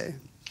in the day.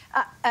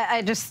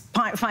 I just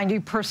find you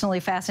personally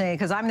fascinating,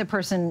 because I'm the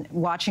person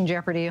watching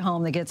Jeopardy at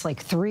home that gets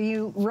like 3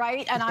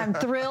 right, and I'm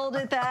thrilled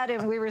at that.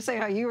 And we were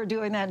saying how you were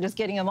doing that and just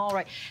getting them all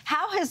right.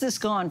 How has this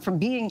gone from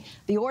being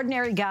the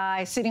ordinary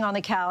guy sitting on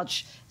the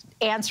couch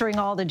answering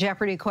all the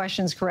Jeopardy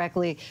questions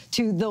correctly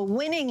to the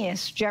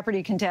winningest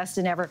Jeopardy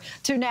contestant ever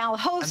to now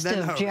host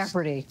of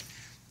Jeopardy?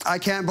 I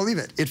can't believe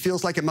it. It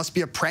feels like it must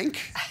be a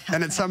prank,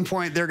 and at some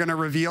point they're going to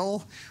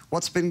reveal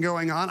what's been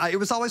going on. It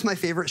was always my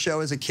favorite show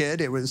as a kid.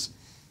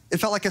 It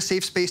felt like a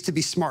safe space to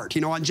be smart.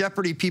 You know, on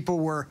Jeopardy, people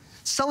were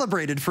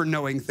celebrated for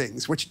knowing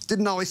things, which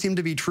didn't always seem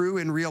to be true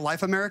in real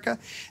life America,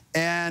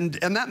 and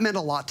that meant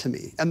a lot to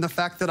me. And the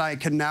fact that I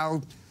can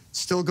now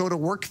still go to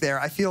work there,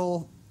 I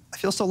feel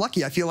so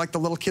lucky. I feel like the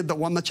little kid that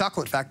won the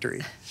chocolate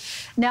factory.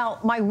 Now,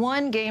 my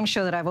one game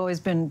show that I've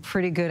always been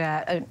pretty good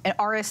at, an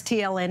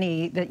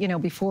RSTLNE, that, you know,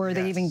 before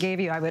they even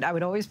gave you, I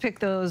would always pick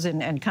those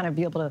and kind of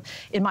be able to,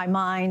 in my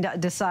mind,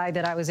 decide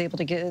that I was able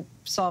to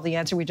solve the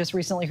answer. We just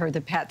recently heard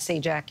that Pat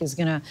Sajak is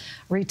going to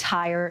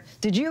retire.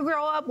 Did you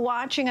grow up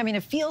watching? I mean,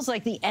 it feels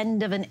like the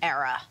end of an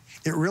era.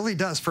 It really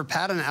does. For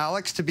Pat and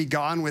Alex to be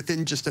gone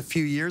within just a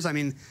few years, I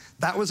mean,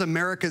 that was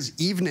America's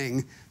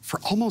evening for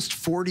almost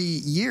 40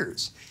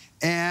 years.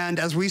 And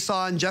as we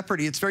saw in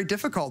Jeopardy, it's very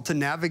difficult to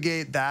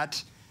navigate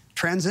that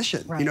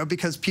transition, you know,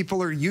 because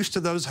people are used to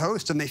those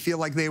hosts and they feel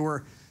like they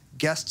were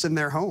guests in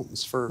their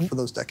homes for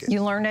those decades.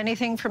 You learned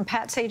anything from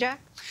Pat Sajak?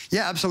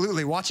 Yeah,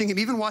 absolutely.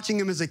 Even watching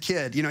him as a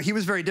kid, you know, he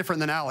was very different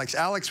than Alex.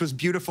 Alex was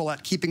beautiful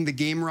at keeping the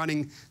game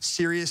running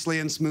seriously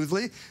and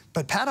smoothly,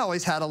 but Pat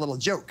always had a little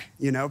joke,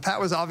 you know. Pat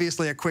was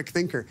obviously a quick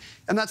thinker,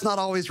 and that's not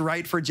always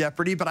right for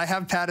Jeopardy, but I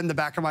have Pat in the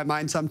back of my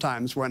mind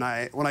sometimes when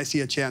I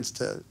see a chance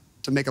to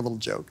make a little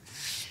joke.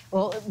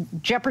 Well,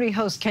 Jeopardy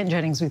host Ken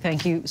Jennings, we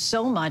thank you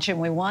so much, and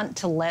we want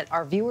to let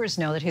our viewers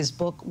know that his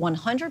book,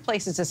 100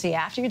 Places to See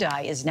After You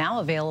Die, is now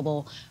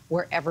available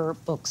wherever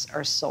books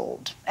are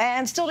sold.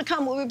 And still to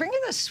come, we'll bring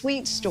you the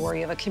sweet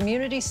story of a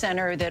community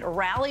center that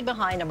rallied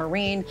behind a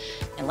Marine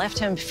and left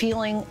him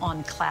feeling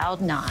on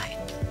cloud 9.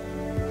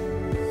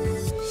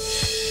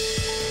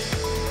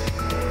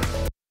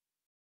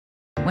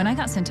 When I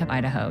got sent to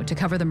Idaho to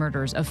cover the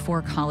murders of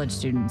 4 college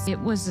students, it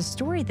was a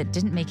story that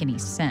didn't make any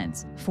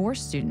sense. 4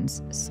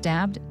 students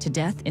stabbed to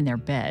death in their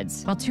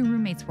beds while 2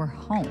 roommates were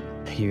home.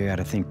 You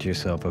gotta think to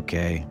yourself,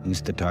 okay,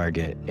 who's the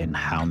target and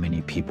how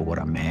many people would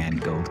a man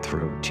go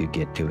through to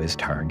get to his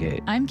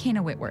target? I'm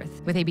Kana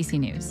Whitworth with ABC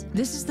News.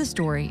 This is the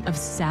story of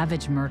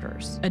savage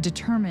murders, a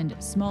determined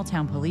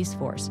small-town police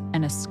force,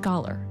 and a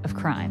scholar of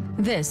crime.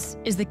 This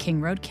is The King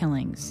Road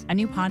Killings, a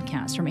new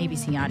podcast from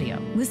ABC Audio.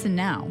 Listen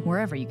now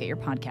wherever you get your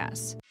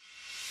podcasts.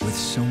 With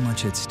so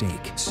much at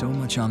stake, so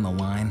much on the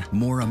line,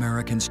 more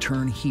Americans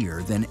turn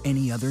here than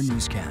any other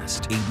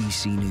newscast.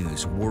 ABC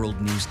News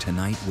World News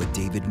Tonight with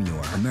David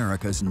Muir,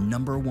 America's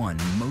 #1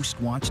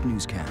 most watched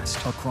newscast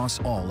across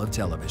all of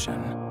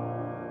television.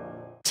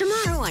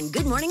 Tomorrow on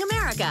Good Morning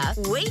America,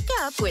 wake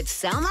up with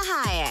Salma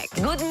Hayek.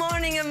 Good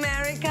morning,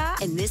 America.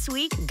 And this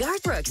week,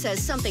 Garth Brooks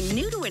has something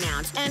new to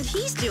announce, and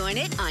he's doing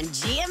it on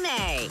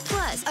GMA.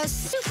 Plus, a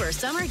super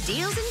summer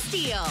deals and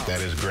steals.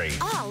 That is great.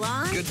 All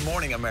on Good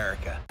Morning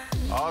America.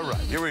 All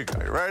right, here we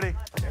go. You ready?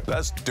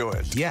 Let's do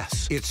it.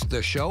 Yes, it's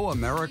the show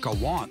America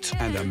wants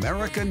and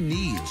America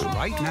needs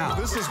right now.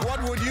 This is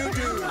What Would You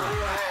Do?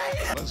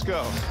 Let's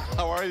go.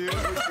 How are you?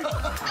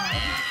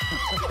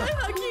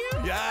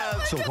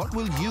 Yes. So what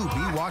will you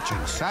be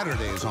watching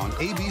Saturdays on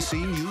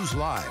ABC News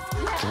Live?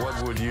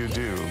 What would you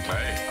do?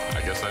 Hey,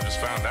 I guess I just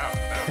found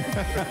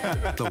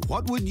out. The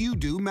What Would You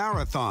Do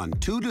Marathon,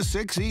 2 to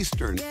 6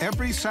 Eastern,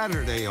 every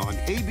Saturday on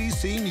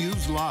ABC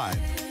News Live.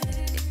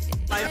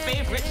 My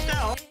favorite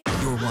show.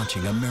 You're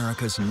watching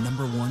America's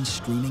 #1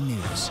 streaming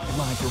news.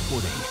 Live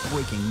reporting,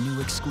 breaking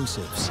new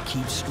exclusives.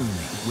 Keep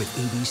streaming with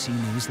ABC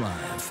News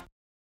Live.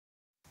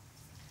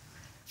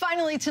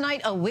 Finally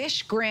tonight, a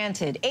wish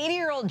granted.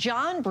 80-year-old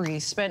John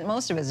Brees spent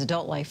most of his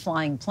adult life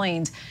flying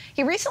planes.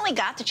 He recently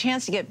got the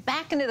chance to get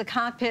back into the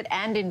cockpit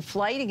and in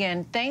flight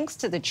again thanks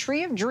to the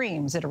Tree of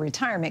Dreams at a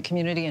retirement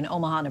community in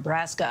Omaha,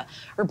 Nebraska.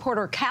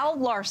 Reporter Cal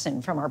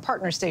Larson from our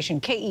partner station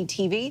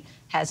KETV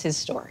has his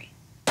story.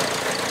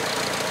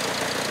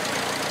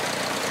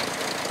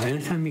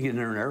 Anytime you get in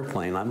an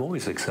airplane, I'm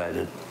always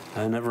excited.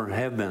 I never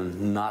have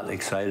been not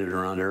excited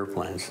around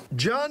airplanes.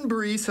 John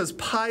Brees has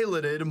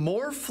piloted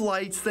more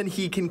flights than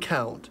he can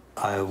count.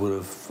 I would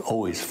have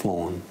always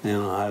flown. You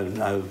know,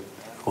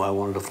 I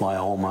wanted to fly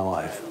all my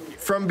life.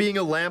 From being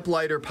a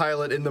lamplighter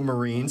pilot in the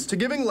Marines to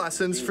giving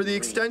lessons for the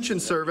Extension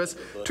Service,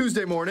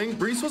 Tuesday morning,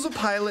 Brees was a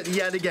pilot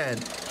yet again.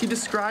 He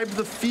described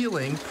the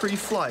feeling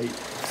pre-flight.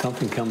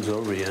 Something comes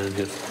over you and it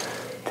just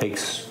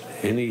takes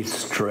any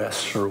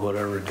stress or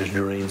whatever, it just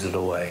drains it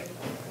away.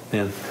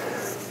 And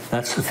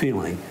that's the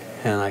feeling.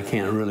 And I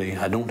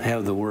don't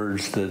have the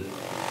words that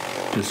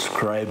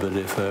describe it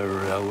if ever.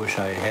 I wish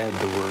I had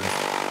the words.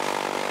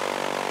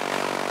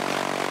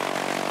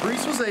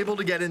 Brees was able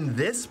to get in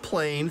this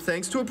plane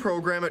thanks to a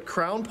program at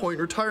Crown Point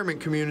Retirement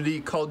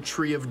Community called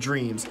Tree of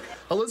Dreams.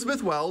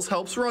 Elizabeth Wells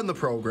helps run the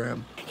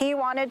program. He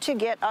wanted to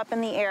get up in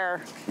the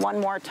air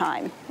one more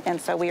time, and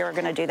so we are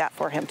going to do that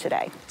for him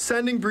today.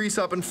 Sending Brees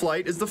up in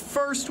flight is the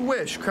first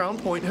wish Crown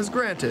Point has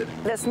granted.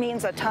 This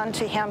means a ton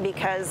to him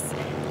because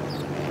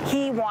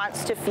he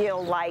wants to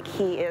feel like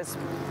he is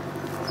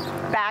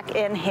back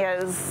in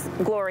his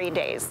glory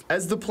days.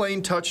 As the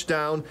plane touched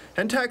down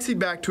and taxied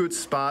back to its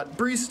spot,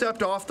 Brees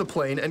stepped off the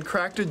plane and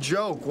cracked a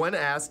joke when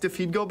asked if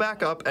he'd go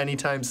back up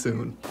anytime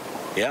soon.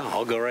 Yeah,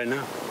 I'll go right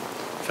now.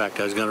 In fact,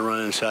 I was going to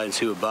run inside and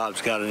see what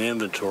Bob's got in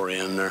inventory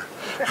in there.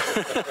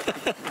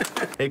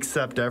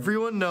 Except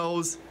everyone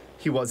knows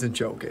he wasn't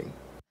joking.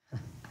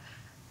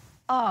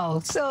 Oh,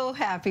 so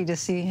happy to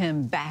see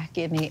him back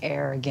in the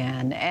air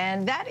again.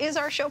 And that is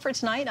our show for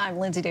tonight. I'm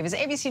Lindsay Davis.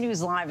 ABC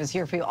News Live is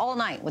here for you all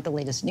night with the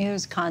latest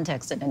news,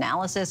 context, and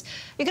analysis.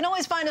 You can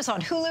always find us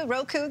on Hulu,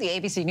 Roku, the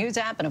ABC News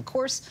app, and, of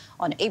course,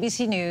 on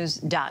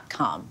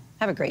abcnews.com.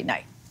 Have a great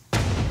night.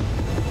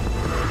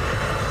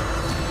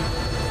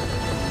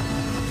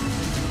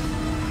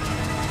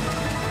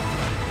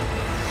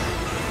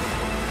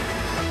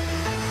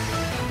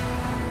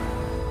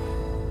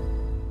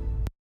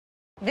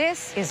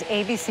 This is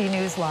ABC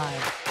News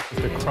Live.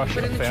 The crush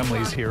of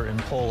families here in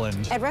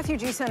Poland. At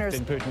refugee centers.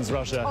 In Putin's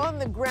Russia. On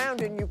the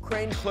ground in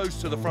Ukraine.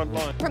 Close to the front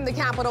line. From the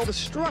capital.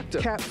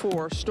 Destructive Cat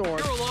 4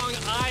 storm. Here along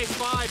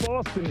I-5.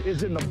 Boston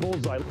is in the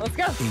bullseye. Let's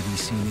go.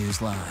 ABC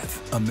News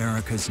Live,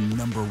 America's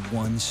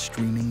 #1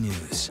 streaming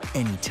news.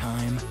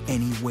 Anytime,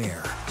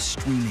 anywhere.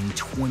 Streaming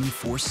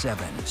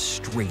 24/7,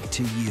 straight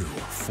to you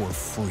for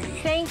free.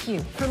 Thank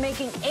you for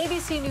making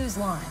ABC News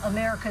Live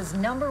America's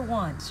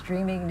 #1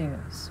 streaming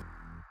news.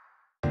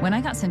 When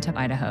I got sent to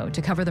Idaho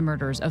to cover the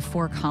murders of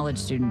 4 college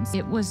students,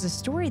 it was a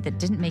story that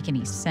didn't make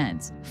any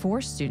sense. 4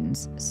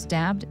 students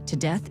stabbed to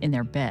death in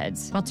their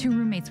beds while 2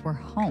 roommates were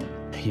home.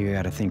 You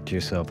gotta think to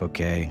yourself,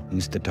 okay,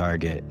 who's the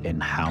target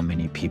and how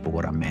many people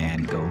would a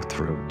man go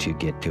through to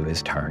get to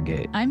his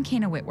target? I'm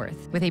Kana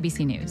Whitworth with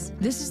ABC News.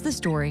 This is the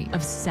story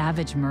of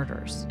savage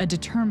murders, a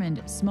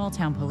determined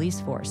small-town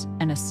police force,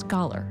 and a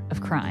scholar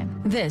of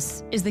crime.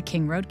 This is The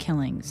King Road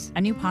Killings,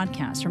 a new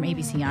podcast from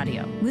ABC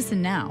Audio.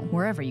 Listen now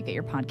wherever you get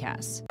your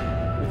podcasts.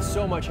 With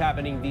so much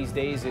happening these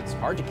days, it's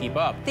hard to keep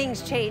up.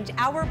 Things change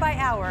hour by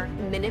hour,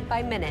 minute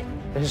by minute.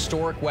 The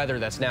historic weather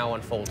that's now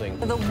unfolding.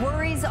 The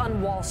worries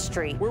on Wall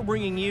Street. We're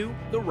bringing you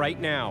the right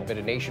now. But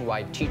a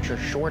nationwide teacher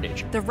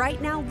shortage. The right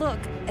now look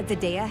at the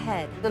day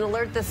ahead. An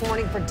alert this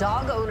morning for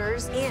dog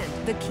owners and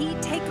the key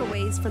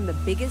takeaways from the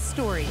biggest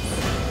stories.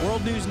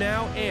 World News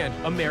Now and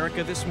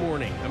America This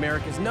Morning,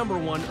 America's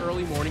 #1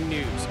 early morning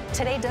news.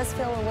 Today does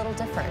feel a little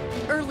different.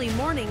 Early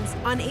mornings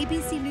on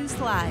ABC News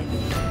Live.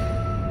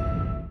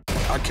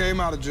 I came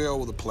out of jail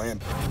with a plan.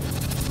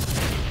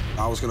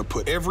 I was going to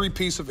put every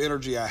piece of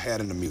energy I had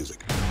into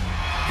music.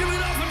 Give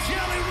it up for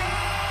Jelly Roll!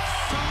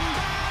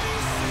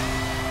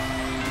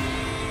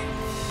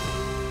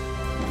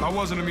 If I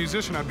wasn't a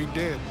musician, I'd be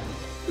dead.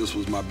 This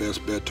was my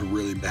best bet to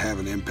really have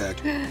an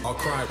impact. I'll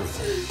cry with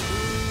you.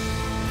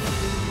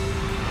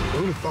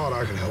 Who'd have thought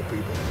I could help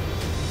people?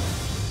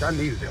 I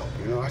needed help,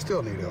 you know? I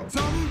still need help.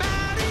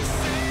 Somebody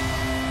save me.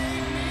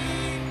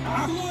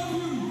 I love you.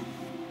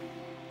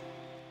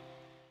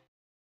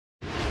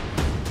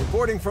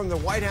 Reporting from the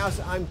White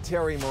House, I'm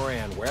Terry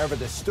Moran. Wherever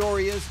the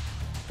story is,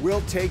 we'll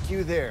take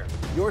you there.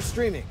 You're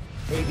streaming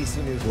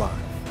ABC News Live.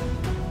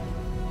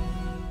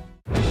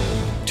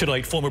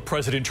 Tonight, former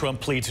President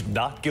Trump pleads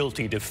not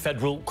guilty to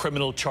federal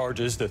criminal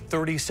charges, the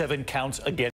 37 counts against